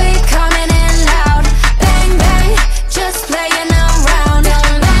 we coming in loud. Bang bang, just playing around.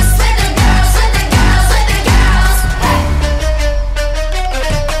 Don't mess with the girls, with the girls, with the girls.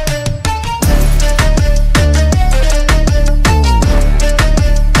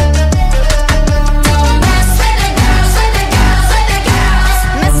 Don't mess with the girls, with the girls, with the girls.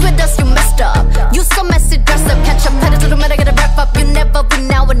 Mess with us, you messed up. You so messy, dress up, catch up, pedal to the metal, gotta wrap up. You never win,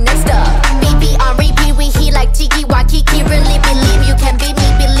 now we're next up. BB on repeat, we heat like Tiki Wakiki. Really believe you can beat me,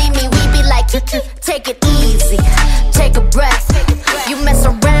 believe me. We be like, take it easy, take a breath. You mess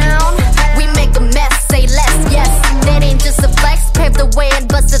around, we make a mess, say less, yes. That ain't just a flex, pave the way and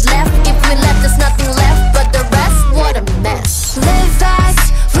bust it left. If we left, there's nothing left but the rest. What a mess. Live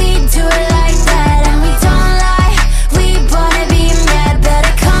fast, we do it like that, and we don't lie. We wanna be mad,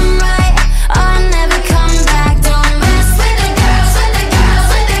 better come right or never come back. Don't mess with the girls, with the girls,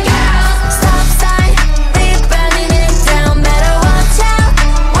 with the girls. Stop sign, we burning it down. Better watch out,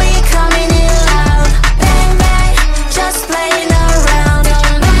 we coming in loud. Bang bang, just playing around.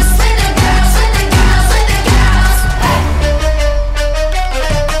 Don't mess with the girls, with the girls, with the girls.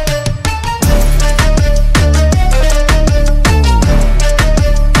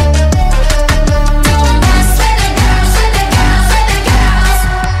 Don't mess with the girls, with the girls, with the girls.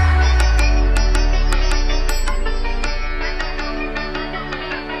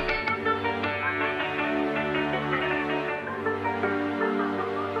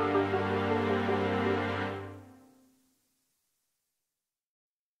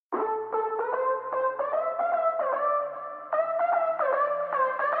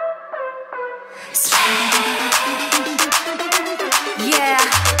 Yeah,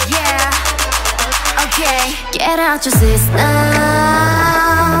 okay. Get out your seats now.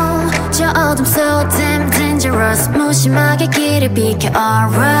 저 어둠 so damn dangerous. 무심하게 길을 비켜,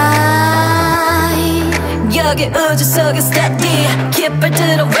 alright. 여기 우주 속에 steady. 깃발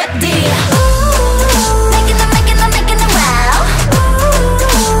들어 ready. Making it wow.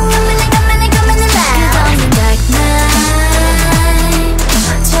 Coming in loud. 끝없는 dark night.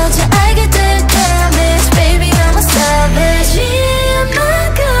 저저 알게 될 damage. Baby, I'm a savage. Me and my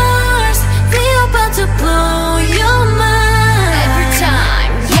girls, we about to blow your mind. Every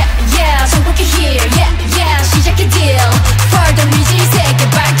time, yeah, 정확히 here, yeah, 시작해 deal. Further 미지 세계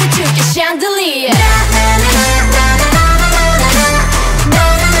밝혀줄게 chandelier.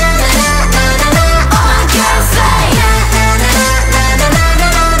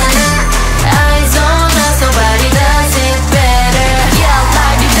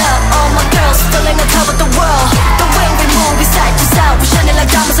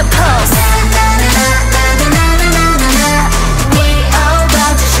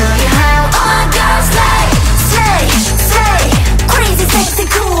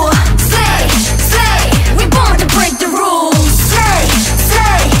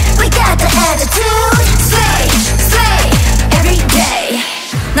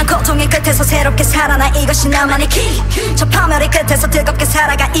 이것이 나만의 key 저 파멸의 끝에서 뜨겁게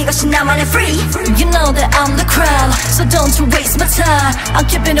살아가 이것이 나만의 free You know that I'm the crowd So don't you waste my time I'm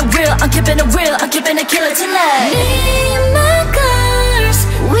keeping it real, I'm keeping it real I'm keeping it killer tonight Me and my girls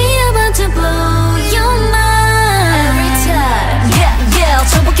We about to blow your mind Every time Yeah, yeah,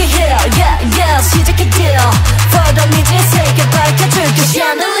 정복해 here Yeah, yeah, 시작해 deal Further need you say goodbye 켜줄게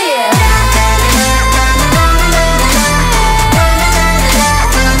chandelier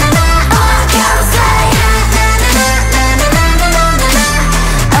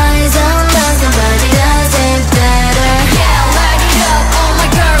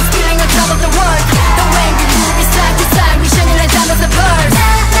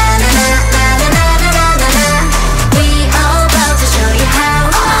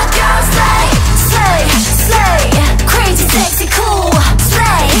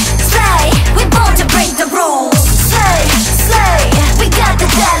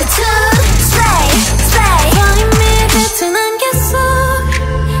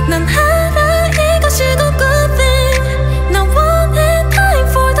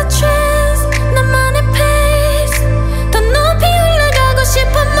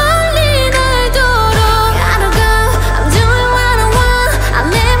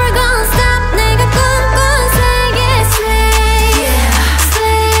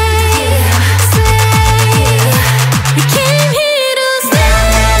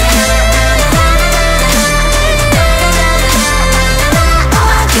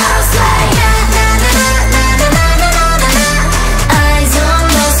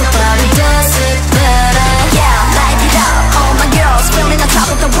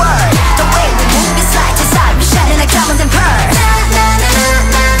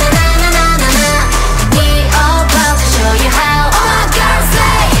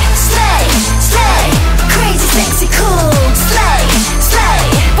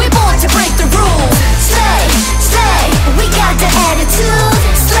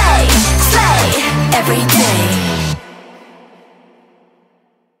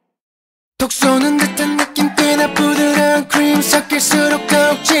톡 쏘는 듯한 느낌 꽤나 부드러운 크림 섞일수록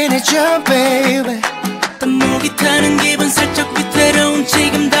더욱 진해져 baby 또 목이 타는 기분 살짝 위태로운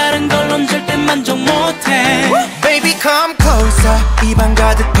지금 다른 걸 넌 절대 만족 못해 Baby come closer 입안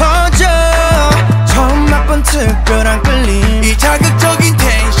가득 퍼져 처음 맛본 특별한 끌림 이 자극적인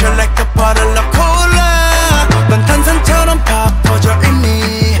텐션 like a bottle of cola 넌 탄산처럼 팍 퍼져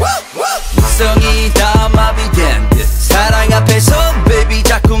있니 성이 다 마비된 듯 사랑 앞에서 baby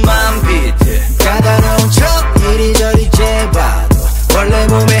자꾸만 비트 까다로운 척 이리저리 재봐도 원래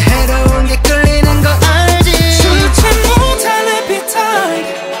몸에 해로운 게 끌리는 거 알지 주체 못할 appetite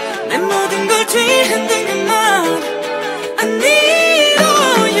내 모든 걸 뒤흔든 그만 I need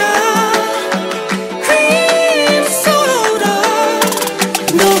all your cream soda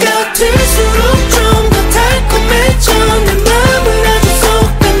너가 들수록 좀 더 달콤해져 내 맘을 아주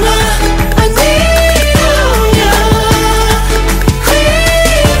쏙 빼놔 I need all your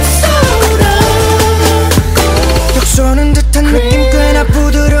cream soda 톡 쏘는 듯한 느낌 꽤나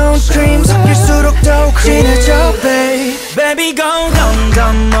부드러운 크림 섞일수록 더욱 진해져 babe Baby go dumb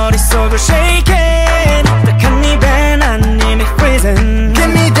dumb 머릿속을 shake it 딱한 입에 난 이미 freezing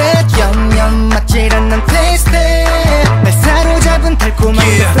Give me that yum yum 맞질 않는 taste 날 사로잡은 달콤한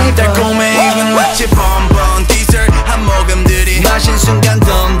그 flavor 달콤해 이건 마치 bonbon dessert 한 모금들이 마신 순간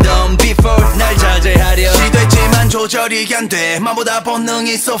덤덤 before 날 자제하려 시도했지만 조절이 안 돼 맘보다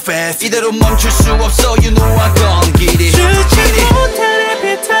본능이 so fast 이대로 멈출 수 없어 you know I gone get it 주체 못할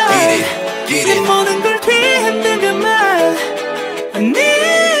appetite 내 모든 걸 뒤흔든 그만 I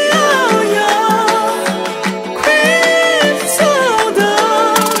need all your cream soda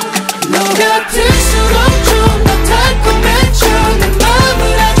너가 들수록 좀 더 달콤해져 내 맘을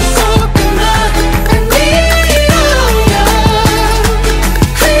아주 쏙 빼놔 I need all your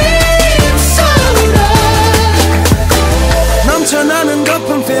cream soda 넘쳐나는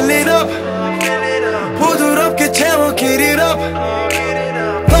거품 fill it up 부드럽게 채워 get it up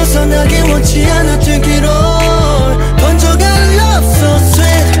벗어나기 원치 않아 뛰기로 번져간 love so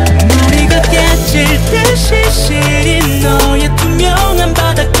sweet 머리가 깨질 듯이 시린 너의 투명한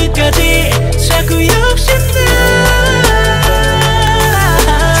바닥 끝까지 자꾸 욕심나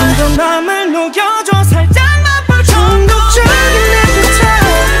좀 더 맘을 녹여줘 살짝만 볼 정도 중독적인 appetite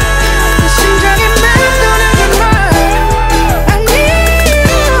내 심장에 맴도는 말 I need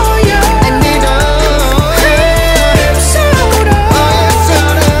all your cream soda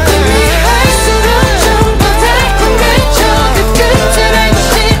할수록 좀 더 달콤해져 그 끝을 알고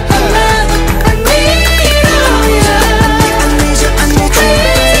싶어 난 I need all your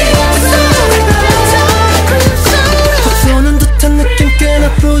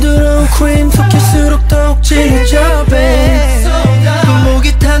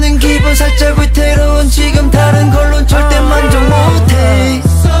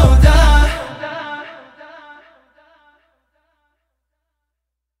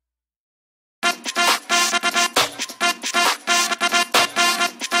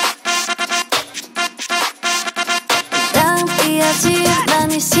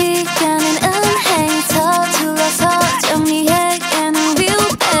이 시간은 은행 서툴러서 정리해 and I'll be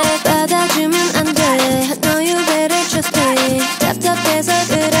back. 받아주면 안 돼. No you better trust me. 답답해서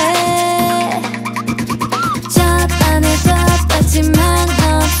그래. 저 안에도 빠지만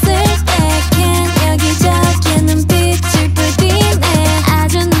없을 때 can't 여기저기 눈빛을 뿌리네.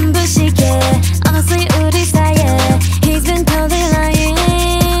 아주 눈부시게 honestly 우리 사이에 He's been totally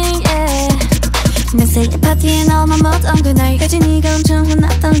lying yeah. 내 생일 파티에 너만 못 온 그날까지 네가 엄청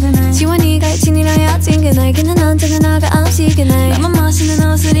혼났던 그날 지원이가 이친이랑 헤어진 그날 그는 언제나 너가 없이 그날 나만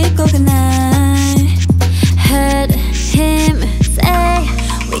멋있는 옷을 입고 그날 Heard him say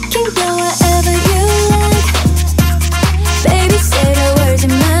we can go wherever you like Baby say the words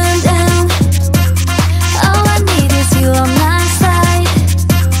and man down All I need is you on my side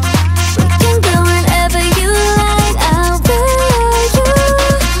We can go wherever you like I'll be you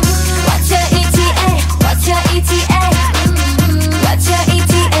What's your ETA? What's your ETA? What's your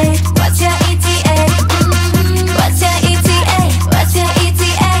ETA? What's your ETA? What's your ETA? What's your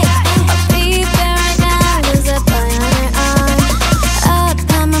ETA? I'll be there right now There's a boy on her arm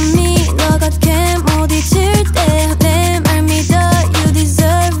아파만 미 너가 못 잊을 때 내 말 믿어 You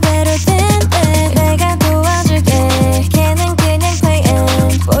deserve better than that 내가 도와줄게 걔는 그냥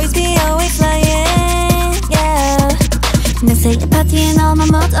playing Boys be always lying yeah. 내 생일 파티에 너만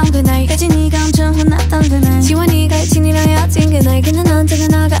못 온 그날까지 네가 엄청 혼났던 그날 지원이가 이친이랑 헤어진 그날 그는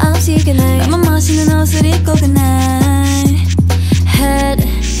언제나 너가 없이 그날 나만 멋있는 옷을 입고 그날 Heard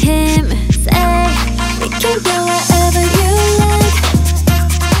him say We can go wherever you like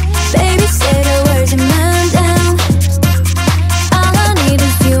Baby say the words and man down All I need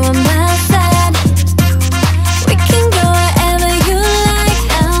is you on my side We can go wherever you like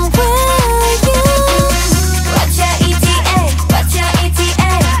I'll wear you What's your ETA? What's your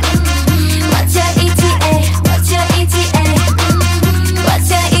ETA? What's your ETA? What's your ETA? What's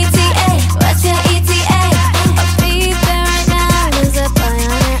your ETA? What's your ETA? I'll be there right now There's a boy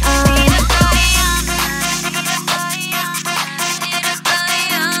on her arm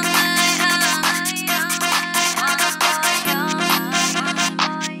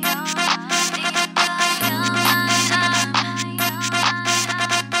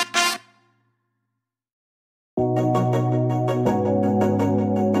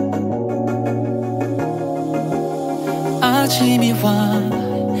아침이 와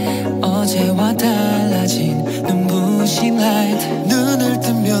어제와 달라진 눈부신 라이트 눈을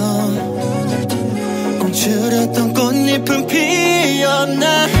뜨면 움츠렸던 꽃잎은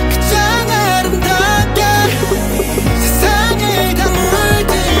피었나 가장 아름답게 세상을 다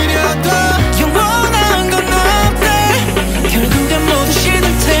물들여도 영원한 건 없네 결국엔 모두 식을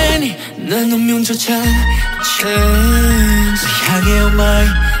테니 난 운명조차 change 향해 on my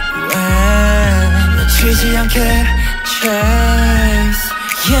way 놓치지 않게 chase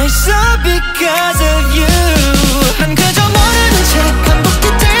Yeah, it's all because of you 난 그저 모르는 채 반복해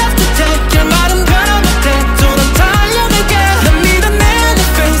day after day 결말은 변함없대 또 난 달려갈게 난 믿어 내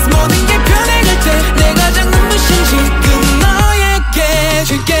face 모든 게 변해갈 때 내가 장 눈부신 지금 너에게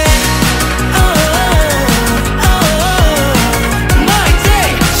줄게 My day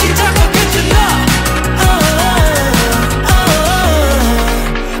시작과 끝은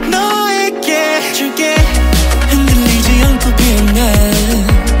너 너에게 줄게 흔들리지 않고 빛나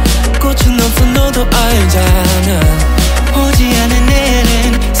꽃은 없어 너도 알잖아 오지 않은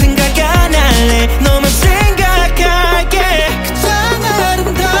내일은 생각 안 할래 너만 생각할게 가장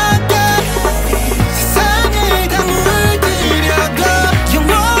아름답게 세상을 다 물들여도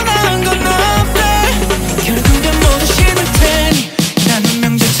영원한 건 없대 결국엔 모두 식을 테니 난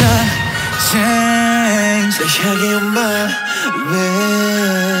운명조차 change 널 향해 on my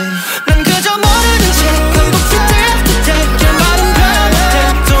way 난 그저 모르는 채 반복해 day after day 결말은 변함없대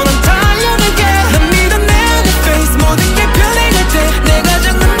또 난 달려갈게 난 믿어 내 face 모든 게 변해갈 때 내가 장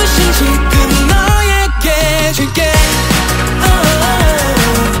눈부신 지금 너에게 줄게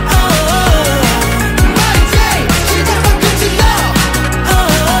My day 시작과 끝은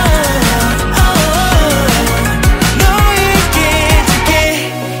너에게 줄게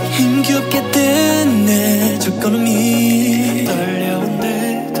힘겹게 뜬 내 첫걸음이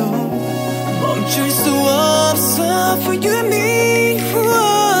떨려온데도 멈출 수 없어 for you and me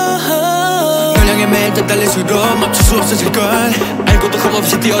널 향해 매일 더 달릴수록 멈출 수 없어질걸 알고도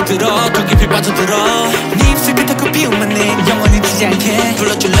겁없이 뛰어들어 더 깊이 빠져들어 네 입술 끝에 그 비움만 내 영원히 지지 않게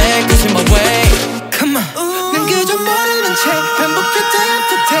불러줄래 cause you're my way Come on 난 그저 모르는 채 반복해 day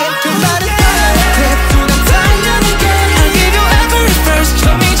after day 결말은 변함없대 또 난 달려갈게 I'll give you every first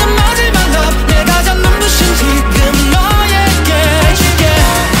처음이자 마지막 love 내가 장 눈부신 지금 너에게 줄게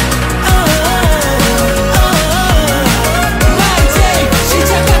My day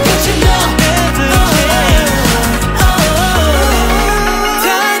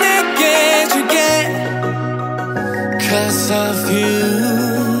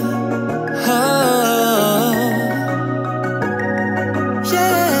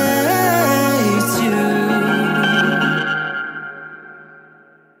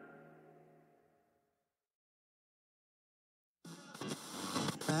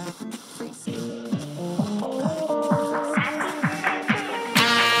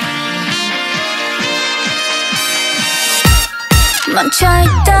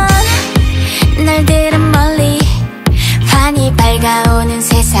멈춰있던 날들은 멀리 환히 밝아오는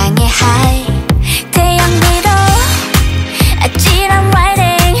세상의 하이 태양 위로 아찔한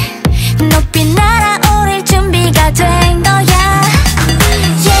라이딩 높이 날아오를 준비가 된 거야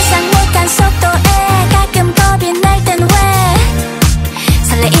예상 못한 속도에 가끔 겁이 날 땐 왜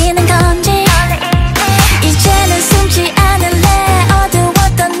설레이는 건지 이제는 숨지 않을래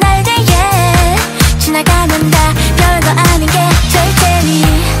어두웠던 날들에 지나가면 다 별거 아닌 게 될 테니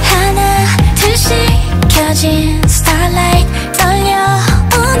하나 둘씩 켜진 starlight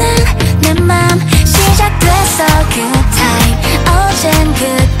떨려오는 내 맘 시작됐어 good time 어젠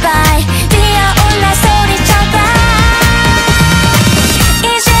goodbye 뛰어올라 소리쳐봐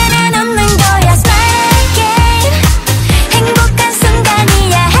이제는 웃는 거야 smile again 행복한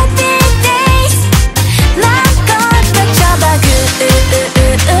순간이야 happy days 마음껏 외쳐봐 good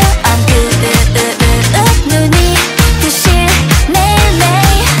I'm good 눈이 부실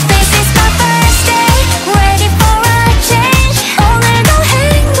매일매일 This is my first day ready for a change 오늘도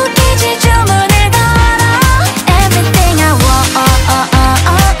행복해질 주문을 걸어 Everything I want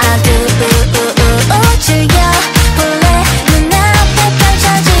I do 즐겨볼래 눈앞에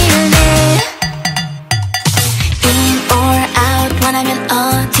펼쳐지는 일 In or out 원하면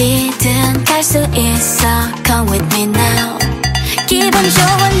어디든 갈 수 있어 Come with me now 기분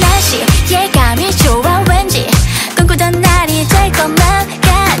좋은 날씨 예감이 좋아 왠지 꿈꾸던 날이 될 것만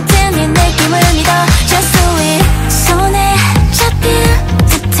같은 이 느낌을 믿어 Just do it 손에 잡힐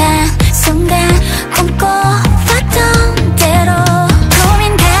듯한 순간 꿈꿔왔던 대로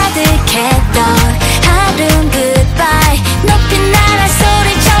고민 가득했던 하루는 goodbye 높이 날아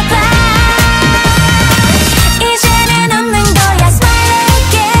소리쳐봐 이제는 웃는 거야 smile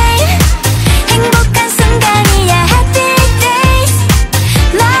again 행복한 순간이야 happy days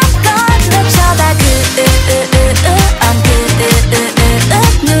마음껏 외쳐봐 good I'm good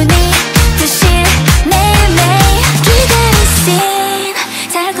눈이 부실 매일매일 기다린 scene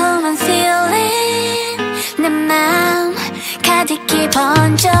달콤한 feeling 내 마음 가득히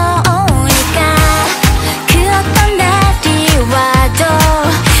번져오니까 그 어떤 날이 와도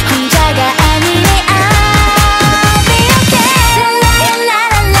혼자가 아니니 I'll be okay La la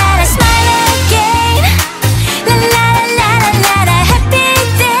la la la smile again La la la la la la happy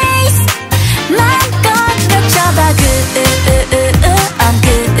days 마음껏 외쳐봐 good I'm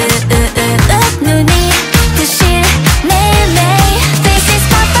good 눈이 부실 매일매일 This is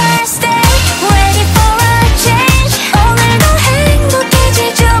my first day ready for a change 오늘도 행복해질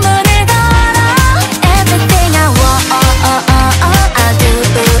주문을 걸어 Everything I want I do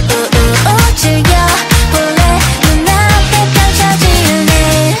즐겨볼래 눈앞에 펼쳐지는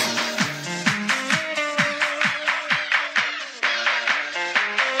일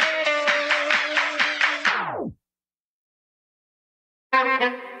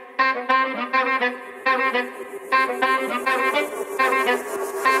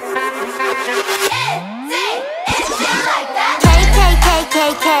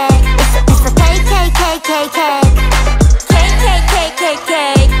KKKKK it's a KKKKK KKKKK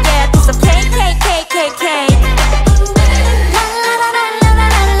yeah it's a KKKKK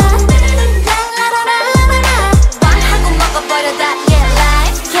왕하고 먹어버려 다 yeah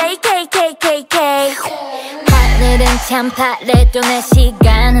life KKKKK 하늘은 참 파래도 내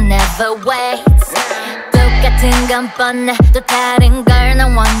시간은 never waits 똑같은 건 뻔해 또 다른 걸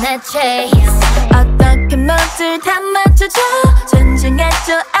난 원해 chase 어떻게 모두 다 맞춰줘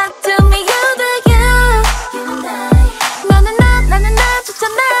존중해줘 Up to me you the you 너는 나는 나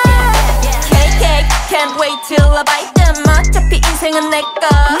좋잖아 KK can't wait till I bite them 어차피 인생은 내꺼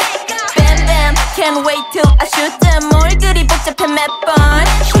Bam bam can't wait till I shoot them 뭘 그리 복잡해 몇 번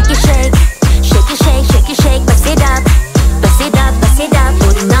Shake it shake shake it shake shake it shake bust it up bust it up bust it up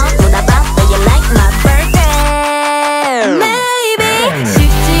우리 너보다 바빠 you like my birthday Maybe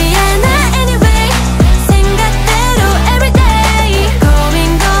쉽지 않아 anyway 생각대로 everyday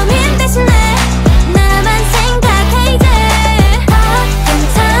고민 대신에 나만 생각해 이제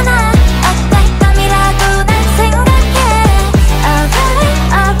괜찮아 어떨 밤이라도 난 생각해 Alright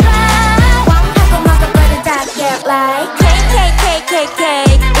alright 왕하고 먹어버린 다 get like KKKKK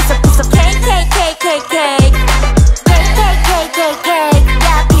It's a piece of KKKKK KKKKK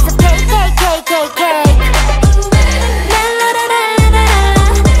Yeah piece of KKKKK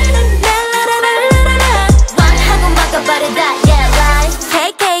왕하고 먹어버린 다 get like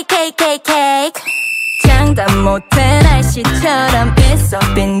KKKKK 장담 못해 날씨처럼 있어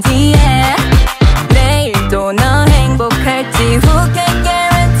빈 뒤에 내일도 너 행복할지 Who can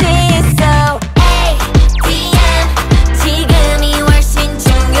guarantee so ATM 지금이 훨씬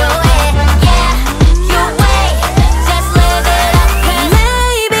중요해 Yeah you wait just live it up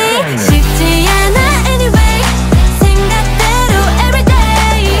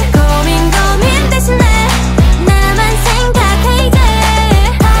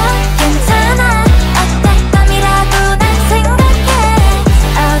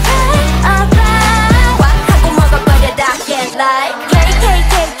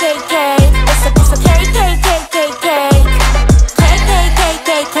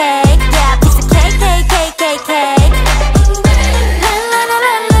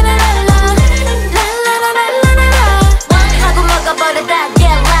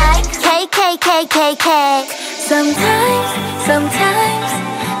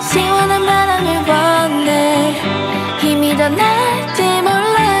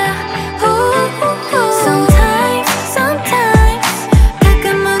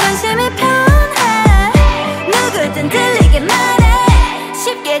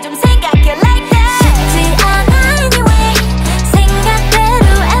날 좀 생각해 like that 쉽지 않아 anyway 생각대로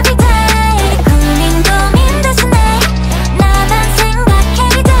everyday 고민 고민 대신에 나만 생각해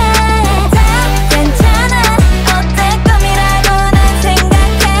everyday 다 괜찮아 어때 꿈이라고 난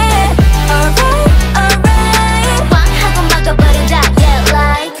생각해 alright alright 꽝 하고 막아버리자 yeah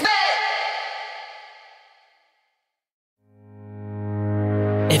like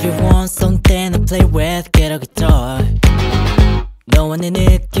If you want something to play with, get a guitar 너와 내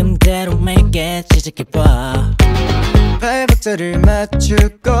느낌대로 make it 시작해봐 발박자를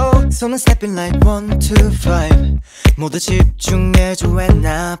맞추고 손은 stepping like 1, 2, 5 모두 집중해줘 when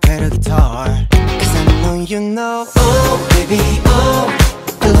I play the guitar Cause I know you know Oh baby oh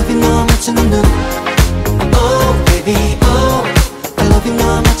I love you 너 맞추는 눈 Oh baby oh I love you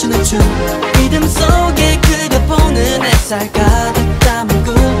너 맞추는 춤 리듬 속에 그려보는 햇살 가득 담은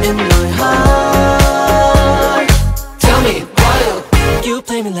꿈인 너의 heart Tell me why You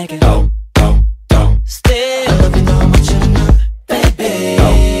play me like a Still I love you 너 맞추는 눈 Baby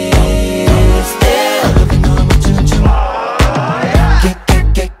Still I love you 너 맞추는 춤 Get a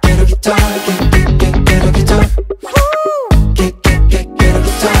guitar Get a guitar Get a guitar Get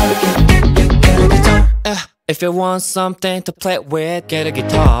a guitar If you want something to play with, get a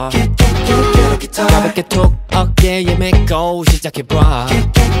guitar Get a guitar 가볍게 톡 어깨에 메고 시작해봐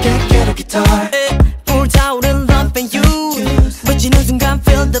Get a guitar 불타오른 love and you 외치는 순간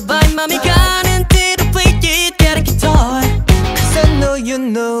feel the vibe